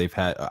loss they've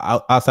had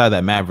outside of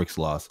that Mavericks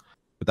loss.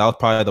 But that was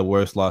probably the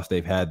worst loss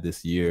they've had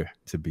this year,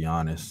 to be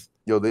honest.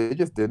 Yo, they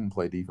just didn't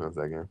play defense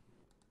that game.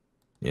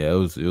 Yeah, it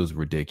was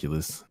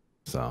ridiculous.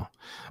 So,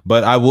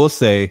 but I will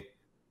say,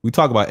 we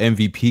talk about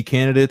MVP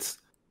candidates.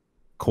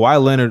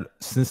 Kawhi Leonard,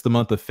 since the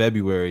month of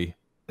February,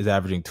 is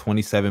averaging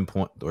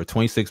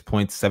 26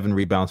 points, 7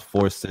 rebounds,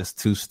 4 assists,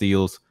 2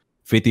 steals,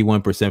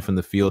 51% from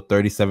the field,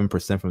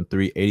 37% from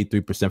 3,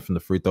 83% from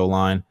the free throw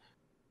line.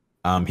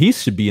 He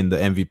should be in the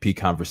MVP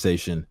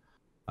conversation.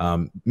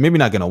 Maybe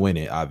not going to win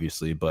it,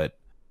 obviously, but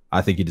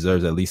I think he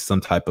deserves at least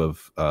some type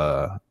of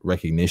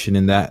recognition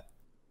in that.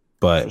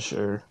 But For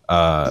sure.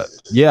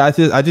 Yeah,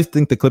 I just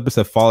think the Clippers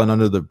have fallen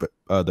under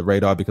the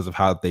radar because of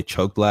how they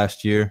choked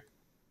last year,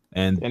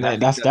 and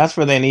that's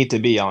where they need to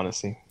be,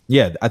 honestly.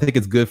 Yeah, I think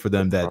it's good for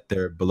them that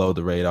they're below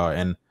the radar.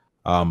 And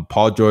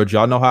Paul George,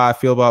 y'all know how I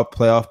feel about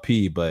playoff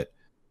P, but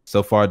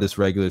so far this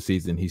regular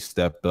season he's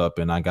stepped up,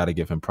 and I got to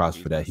give him props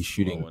for that. He's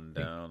shooting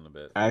down a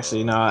bit.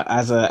 Actually, no,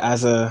 as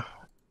a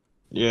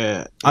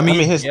yeah. I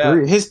mean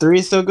his three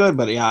is still good,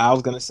 but yeah, I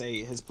was gonna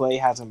say his play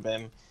hasn't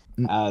been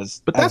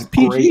as that's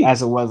great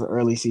as it was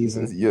early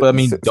season. But I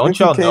mean, don't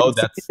y'all know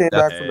that's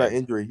back from that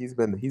injury? He's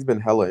been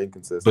hella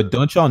inconsistent. But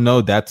don't y'all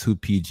know that's who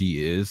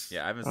PG is?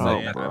 Yeah, I've been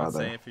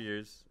saying it for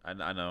years.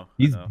 I know.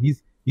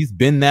 He's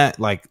been that,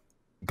 like,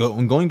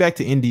 going back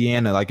to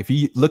Indiana. Like, if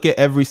you look at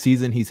every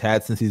season he's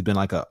had since he's been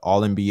like an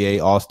All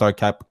NBA, All Star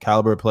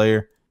caliber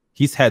player,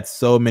 he's had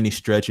so many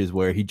stretches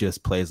where he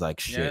just plays like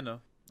shit. Yeah, I know.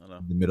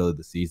 In the middle of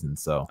the season.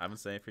 So I've been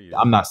saying for years.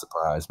 I'm not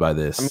surprised by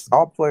this. I mean,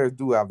 all players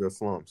do have their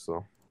slumps,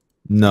 so.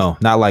 No,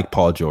 not like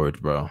Paul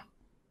George, bro.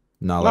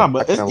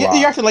 But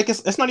you're actually like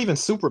it's not even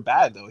super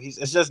bad though.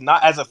 It's just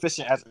not as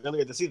efficient as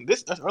earlier this season.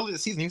 Earlier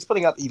this season, he's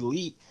putting up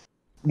elite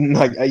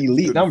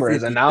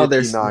numbers, and now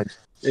there's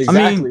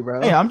exactly, bro.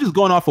 Hey, I'm just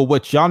going off of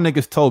what y'all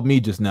niggas told me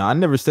just now. I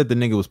never said the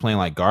nigga was playing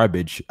like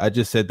garbage. I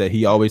just said that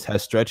he always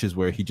has stretches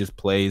where he just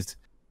plays,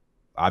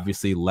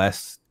 obviously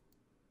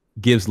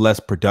gives less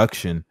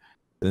production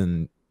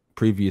than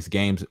previous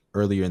games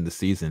earlier in the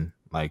season.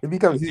 Like, it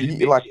becomes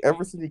like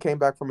ever since he came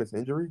back from his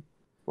injury,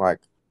 like.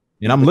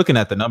 And I'm looking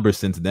at the numbers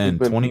since then.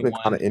 21,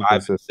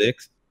 5, 6.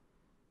 It's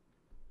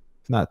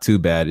not too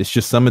bad. It's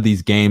just some of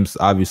these games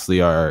obviously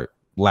are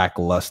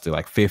lackluster,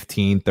 like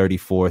 15,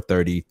 34,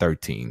 30,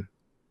 13,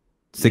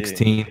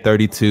 16,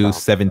 32,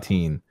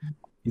 17.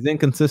 He's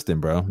inconsistent,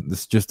 bro.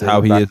 It's just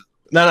how he is.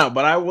 No,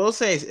 but I will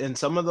say in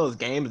some of those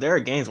games, there are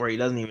games where he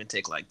doesn't even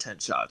take like 10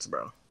 shots,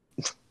 bro.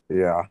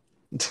 Yeah.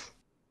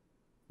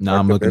 No,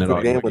 I'm looking at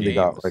all game when they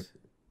got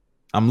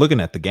I'm looking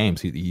at the games.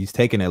 He's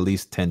taken at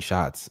least 10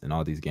 shots in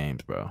all these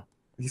games, bro.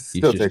 He's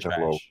still taking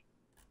low.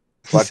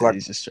 Like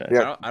he's just trash.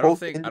 Yeah, I don't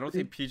think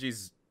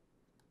PG's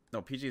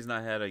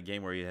not had a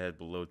game where he had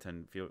below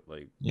 10 field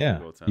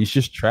below 10. He's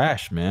just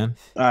trash, man.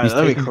 All right,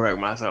 let me correct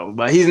myself,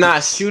 but he's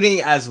not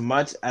shooting as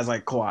much as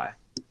like Kawhi.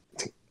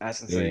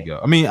 That's insane. There you go.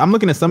 I mean, I'm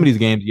looking at some of these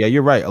games. Yeah,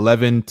 you're right.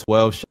 11,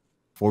 12,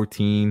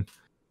 14.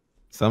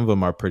 Some of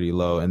them are pretty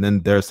low, and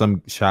then there are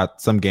some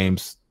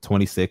games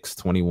 26,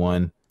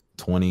 21,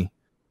 20.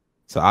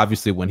 So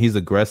obviously, when he's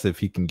aggressive,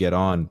 he can get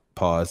on.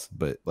 Pause,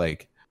 but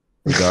like,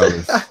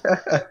 regardless,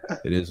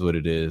 it is what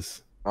it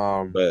is.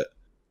 But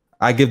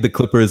I give the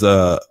Clippers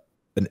an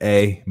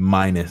A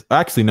minus.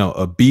 Actually, no,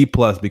 a B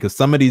plus, because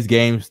some of these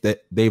games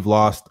that they've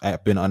lost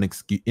have been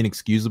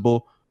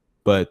inexcusable,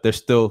 but they're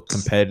still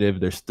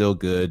competitive. They're still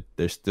good.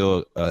 They're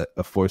still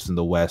a force in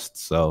the West.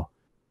 So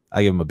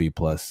I give them a B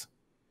plus.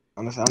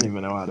 Honestly, I don't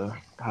even know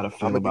how to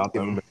feel about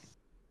them.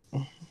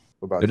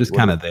 They're just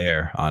kind of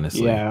there,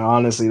 honestly. Yeah,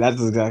 honestly,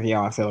 that's exactly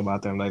how I feel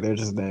about them. Like, they're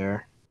just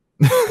there.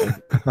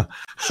 Like,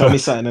 show me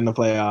something in the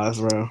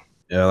playoffs, bro.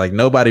 Yeah, like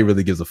nobody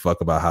really gives a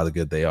fuck about how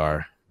good they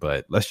are.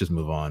 But let's just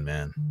move on,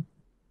 man.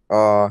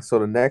 So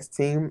the next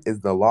team is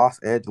the Los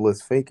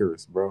Angeles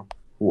Fakers, bro,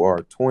 who are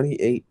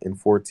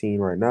 28-14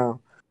 right now.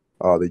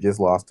 They just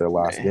lost their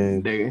last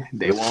game.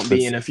 They won't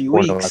be in a few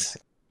weeks.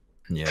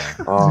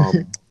 Yeah.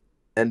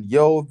 And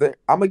I'm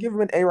gonna give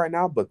them an A right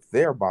now, but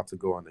they're about to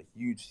go on a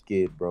huge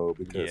skid, bro,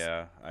 because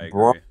I agree.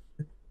 Bron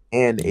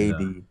and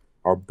AD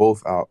are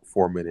both out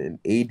for a minute. And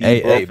AD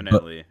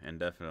definitely.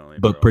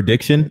 But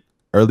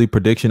early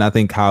prediction, I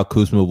think Kyle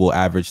Kuzma will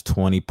average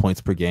 20 points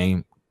per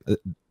game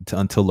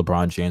until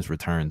LeBron James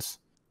returns.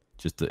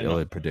 Just the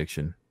early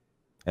prediction,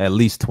 at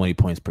least 20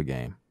 points per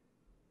game.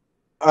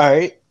 All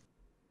right.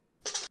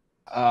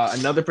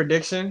 Another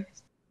prediction.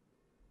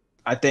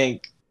 I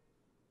think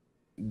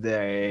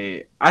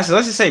let's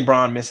just say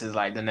Bron misses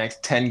like the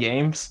next 10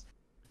 games.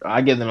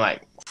 I give them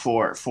like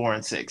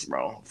 4-6,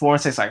 bro.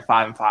 4-6, like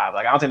 5-5.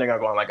 Like, I don't think they're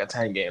gonna go on like a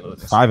 10-game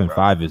losing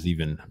 5-5 is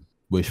even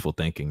wishful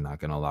thinking. Not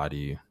gonna lie to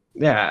you.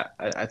 Yeah,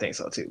 I think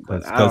so too.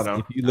 But I don't know.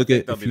 If you look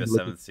at, they'll be the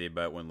 7th seed,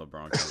 but when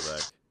LeBron comes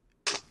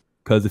back.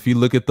 Because if you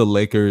look at the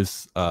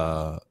Lakers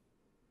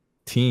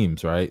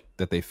teams, right,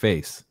 that they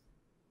face,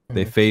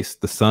 they face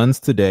the Suns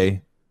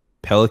today,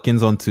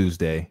 Pelicans on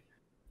Tuesday,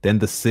 then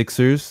the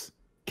Sixers,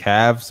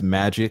 Cavs,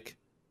 Magic,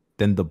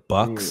 then the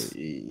Bucks,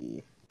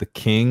 the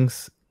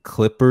Kings,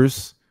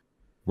 Clippers,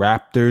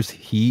 Raptors,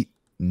 Heat,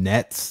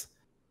 Nets,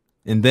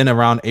 and then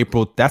around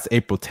April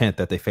 10th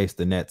that they face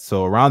the Nets.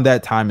 So around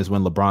that time is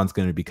when LeBron's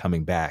going to be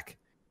coming back.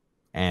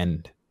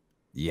 And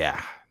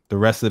yeah, the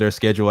rest of their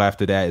schedule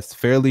after that is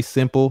fairly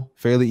simple,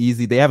 fairly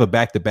easy. They have a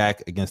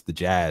back-to-back against the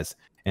Jazz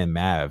and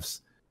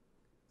Mavs.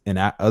 And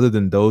other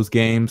than those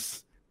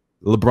games,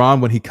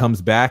 LeBron, when he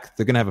comes back,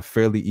 they're going to have a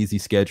fairly easy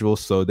schedule.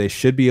 So they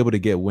should be able to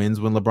get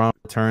wins when LeBron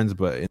returns.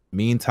 But in the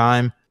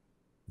meantime,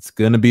 it's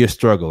going to be a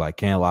struggle. I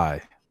can't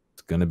lie.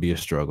 It's gonna be a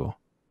struggle.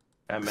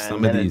 Yeah, man.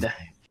 Some of these.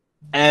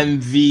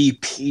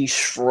 MVP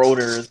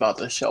Schroeder is about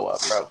to show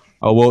up, bro.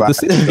 Oh well, But- the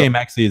season game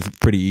actually is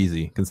pretty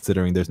easy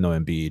considering there's no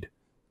Embiid.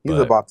 He's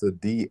But- about to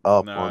D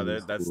up No, on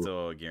these that's fools.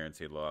 still a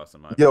guaranteed loss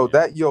in my Yo,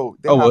 opinion.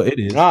 they Oh well, have- it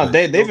is. Nah,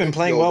 but- they've been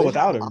playing well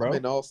without him, I'm bro.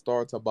 an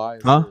all-star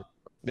Tobias. Huh?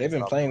 They've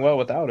been playing well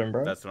without him,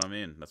 bro. That's what I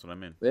mean. That's what I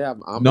mean. They have.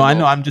 No, I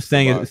know. I'm just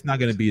saying Tobias. it's not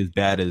going to be as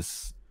bad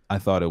as I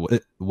thought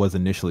it was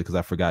initially because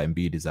I forgot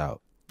Embiid is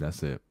out.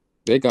 That's it.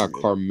 They got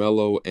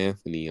Carmelo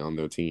Anthony on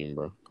their team,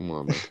 bro. Come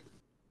on,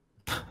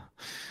 man.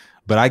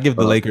 But I give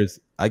the Lakers,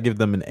 I give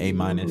them an A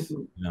minus.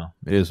 You know,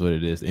 it is what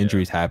it is.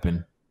 Injuries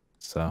happen,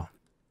 so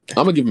I'm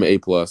gonna give them an A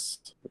plus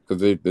because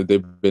they've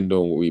been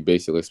doing what we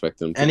basically expect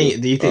them to.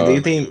 Do you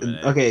think?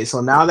 minute. Okay,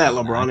 so now that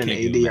Nah, I LeBron and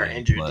can't give AD him are an A+.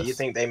 injured, do you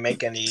think they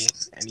make any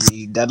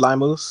deadline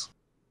moves?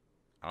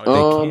 I they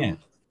don't, can't.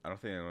 I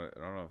don't think. I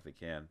don't know if they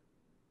can.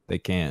 They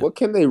can't. What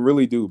can they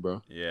really do,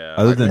 bro? Yeah.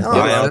 Other than Get a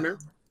buyouts, center?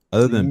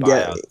 other than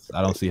Yeah. buyouts,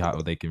 I don't see how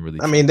they can really.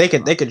 I mean, they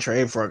could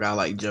trade for a guy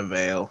like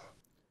JaVale,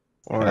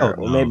 Hell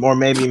no. or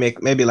maybe like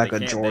they a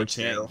can't, George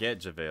They Hill. can't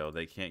get JaVale.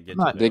 They can't get.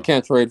 Not- JaVale. They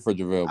can't trade for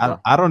JaVale, bro.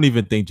 I don't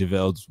even think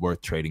JaVale's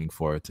worth trading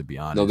for, to be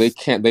honest. No, they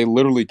can't. They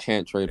literally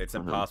can't trade. It's for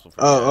him. impossible.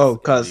 For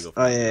Cause illegal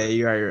for them to yeah, do it.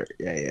 you're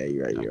right.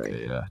 You're right.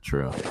 Okay, yeah,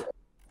 true.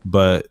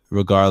 But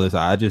regardless,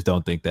 I just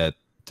don't think that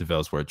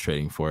JaVale's worth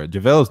trading for.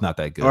 JaVale's not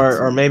that good.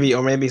 Or maybe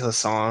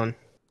Hassan.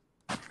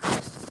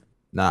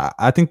 Nah,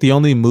 I think the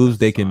only moves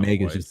they can Hassan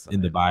make is just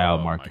in the Whiteside. buyout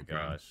Oh market. my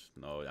bro. gosh,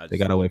 no! They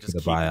gotta wait for just the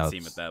keep buyouts. The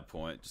team at that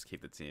point, just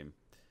keep the team.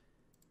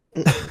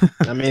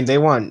 I mean, they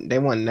want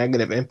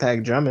negative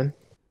impact Drummond.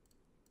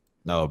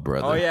 No,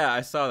 brother. Oh yeah,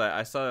 I saw that.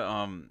 I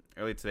saw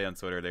early today on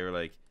Twitter. They were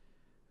like,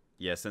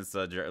 yeah, since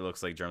it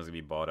looks like Drummond's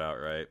gonna be bought out,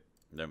 right?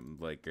 Then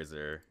like, is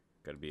there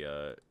gonna be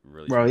a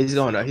really? Bro, he's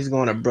going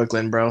to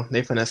Brooklyn, bro.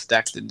 They finna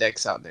stack the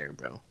decks out there,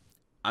 bro.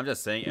 I'm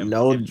just saying, if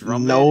No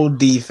Drummond,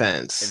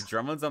 defense. If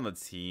Drummond's on the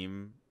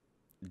team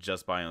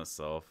just by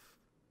himself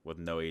with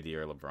no AD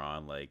or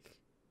LeBron, like,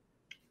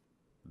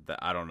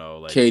 I don't know,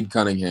 like Cade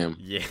Cunningham.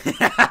 Yeah,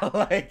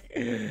 like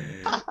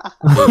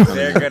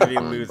they're gonna be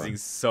losing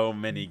so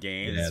many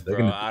games, Yeah, they're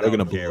bro. gonna- I they're don't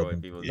gonna care blow what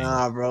them. people say.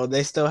 Nah, bro,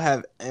 they still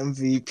have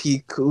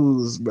MVP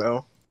Kuz,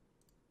 bro.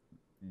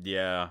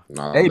 Yeah,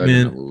 Nah, Hey, they're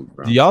man, gonna lose,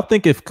 bro. Do y'all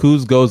think if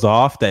Kuz goes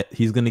off that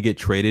he's gonna get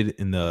traded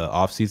in the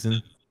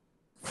offseason?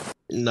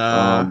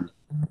 Nah.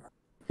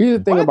 Here's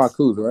the thing What? about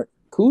Kuz, right?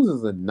 Kuz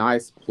is a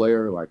nice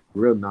player, like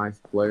real nice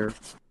player.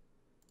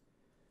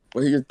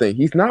 But here's the thing: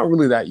 he's not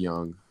really that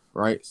young,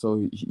 right? So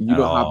you At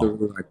don't have all. to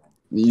really, like.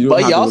 You don't But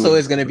have he to also really-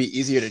 is gonna be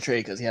easier to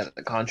trade because he has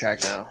a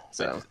contract now.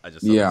 So I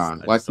just saw Yeah,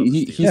 this- I like just saw this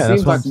he Steve- Yeah, that's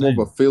seems what like I'm more of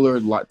a saying.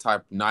 filler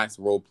type, nice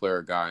role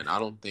player guy, and I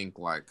don't think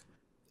like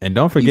And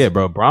don't forget,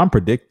 bro, Bron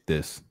predicted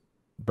this.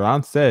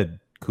 Bron said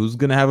Kuz's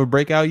gonna have a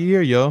breakout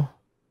year, yo.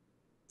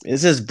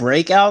 is this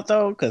breakout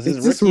though? Because his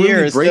Is this rookie year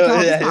really is still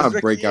breakout? It's his not a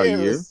rookie breakout year.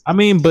 was- I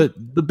mean, but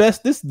this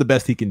is the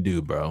best he can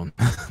do, bro.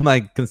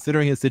 Like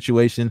considering his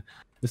situation,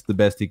 this is the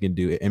best he can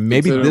do. And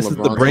maybe Considering this is the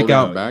LeBron's holding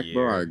breakout. him back,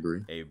 bro. I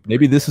agree. A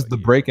Maybe this is the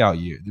year. breakout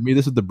year. Maybe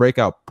this is the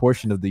breakout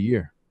portion of the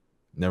year.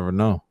 Never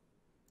know.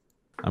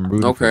 I'm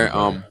rooting for Okay, you,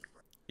 bro.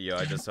 Yo,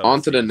 I just saw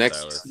On to the Steven next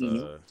Silas,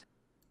 team.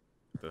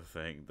 the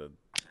thing,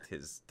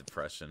 his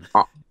depression.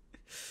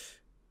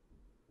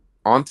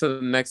 On to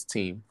the next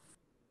team,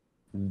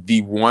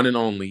 the one and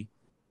only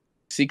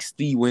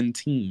 60-win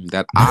team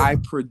that I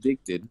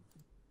predicted,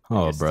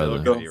 Oh, You're still brother.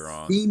 gonna the be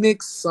wrong.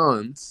 Phoenix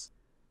Suns,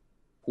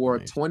 who are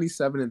Nice.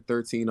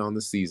 27-13 on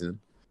the season.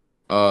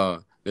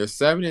 They're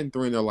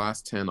 7-3 in their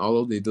last 10,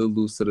 although they did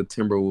lose to the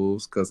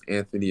Timberwolves because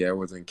Anthony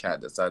Edwards and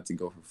Cat decided to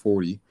go for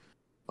 40.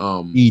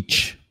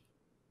 Each.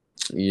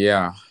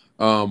 Yeah.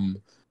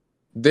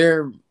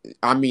 They're.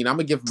 I mean, I'm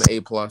gonna give them an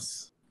A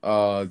plus.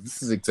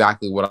 This is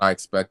exactly what I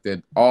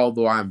expected.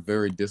 Although I'm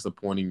very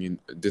disappointed in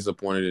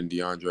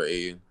DeAndre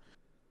Ayton.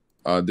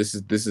 This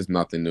is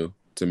nothing new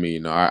to me.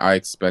 You know, I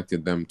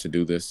expected them to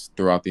do this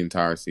throughout the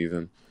entire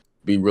season,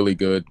 be really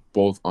good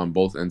on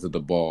both ends of the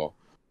ball,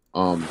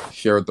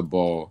 share the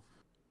ball.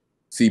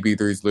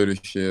 CP3's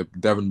leadership,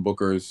 Devin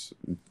Booker's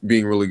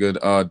being really good.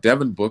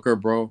 Devin Booker,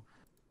 bro,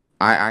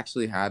 I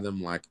actually had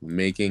him like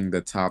making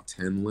the top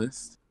 10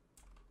 list.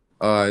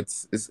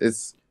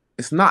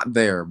 It's not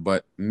there,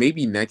 but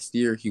maybe next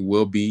year he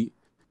will be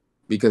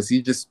because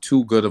he's just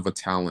too good of a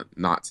talent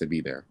not to be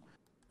there.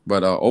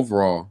 But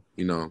overall,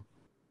 you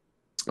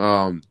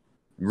know,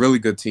 really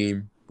good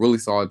team, really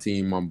solid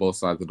team on both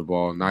sides of the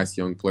ball. Nice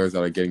young players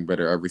that are getting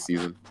better every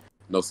season.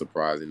 No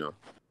surprise, you know.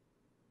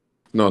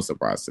 No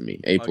surprise to me.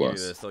 A I'll give you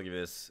plus. this. I'll give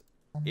you this.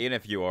 Even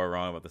if you are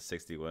wrong about the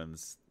 60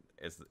 wins,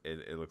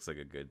 it looks like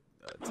a good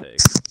take.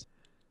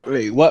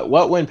 Wait,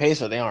 what win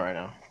pace are they on right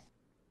now?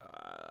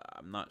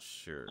 I'm not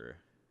sure,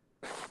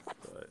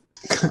 but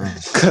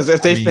Because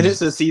if they I mean- finish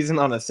the season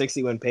on a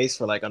 60-win pace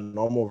for like a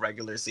normal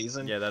regular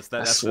season, yeah, that's that.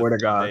 I That's swear to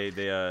God.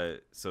 They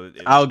so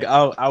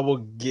I will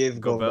give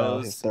Gobert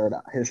Gobel's-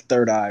 his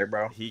third eye,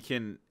 bro. he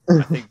can.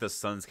 I think the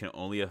Suns can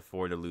only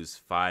afford to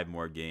lose 5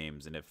 more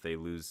games, and if they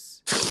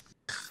lose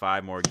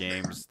 5 more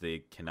games, they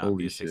cannot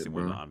Holy be a shit, 60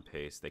 win bro. on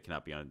pace. They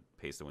cannot be on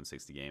pace to win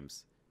 60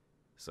 games.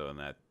 So in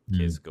that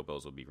case, Go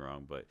Bills will be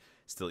wrong. But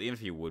still, even if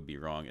he would be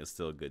wrong, it's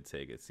still a good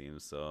take, it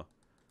seems. So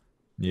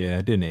Yeah,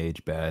 it didn't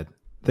age bad.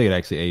 I think it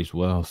actually aged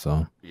well.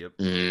 So yep.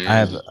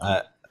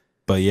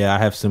 But yeah, I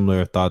have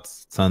similar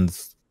thoughts.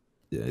 Suns,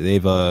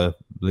 they've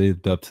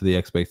lived up to the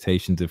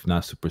expectations, if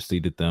not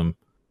superseded them.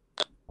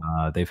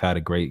 They've had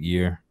a great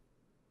year,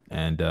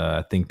 and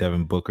I think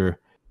Devin Booker,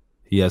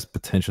 he has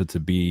potential to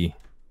be,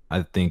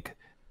 I think,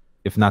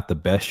 if not the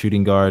best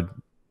shooting guard,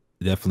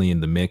 definitely in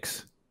the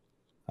mix.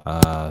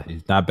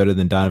 He's not better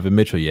than Donovan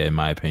Mitchell yet, in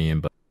my opinion,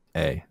 but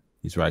hey,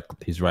 he's right.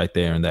 He's right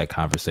there in that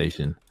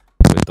conversation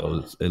with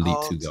those elite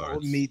two guards.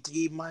 Told me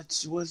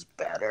D-Much was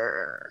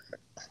better.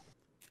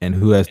 And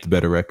who has the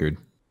better record?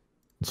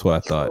 That's what I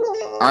thought.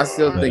 I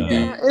still think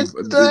it's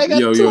like a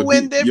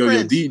 2-win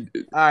difference.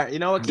 All right, you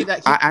know what? Keep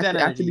that.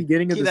 At the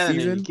beginning of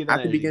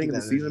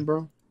the season,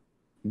 bro,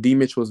 D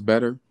Mitch was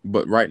better,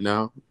 but right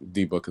now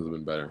D Book has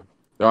been better.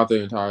 Throughout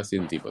the entire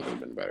season, D Book has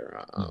been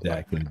better.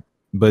 Exactly.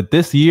 But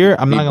this year,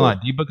 I'm not gonna lie,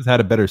 D Book has had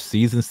a better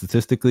season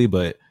statistically,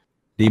 but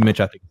D Mitch,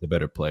 I think, is a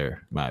better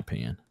player, in my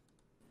opinion.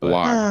 But,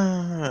 why?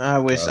 I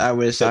wish.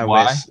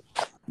 Why?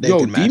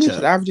 Yo, D Mitch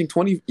is averaging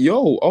 20.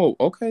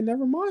 Okay,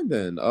 never mind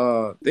then.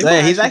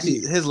 He's actually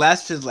his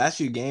last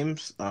few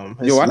games.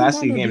 His last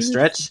few game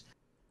stretch,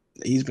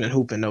 he's been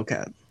hooping no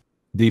cap.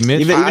 D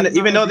Mitch,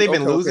 even though they've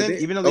been losing,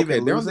 he's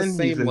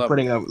been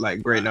putting up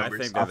like great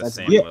numbers. I think they're the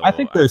same. Yeah, I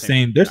think they're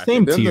same. They're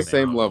same They're on team. the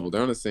same level.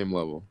 They're on the same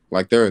level.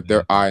 Like they're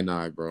eye and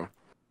eye, bro.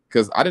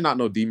 Because I did not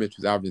know D Mitch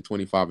was averaging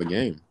 25 a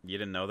game. You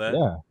didn't know that?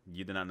 Yeah.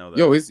 You did not know that?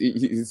 Yo, his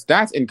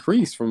stats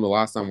increased from the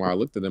last time where I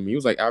looked at him. He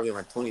was like averaging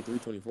like 23,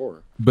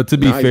 24. But to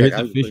be Now fair, he's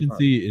his like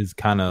efficiency is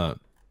kind of,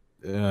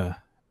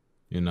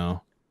 you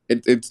know.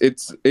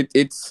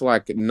 It's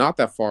like not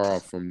that far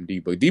off from D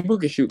Book. D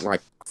Book is shooting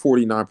like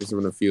 49%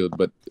 from the field,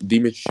 but D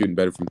Mitch is shooting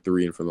better from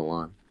 3 and from the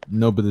line.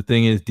 No, but the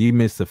thing is, D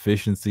Mitch's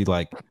efficiency,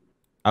 like,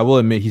 I will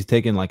admit he's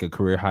taken like a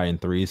career high in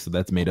threes, so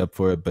that's made up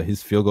for it. But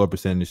his field goal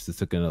percentage just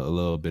took a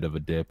little bit of a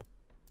dip.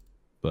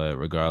 But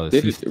regardless,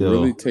 Did he's it still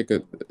really take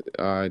a?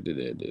 I did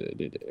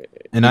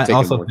it. And I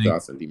also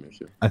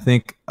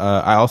think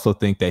I also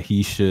think that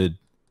he should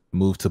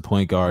move to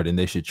point guard, and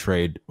they should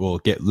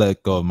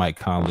let go of Mike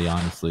Conley.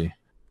 Honestly,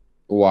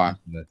 why?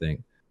 I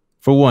think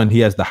for one, he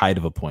has the height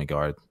of a point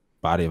guard,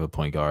 body of a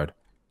point guard,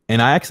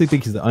 and I actually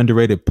think he's an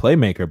underrated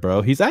playmaker,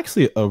 bro. He's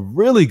actually a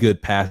really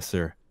good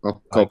passer.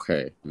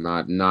 Okay,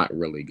 not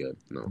really good.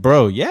 No,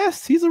 bro.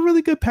 Yes, he's a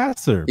really good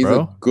passer, he's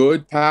bro. a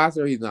good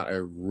passer. He's not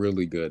a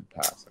really good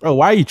passer. Bro,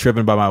 why are you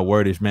tripping by my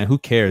wordage, man? Who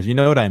cares? You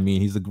know what I mean.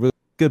 He's a really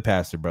good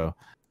passer, bro.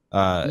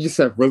 You just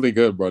said really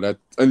good, bro. That's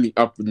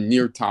up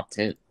near top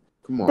 10.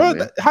 Come on, bro.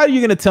 Man. How are you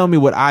gonna tell me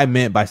what I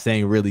meant by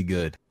saying really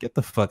good? Get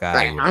the fuck out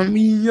of here. I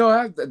mean,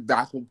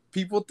 that's what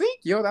people think.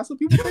 That's what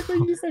people think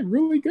when you say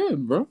really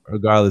good, bro.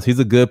 Regardless, he's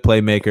a good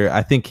playmaker.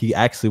 I think he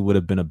actually would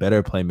have been a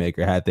better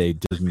playmaker had they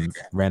just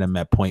ran him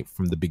at point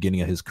from the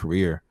beginning of his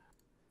career.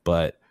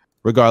 But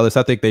regardless,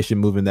 I think they should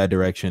move in that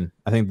direction.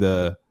 I think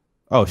we're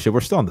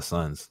still on the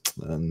Suns.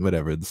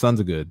 Whatever, the Suns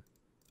are good.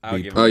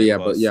 We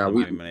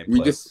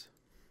just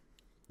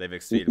they've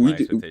exceeded my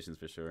expectations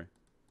for sure.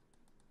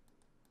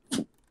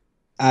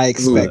 I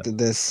expected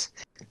this.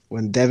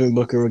 When Devin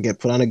Booker would get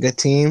put on a good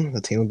team, the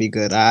team would be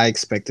good. I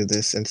expected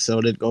this, and so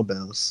did Go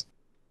Bills.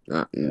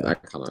 I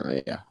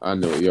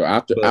know.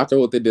 After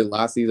what they did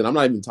last season, I'm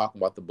not even talking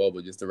about the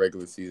bubble, just the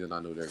regular season. I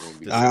know they're going to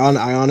be.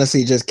 I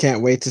honestly just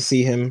can't wait to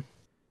see him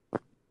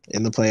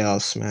in the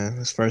playoffs, man.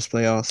 His first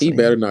playoffs. He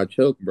better not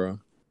choke, bro.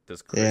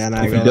 If he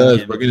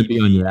does, we're going to be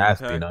on your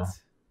ass, you know.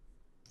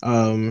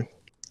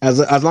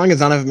 As long as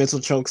Donovan Mitchell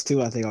chokes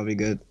too, I think I'll be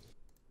good.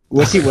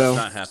 Which he will.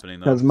 Not happening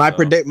because my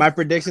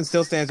prediction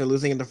still stands. They're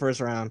losing in the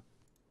first round.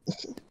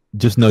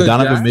 Just know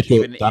Donovan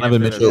Mitchell.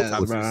 Even if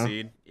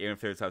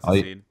they're top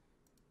seed.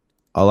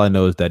 All I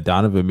know is that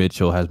Donovan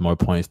Mitchell has more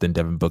points than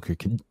Devin Booker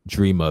can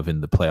dream of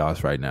in the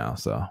playoffs right now.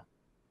 So,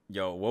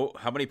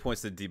 how many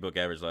points did D Book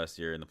average last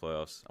year in the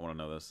playoffs? I want to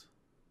know this.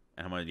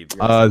 And how many did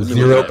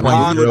 0.0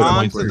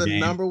 points to the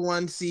number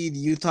 1 seed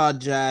Utah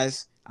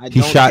Jazz.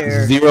 He shot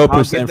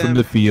 0% from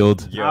the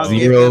field.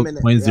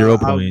 0.0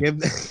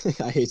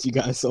 points. I hate you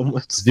guys so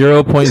much.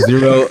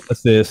 0.0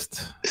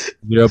 assist.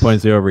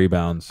 0.0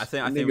 rebounds. I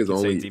think we can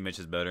say D Mitch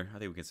is better. I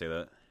think we can say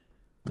that.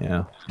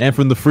 Yeah, and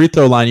from the free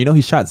throw line,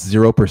 he shot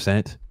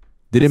 0%.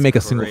 Didn't make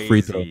a single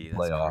free throw in the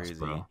playoffs,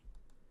 bro.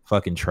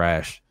 Fucking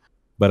trash.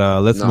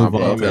 But let's move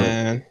on.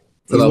 Man.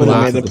 He would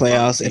have made the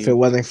playoffs if it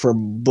wasn't for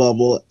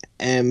bubble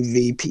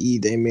MVP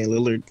Damian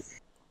Lillard.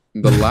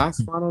 The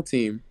last final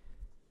team,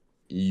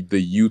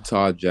 the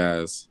Utah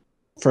Jazz,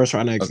 first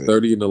round exit, a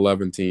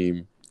 30-11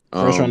 team.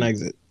 First round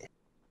exit.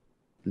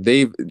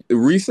 They've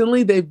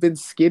been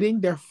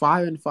skidding. They're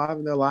 5-5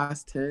 in their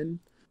last 10,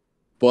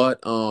 but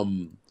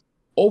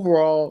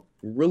overall,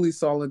 really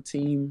solid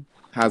team.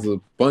 Has a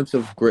bunch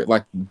of great,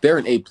 they're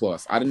an A+.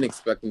 I didn't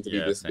expect them to be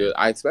this good.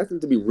 I expect them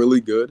to be really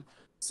good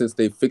since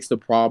they fixed the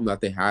problem that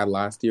they had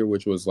last year,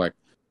 which was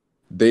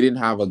they didn't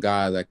have a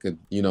guy that could,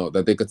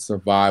 that they could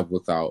survive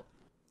without.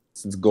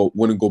 since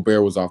when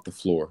Gobert was off the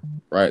floor,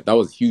 right? That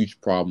was a huge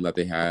problem that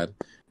they had.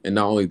 And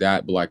not only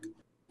that, but like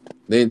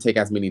they didn't take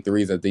as many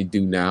threes as they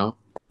do now,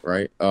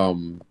 right?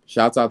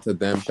 Shouts out to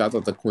them. Shouts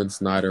out to Quinn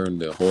Snyder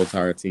and the whole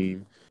entire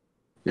team.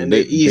 And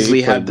they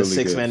easily have the really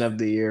sixth good. man of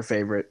the year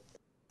favorite.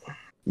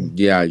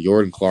 Yeah,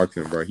 Jordan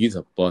Clarkson, bro. He's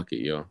a bucket,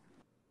 yo.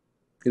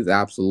 He's an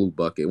absolute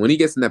bucket. When he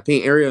gets in that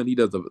paint area and he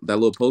does that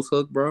little post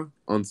hook, bro,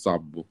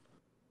 unstoppable.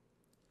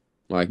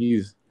 Like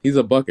he's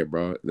a bucket,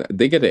 bro.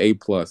 They get an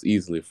A+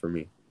 easily for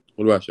me.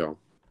 What about y'all?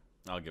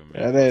 I'll give him.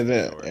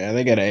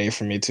 They get an A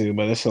for me too,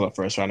 but it's still a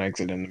first round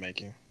exit in the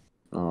making.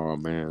 Oh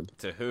man.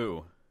 To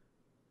who?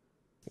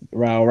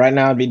 Well, right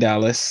now it'd be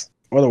Dallas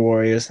or the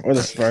Warriors or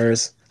the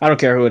Spurs. I don't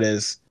care who it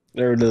is.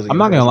 They're losing. I'm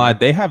not gonna lie,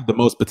 they have the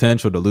most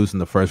potential to lose in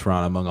the first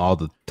round among all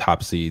the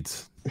top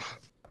seeds.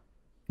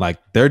 Like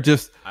they're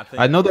just,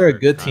 I know they're a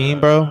good team,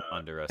 bro,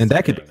 and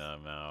that could.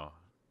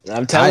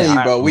 I'm telling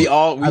you, bro. We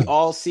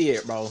all see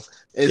it, bro.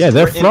 It's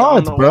they're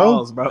frauds, bro.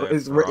 Walls, bro.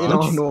 It's written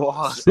on the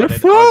walls. They're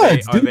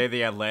frauds. Are they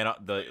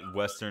the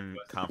Western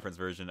Conference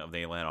version of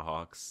the Atlanta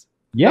Hawks?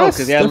 Yes,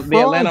 because the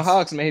Atlanta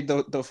Hawks made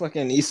the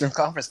fucking Eastern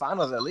Conference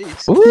Finals at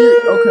least. Okay.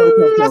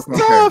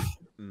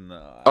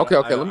 No. Okay.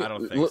 I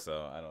don't think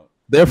so. I don't.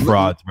 They're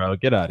frauds, bro.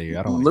 Get out of here.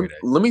 I don't.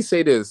 Let me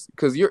say this,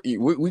 because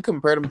we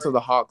compared them to the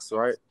Hawks,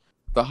 right?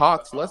 The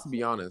Hawks. Let's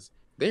be honest.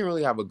 They didn't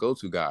really have a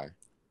go-to guy.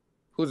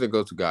 Who's their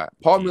go-to guy?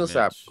 Paul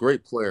Millsap,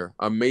 great player,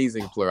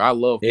 amazing player. I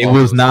love. It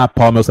was not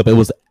Paul Millsap. It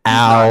was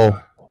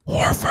Al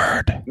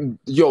Horford.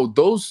 Yo,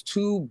 those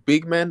two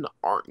big men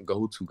aren't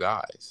go-to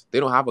guys. They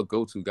don't have a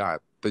go-to guy.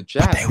 The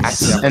Jazz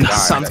actually have a guy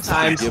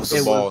sometimes that gives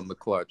the ball in the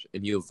clutch,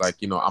 and he was like,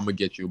 I'm gonna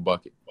get you a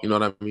bucket. You know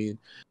what I mean?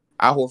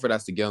 Al Horford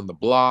has to get on the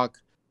block,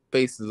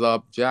 faces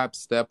up, jab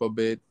step a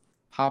bit,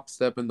 hop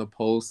step in the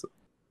post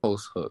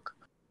hook,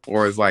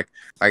 or it's like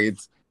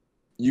it's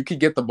you could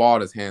get the ball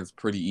in his hands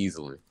pretty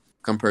easily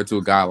compared to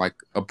a guy like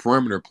a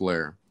perimeter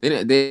player. They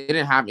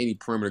didn't have any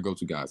perimeter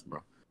go-to guys, bro.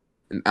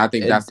 And I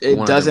think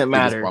it doesn't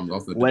matter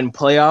when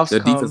playoffs their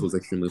come. Defense was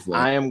extremely slow.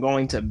 I am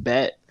going to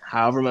bet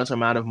however much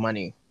amount of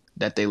money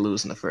that they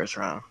lose in the first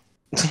round.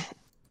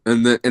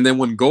 And then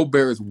when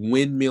Gobert is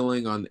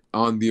windmilling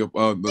on the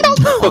bro,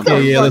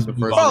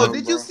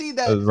 did you see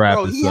that?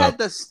 Bro, he had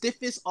the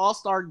stiffest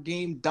All-Star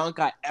game dunk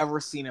I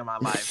ever seen in my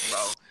life, bro.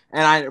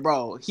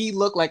 And he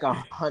looked like a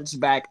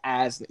hunchback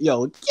ass.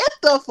 Yo, get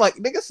the fuck,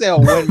 nigga said a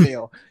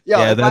windmill. Yo,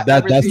 yeah,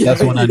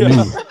 that's when I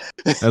knew.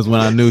 That's when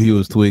I knew he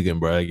was tweaking,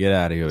 bro. Get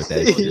out of here with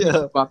that shit.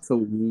 Yeah, about to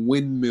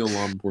windmill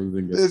on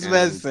Porzingis. This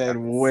man said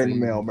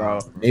windmill, bro.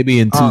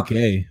 Maybe in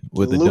 2K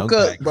with the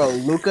Luka, bro.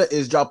 Luka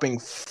is dropping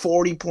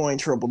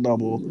 40-point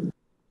triple-double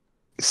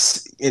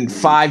in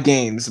 5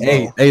 games.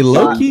 Bro. Hey,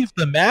 low key, if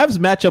the Mavs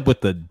match up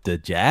with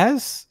the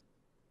Jazz.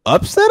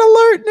 Upset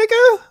alert,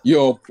 nigga!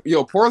 Yo,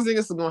 Porzingis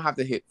is gonna have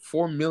to hit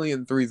 4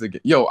 million threes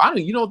again. Yo,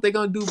 you know what they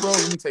gonna do, bro?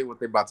 Let me tell you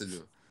what they about to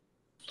do.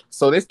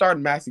 So they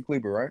started Maxi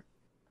Kleber, right?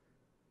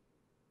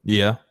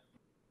 Yeah.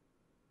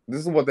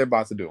 This is what they're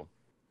about to do.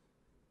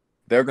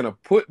 They're gonna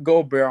put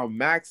Gobert on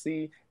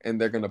Maxi,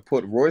 and they're gonna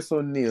put Royce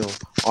O'Neal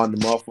on the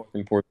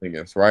motherfucking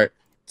Porzingis, right?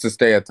 To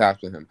stay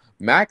attached to him.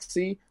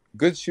 Maxi,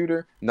 good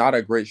shooter, not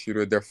a great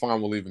shooter. They're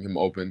fine with leaving him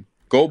open.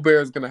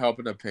 Gobert is gonna help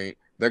in the paint.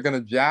 They're going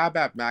to jab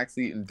at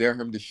Maxey and dare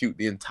him to shoot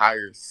the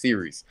entire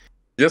series,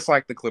 just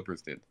like the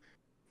Clippers did.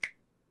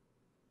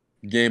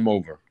 Game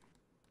over.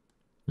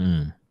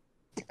 I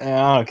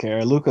don't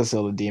care. Luka's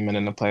still a demon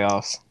in the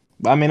playoffs.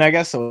 But I mean, I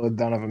guess so with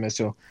Donovan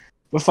Mitchell.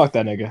 But fuck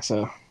that nigga,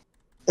 so.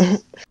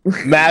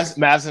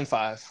 Mavs in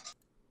 5.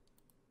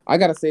 I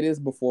got to say this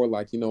before,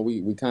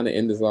 we kind of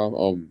end this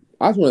off.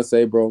 I just want to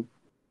say, bro,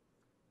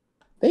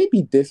 they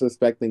be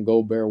disrespecting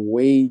Gobert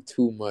way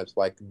too much.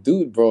 Like,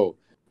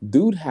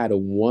 Dude had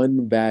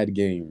one bad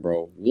game,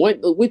 bro.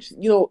 Which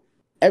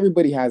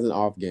everybody has an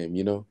off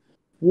game,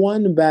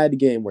 One bad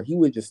game where he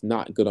was just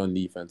not good on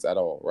defense at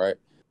all, right?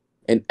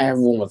 And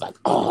everyone was like,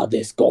 oh,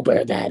 this,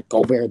 Gobert that,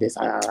 Gobert this.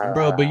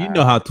 Bro, but you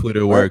know how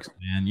Twitter works,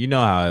 man. You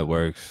know how it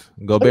works.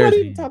 Gobert. I'm not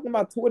even talking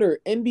about Twitter.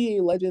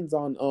 NBA legends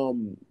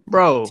on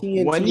Bro,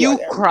 TNT, when you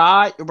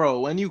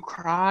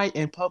cry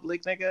in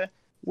public, nigga,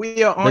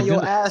 we are on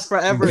your ass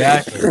forever.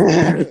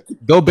 Exactly.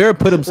 Gobert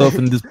put himself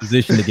in this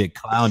position to get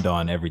clowned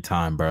on every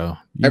time, bro.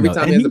 Every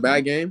time he has a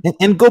bad game.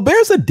 And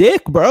Gobert's a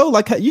dick, bro.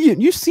 Like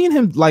you've seen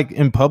him like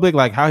in public,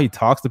 like how he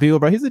talks to people,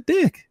 bro. He's a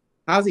dick.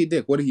 How's he a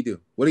dick? What did he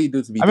do? What did he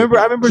do to be? I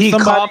remember he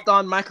coughed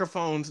on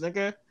microphones,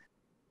 nigga.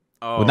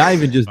 Oh, well, not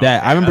even just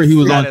that. I remember he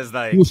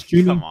was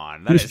streaming. Come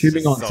on, he was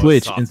streaming on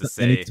Twitch, and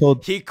he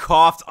told he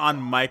coughed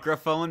on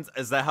microphones.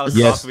 Is that how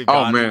soft we've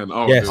gotten? Oh man.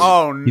 Oh, yes.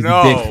 Oh He's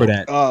no. a dick for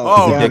that.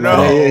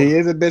 No. Yeah, he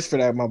is a bitch for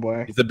that, my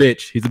boy. He's a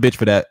bitch. He's a bitch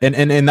for that.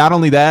 And not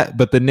only that,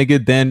 but the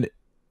nigga then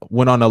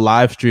went on a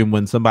live stream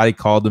when somebody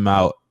called him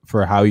out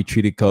for how he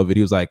treated COVID.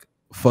 He was like,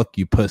 fuck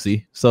you,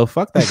 pussy. So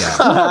fuck that guy.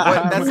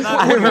 But that's not.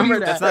 I remember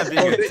That's that.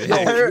 not being a dick.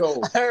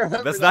 I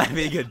remember That's that. not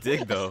being a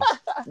dick though.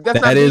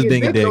 That is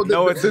being a dick. though.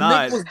 No, it's the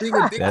not. Nick was being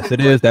a dick. Yes,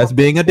 it is. That's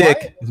being a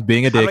dick. It's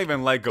being a I don't dick.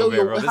 even like Yo,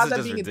 Gobert, bro. This how's is that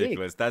just being a dick?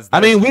 ridiculous. That's. I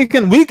mean, we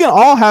can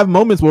all have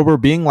moments where we're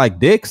being like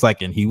dicks,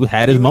 like, and he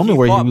had his moment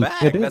where he fought was. back.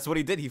 being a dick. That's what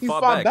he did. He He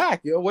fought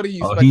back. Yo, what are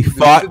you? Oh, expect he him to do?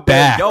 fought Sit there?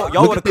 back. Y'all Look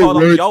would at have the called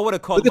him. words- Y'all would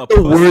have called Look him at a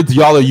the pussy. words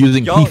y'all are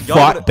using. Y'all- He y'all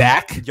fought would've-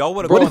 back. Y'all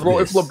would have Bro, called bro,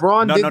 him. if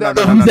LeBron No, did no, that,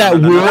 no, to no, Use that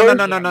no, word.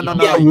 no.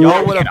 Yeah,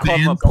 Y'all would have word, called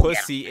him a man.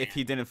 pussy if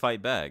he didn't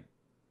fight back.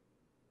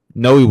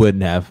 No, he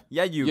wouldn't have.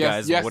 Yeah, you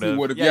yes, guys would he have.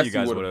 would have. Yeah, Yes, you he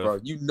guys would would have, have.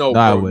 bro. You know, No,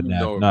 I bro. wouldn't You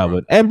have. know, No, I bro.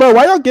 wouldn't. And bro,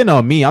 why y'all getting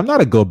on me? I'm not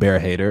a Gobert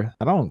hater.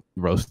 I don't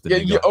roast the Yeah,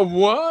 nigga.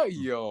 what,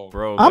 yo?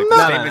 Bro, I'm like, not-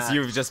 the statements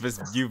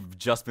you've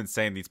just been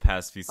saying these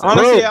past few.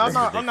 Honestly, seconds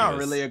Bro, is I'm not ridiculous.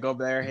 really a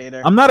Gobert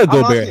hater. I'm not a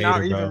Gobert honestly not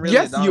hater, even bro. really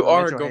Yes, a you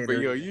are Mitchell Gobert.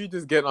 hater. Yo, you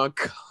just get on.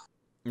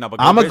 No,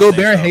 but I'm a Gobert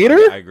Gobert stinks, though.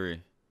 hater? I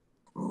agree.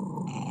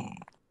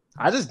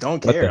 I just don't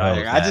What the care. hell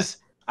Like, is I that? just,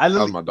 I That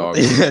was literally, my dog.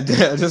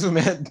 yeah, just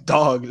meant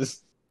dog.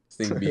 Just,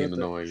 Thing being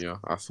annoying, yo.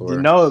 I you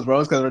swear. know, bro,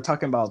 it's because we're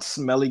talking about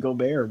smelly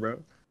Gobert,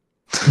 bro.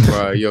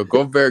 Bro,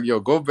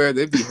 Gobert,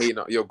 they be hating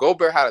on. Yo,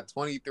 Gobert had a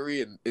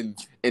 23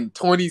 in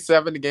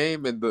 27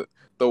 game, and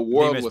the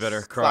world Mitch was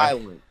better cry.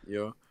 silent,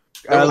 yo.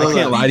 I look,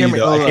 can't lie to hear you me,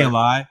 though. I look. can't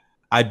lie.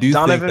 I do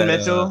Donovan think that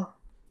Mitchell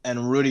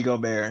and Rudy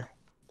Gobert.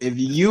 If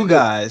you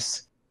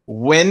guys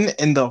win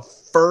in the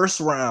first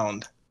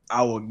round,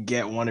 I will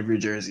get one of your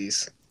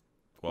jerseys.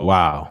 Well,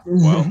 wow.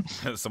 Well,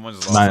 someone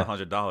just lost My-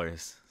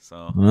 $100.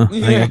 So Huh?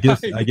 Yeah.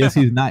 I guess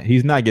he's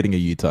not getting a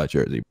Utah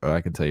jersey, bro.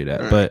 I can tell you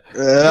that. But I'm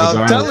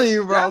regardless- telling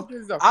you, bro. That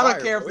is a I don't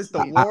fire, care bro. if it's the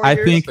I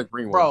Warriors, think- the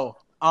green one. bro.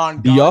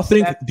 On Do y'all God,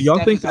 think- Steph- do y'all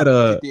Steph think is up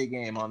that, 50 a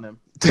game on them?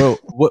 bro,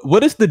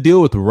 what is the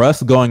deal with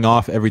Russ going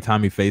off every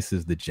time he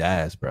faces the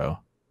Jazz, bro?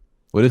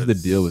 What is the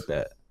deal with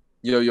that?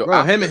 Yo, Bro,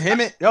 after-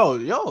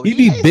 He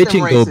be hates them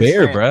bitching racist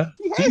Gobert, fans. bro.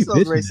 He He hates be those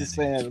bitching racist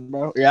that nigga. fans,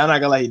 bro. Yeah, I'm not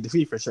gonna lie.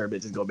 He for sure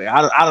bitches Gobert.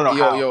 I don't know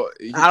how. I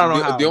don't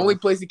know how, The only bro.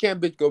 place he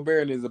can't bitch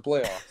Gobert in is the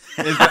playoffs.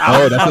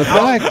 Oh, that's a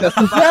fact. That's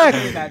a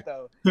fact.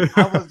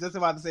 I was just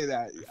about to say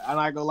that. I'm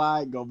not gonna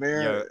lie.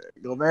 Gobert,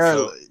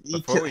 so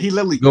before he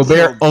literally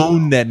Gobert killed-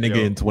 owned that nigga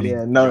Yo. in 20.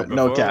 Yeah, no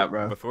before- cap,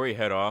 bro. Before we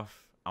head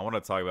off, I want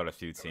to talk about a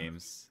few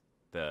teams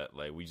that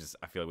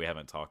I feel like we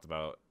haven't talked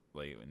about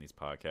in these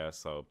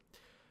podcasts. So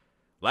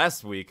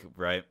last week,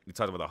 right, we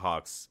talked about the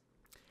Hawks.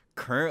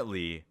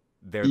 Currently,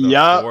 they're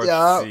the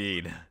fourth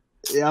seed.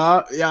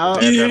 Yeah.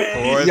 They're the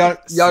fourth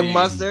Young seed.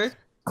 Mustard.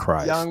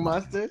 Christ. Young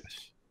Mustard.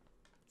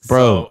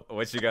 Bro. So,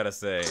 what you gotta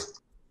say?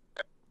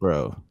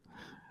 Bro.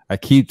 I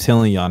keep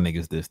telling y'all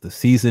niggas this. The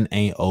season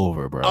ain't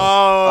over, bro.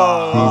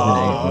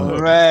 Oh,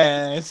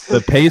 man.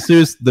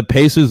 The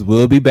Pacers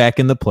will be back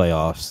in the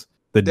playoffs.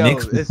 The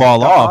Knicks will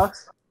fall off.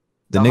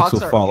 The Knicks will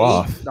fall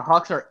off. The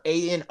Hawks are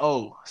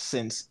 8-0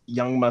 since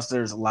Young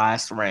Mustard's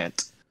last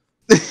rant.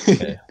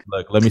 Okay,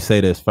 look, let me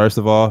say this. First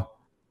of all,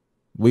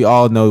 we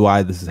all know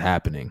why this is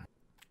happening.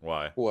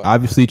 why? What?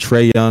 Obviously,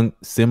 Trae Young,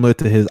 similar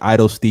to his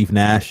idol Steve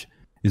Nash,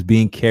 is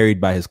being carried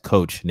by his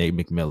coach Nate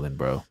McMillan,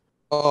 bro.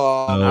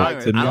 Oh, I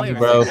don't to even me,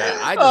 bro. think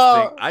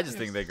that. I just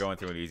think they're going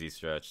through an easy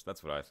stretch.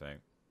 That's what I think.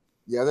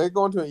 Yeah, they're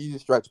going to an easy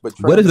stretch. But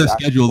What does Trey the is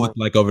actually schedule look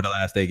playing- like over the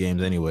last 8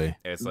 games anyway?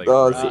 It's like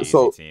so- really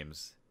so- easy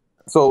teams.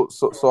 So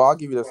I'll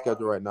give you the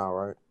schedule right now,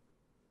 right?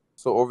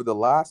 So over the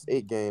last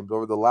 8 games,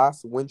 over the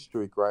last win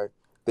streak, right?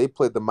 They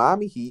played the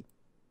Miami Heat,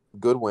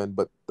 good win,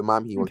 but the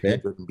Miami Heat were Okay.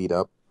 injured and beat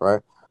up,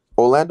 right?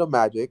 Orlando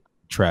Magic,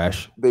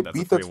 Trash. they That's a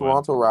beat the 3-1.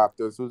 Toronto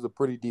Raptors, who's a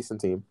pretty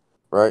decent team,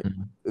 right?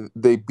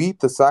 They beat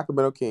the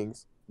Sacramento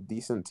Kings,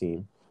 decent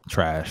team.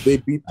 Trash. They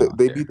beat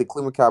the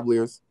Cleveland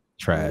Cavaliers.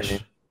 Trash.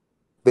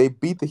 They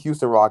beat the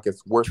Houston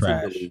Rockets, worst team in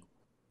Trash. the league.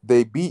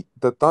 They beat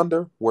the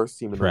Thunder, worst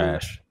team in the league.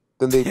 Trash.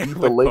 Then they beat the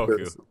With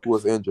Lakers, Poku. who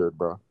was injured,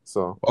 bro.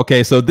 So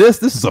Okay, so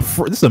this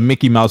is a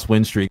Mickey Mouse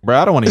win streak, bro.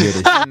 I don't want to hear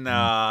this.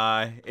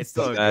 Nah, it's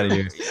still Get outta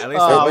good. here. At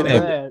least Oh, they're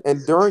winning. man.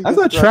 and during That's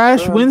this a stretch,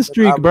 trash Trae win has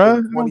streak, averaged bro.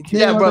 I 22 don't care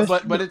Yeah, about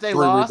but that but if they 3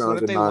 lost,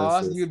 rebounds and 9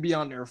 assists. you'd be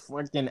on their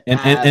fucking And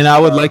ass, I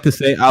would bro.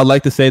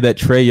 like to say that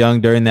Trae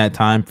Young during that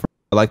time,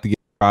 I like to give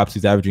props.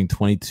 He's averaging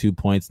 22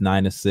 points,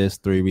 9 assists,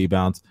 3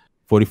 rebounds,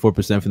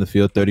 44% from the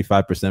field,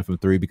 35% from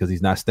 3 because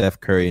he's not Steph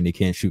Curry and he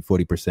can't shoot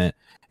 40%.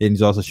 And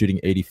he's also shooting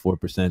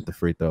 84% at the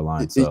free throw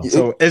line. So,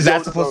 So is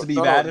that supposed to be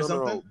bad or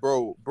something?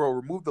 Bro,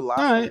 remove the last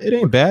all right, game. it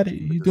ain't bad.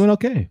 He's doing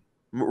okay.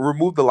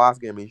 Remove the last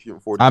game and he's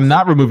shooting 40. I'm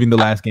not removing the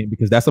last game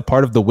because that's a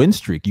part of the win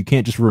streak. You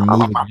can't just remove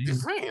a I'm game.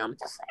 just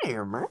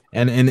saying, man.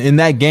 And in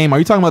that game, are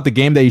you talking about the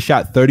game that he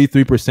shot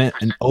 33%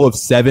 and 0 of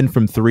 7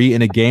 from 3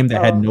 in a game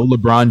that had no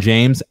LeBron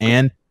James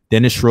and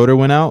Dennis Schroeder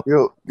went out?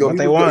 Yo, But he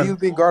they was, won. he was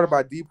being guarded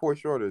by D-Boy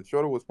Schroeder.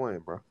 Schroeder was playing,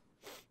 bro.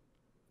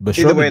 But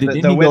Either Schroeder, way,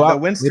 didn't the he go out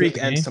win later streak in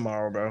the ends game?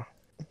 tomorrow, bro.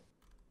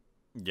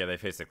 Yeah, they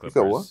face the said what?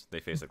 Clippers. They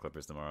face the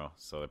Clippers tomorrow,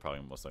 so they're probably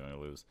most likely going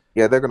to lose.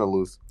 Yeah, they're gonna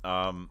lose.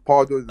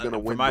 Paul George is gonna For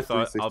win my the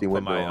thought, 360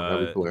 window on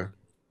every player.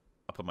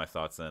 I'll put my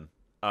thoughts in.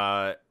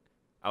 I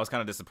was kind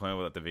of disappointed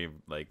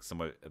with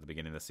somewhat at the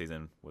beginning of the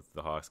season with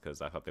the Hawks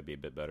because I thought they'd be a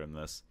bit better than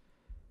this,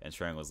 and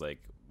Trae was one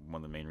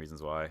of the main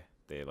reasons why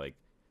they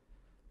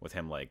with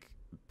him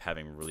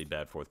having really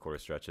bad fourth quarter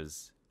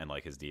stretches, and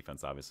like his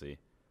defense, obviously,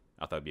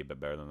 I thought it'd be a bit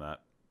better than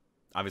that.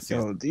 Obviously,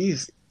 Yo,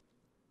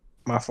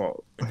 my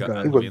fault. Go- Go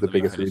ahead. He was the me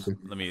biggest finish. reason.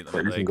 Let me But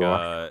you can like go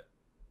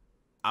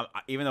on.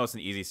 even though it's an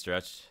easy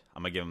stretch,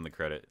 I'm gonna give them the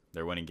credit.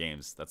 They're winning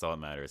games. That's all that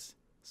matters.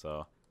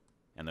 So,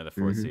 and they're the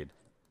 4th Mhm. seed.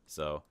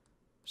 So,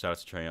 shout out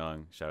to Trae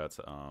Young. Shout out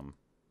to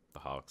the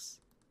Hawks.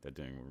 They're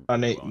doing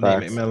Nate well in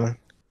the East. McMillan.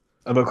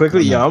 But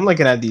quickly, yo, I'm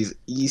looking at these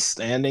East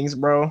standings,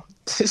 bro.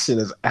 This shit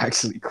is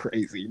actually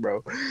crazy,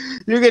 bro.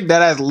 You get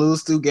that as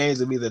lose 2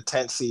 games and be the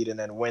 10th seed, and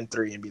then win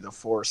 3 and be the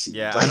 4th seed.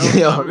 Yeah, Like, I know.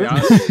 yo, I'm gonna be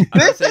honest, I'm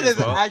gonna this say shit as is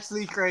well.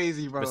 actually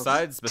crazy, bro.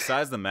 Besides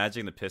the Magic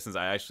and the Pistons,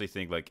 I actually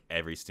think like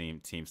every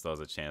team still has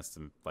a chance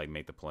to like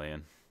make the play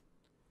in.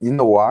 You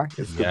know why?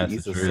 It's because Yes, the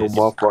East it is so is.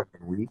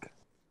 motherfucking weak.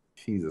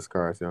 Jesus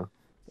Christ, yeah.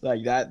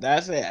 Like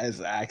that shit is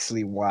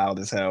actually wild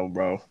as hell,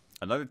 bro.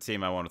 Another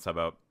team I want to talk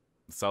about,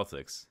 the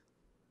Celtics.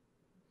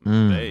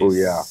 Mm. They Oh,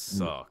 yeah.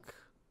 suck.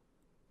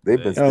 They've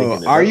been Yo, stinking.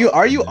 Yo, it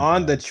are up. you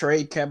on the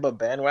trade Kemba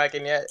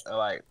bandwagon yet?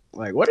 Like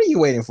what are you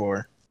waiting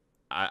for?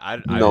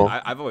 No.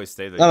 I've always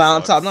stayed there. No,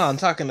 I'm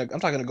talking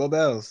to Go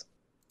Bells.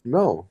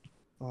 No.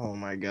 Oh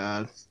my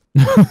god.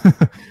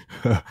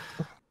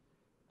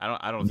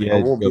 I don't think. Yeah,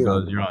 I won't be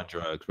you're on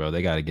drugs, bro.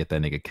 They got to get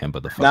that nigga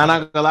Kemba the fuck. Nah, out.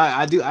 not gonna lie.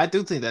 I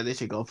do think that they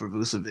should go for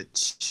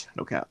Vucevic.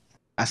 No cap.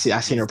 I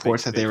seen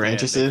reports that they were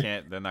interested.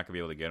 They're not gonna be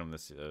able to get him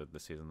this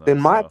season. Though, In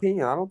my so.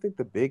 opinion, I don't think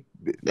the big.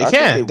 They I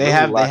can. think They really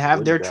have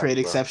lack their wing trade depth,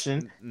 bro.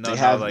 exception. No, they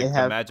have like they the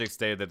have Magic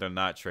stated that they're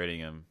not trading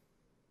him.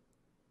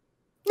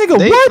 Nigga,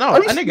 they, what? no,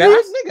 Are you nigga,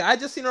 serious? I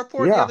just seen a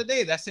report the Yeah. other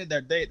day that said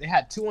that they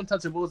had 2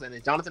 untouchables and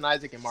it's Jonathan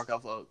Isaac and Markel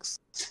Fultz.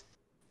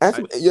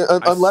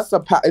 Unless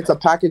it's a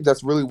package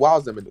that's really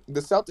wild them.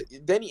 The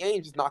Celtics, Danny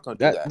Ainge is not going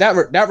to do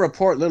that. That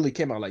report literally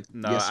came out like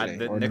No,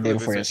 yesterday or the day Nikola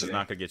before Vucevic is yesterday.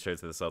 not gonna get traded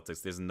to the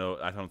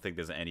Celtics. I don't think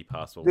there's any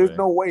possible There's way.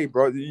 no way,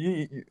 bro.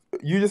 You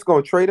just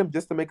going to trade him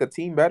just to make a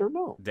team better?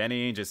 No.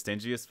 Danny Ainge is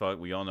stingy as fuck.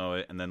 We all know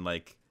it. And then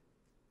like,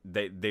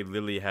 they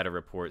literally had a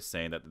report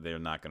saying that they're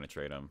not gonna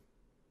trade him.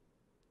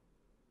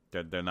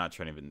 They're not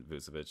trading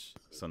Vucevic.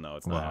 So no,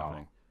 it's not Wow.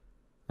 happening.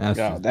 That's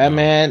Yo, just that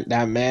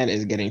dumb. man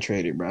is getting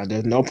traded, bro.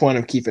 There's no point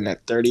of keeping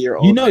that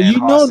 30-year-old. You know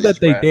hostage,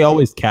 that bruh. they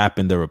always cap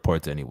in the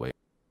reports anyway.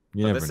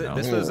 You But never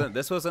know.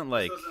 this wasn't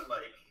like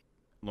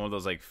one of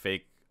those like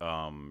fake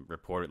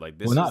reported like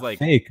this well, was not like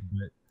fake,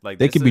 but like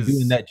they this could be is-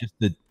 doing that just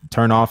to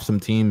turn off some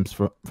teams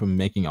from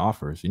making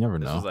offers. You never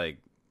This know. was like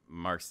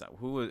Mark Stein.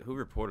 Who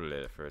reported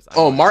it at first? I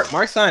Oh, don't know.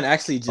 Mark Stein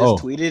actually just Oh.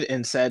 tweeted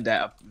and said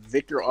that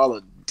Victor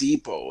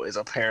Oladipo is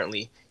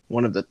apparently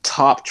one of the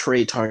top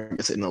trade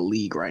targets in the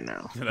league right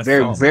now. That's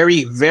Very, awesome.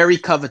 very, very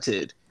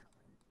coveted.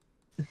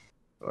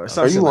 Or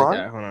something you like on?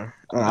 that. Hold on.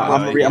 No, I'm I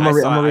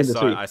gonna read the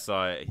saw tweet. it. I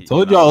saw it.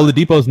 Told y'all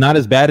Oladipo's not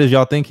as bad as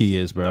y'all think he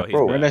is, bro. No, he's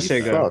Bro, bad. where'd that He's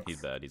shit bad. go?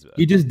 He's bad. He's bad.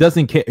 He just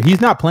doesn't care.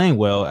 He's not playing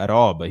well at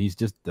all, but he's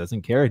just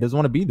doesn't care. He doesn't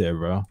want to be there,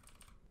 bro.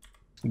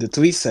 The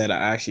tweet said, I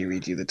actually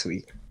read you the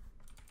tweet.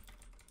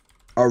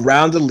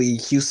 Around the league,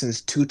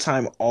 Houston's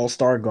 2-time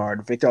All-Star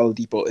guard, Victor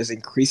Oladipo, is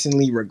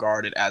increasingly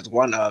regarded as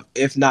one of,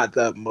 if not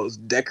the most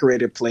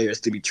decorated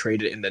players to be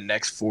traded in the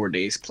next 4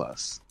 days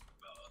plus.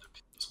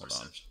 Hold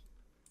on.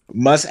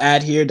 Must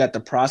add here that the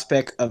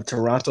prospect of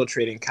Toronto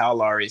trading Kyle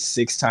Lowry,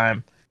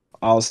 6-time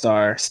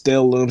All-Star,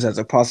 still looms as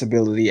a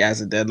possibility as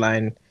the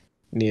deadline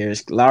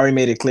nears. Lowry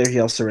made it clear he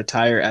hopes to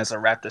retire as a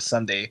Raptor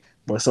Sunday,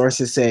 but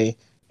sources say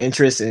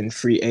interest in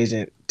free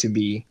agent to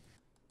be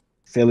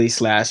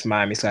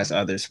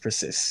Philly/Miami/others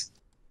persists.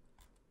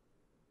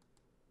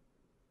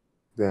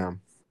 Damn.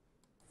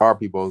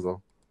 RP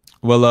Bozo.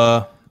 Well,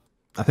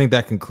 I think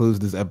that concludes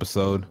this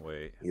episode.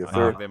 Wait. Yes, I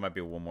sir. think there might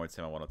be one more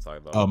team I want to talk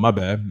about. Oh, my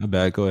bad.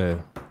 Go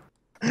ahead.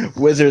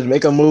 Wizards,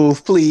 make a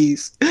move,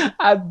 please.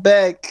 I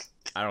beg.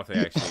 I don't think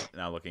actually.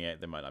 Now looking at it,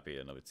 there might not be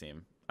another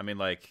team. I mean,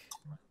 like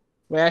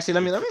Wait, actually,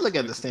 let me look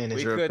at the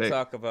standings we real could quick.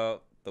 talk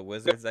about the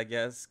Wizards, I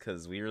guess,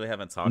 because we really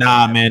haven't talked.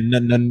 Nah, about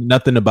them. man,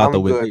 nothing about I'm the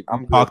good. Wizards. I'm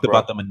We good, talked bro.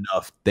 about them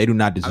enough. They do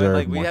not I mean, deserve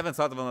like we more. haven't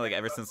talked about them like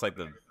ever since like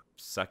the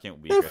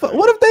second week. Man, or something.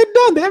 what have they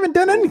done? They haven't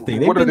done anything.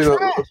 They've What are been they-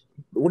 trash.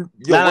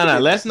 No.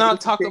 Let's not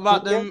talk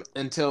about them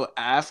until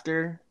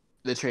after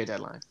the trade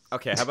deadline.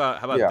 Okay, how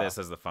about Yeah. this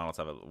as the final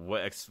topic?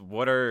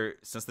 What are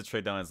since the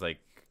trade deadline is like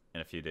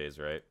in a few days,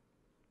 right?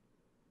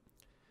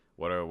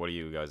 What do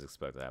you guys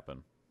expect to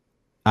happen?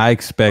 I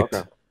expect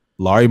Okay.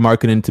 Laurie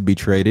Markkinen to be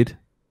traded,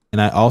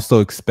 and I also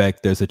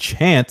expect there's a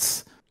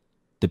chance,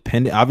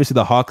 depending. Obviously,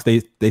 the Hawks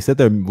they said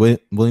they're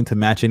willing to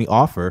match any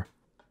offer,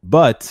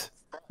 but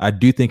I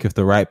do think if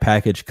the right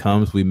package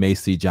comes, we may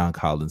see John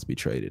Collins be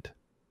traded.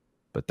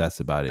 But that's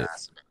about it.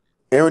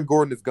 Aaron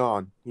Gordon is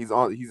gone. He's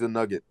a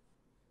Nugget.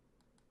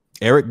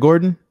 Eric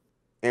Gordon.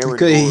 Aaron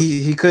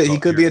He could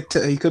be a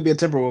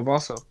Timberwolf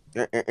also.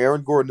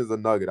 Aaron Gordon is a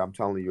Nugget. I'm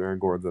telling you, Aaron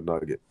Gordon's a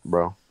Nugget,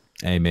 bro.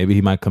 Hey, maybe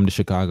he might come to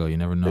Chicago. You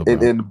never know, bro.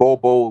 And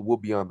Bobo will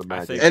be on the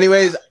Magic. think-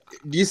 Anyways,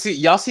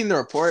 y'all seen the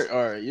report?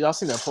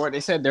 They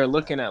said they're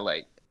looking at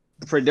like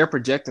they're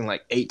projecting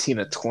like 18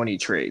 to 20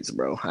 trades,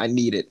 bro. I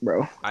need it,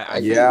 bro. I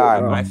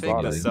Yeah, think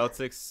the really.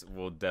 Celtics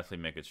will definitely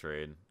make a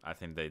trade. I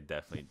think they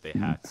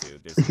have to.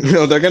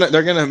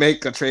 They're gonna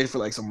make a trade for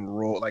like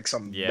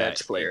some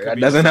bench player. it could That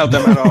be doesn't some help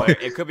them bench at all. player.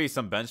 It could be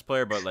some bench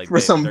player, but like For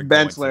some they're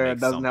bench going to player, make it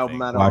doesn't help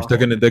them at all. Watch,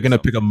 they're gonna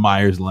pick up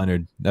Myers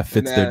Leonard. That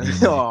fits their Man.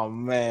 DNA. Oh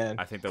man.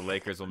 I think the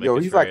Lakers will make Yo,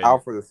 a he's trade. like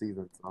out for the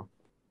season. So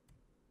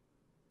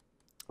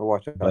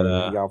watch out.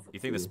 But, He out for You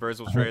think the season. Spurs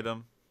will trade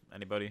them?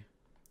 Anybody?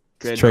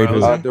 Good Trade who?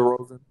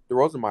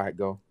 DeRozan might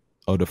go.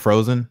 Oh, the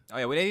Frozen. Oh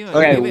yeah, we didn't even,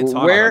 Okay, we didn't even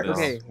talk where about this.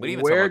 okay, We didn't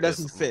even where talk about does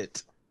he this.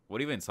 fit? What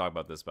do you even talk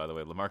about this, by the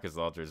way? LaMarcus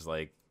Aldridge,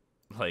 like,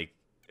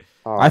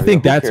 I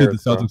think who that's who the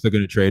cares, bro? Celtics are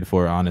gonna trade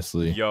for.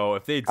 Honestly, yo,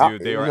 if they do,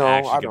 they are no,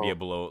 actually I gonna be a don't.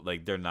 blow.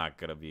 Like, they're not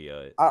gonna be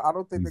a. I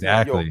don't think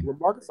Exactly. Yo,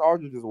 LaMarcus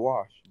Aldridge is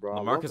washed, bro.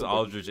 LaMarcus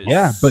Aldridge is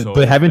yeah, but so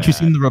haven't you bad.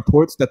 seen the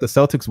reports that the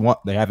Celtics want?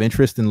 They have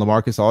interest in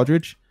LaMarcus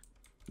Aldridge.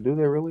 Do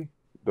they really?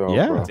 No,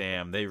 Yeah. bro.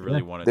 Damn, they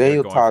really want to.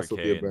 Daniel They're going Tice for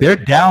will be a Cade. better-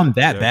 They're down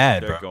that They're-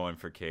 bad, They're bro. going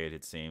for Cade.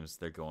 It seems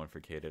they're going for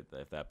Cade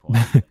at that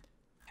point.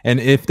 And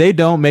if they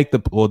don't make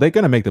they're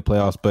gonna make the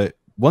playoffs. But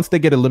once they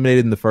get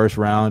eliminated in the first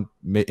round,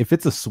 if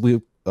it's a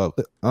sweep, I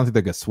don't think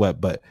they get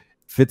swept. But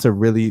if it's a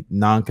really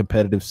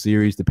non-competitive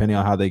series, depending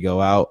on how they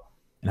go out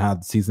and how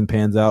the season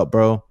pans out,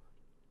 bro,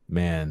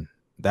 man,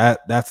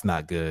 that's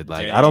not good.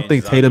 Like Danny I don't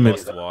think Ainge is on Tatum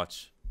must and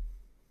watch.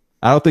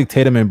 I don't think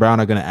Tatum and Brown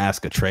are gonna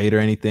ask a trade or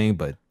anything,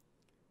 but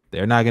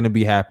they're not gonna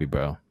be happy,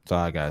 bro. That's all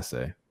I gotta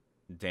say.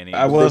 Danny,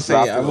 I will They say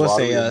drafted a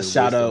lottery and they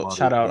shout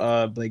wasted money.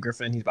 out Blake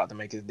Griffin. He's about to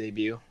make his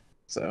debut.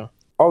 So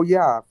Oh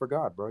yeah, I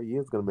forgot, bro. He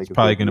is gonna make. He's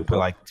probably gonna put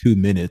like 2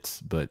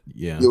 minutes, but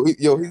yeah.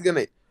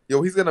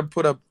 He's gonna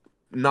put up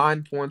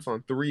 9 points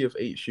on 3 of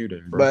 8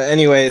 shooting, bro. but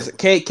anyways,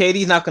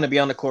 KD's not gonna be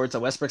on the court, so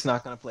Westbrook's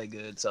not gonna play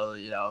good. So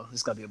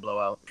it's gonna be a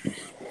blowout.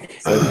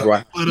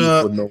 But,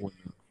 no one.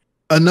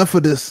 Enough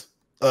of this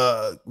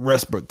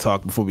Westbrook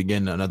talk before we get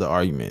into another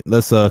argument.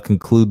 Let's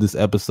conclude this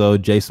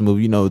episode. Jason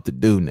Move, you know what to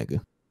do, nigga.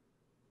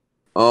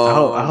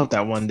 I hope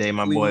that one day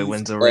my boy please,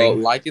 wins a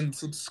ring. Like and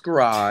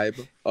subscribe.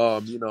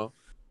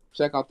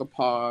 Check out the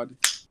pod.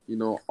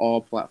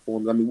 All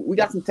platforms. I mean, we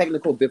got some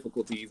technical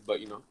difficulties, but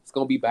it's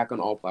gonna be back on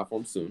all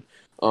platforms soon.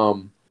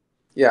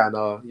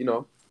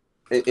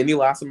 Any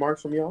last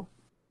remarks from y'all?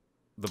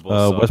 the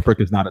Bulls suck. Westbrook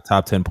is not a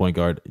top 10 point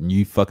guard. And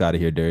you fuck out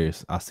of here,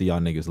 Darius. I'll see y'all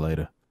niggas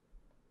later.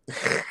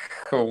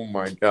 Oh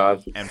my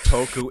gosh. And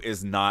Poku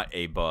is not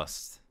a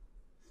bust.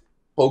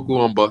 Poku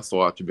on bus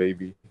watch,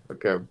 baby.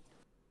 Okay.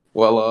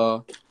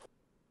 Well,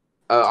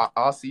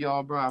 I'll see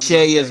y'all, bro.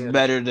 Shea is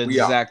better than We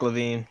out. Zach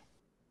LaVine.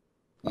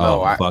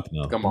 Fuck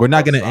no. come on, We're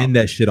not bro, gonna stop. end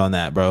that shit on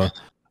that, bro.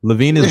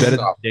 Levine is better.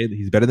 Stop.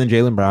 He's better than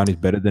Jalen Brown. He's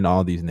better than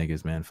all these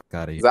niggas, man. Fuck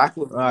out of here. Zach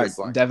All right, is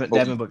like Devin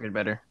Poku. Booker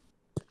better.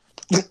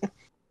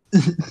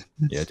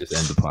 Yeah, just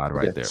end the pod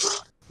right there.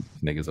 This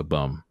nigga's a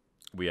bum.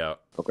 We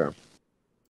out. Okay.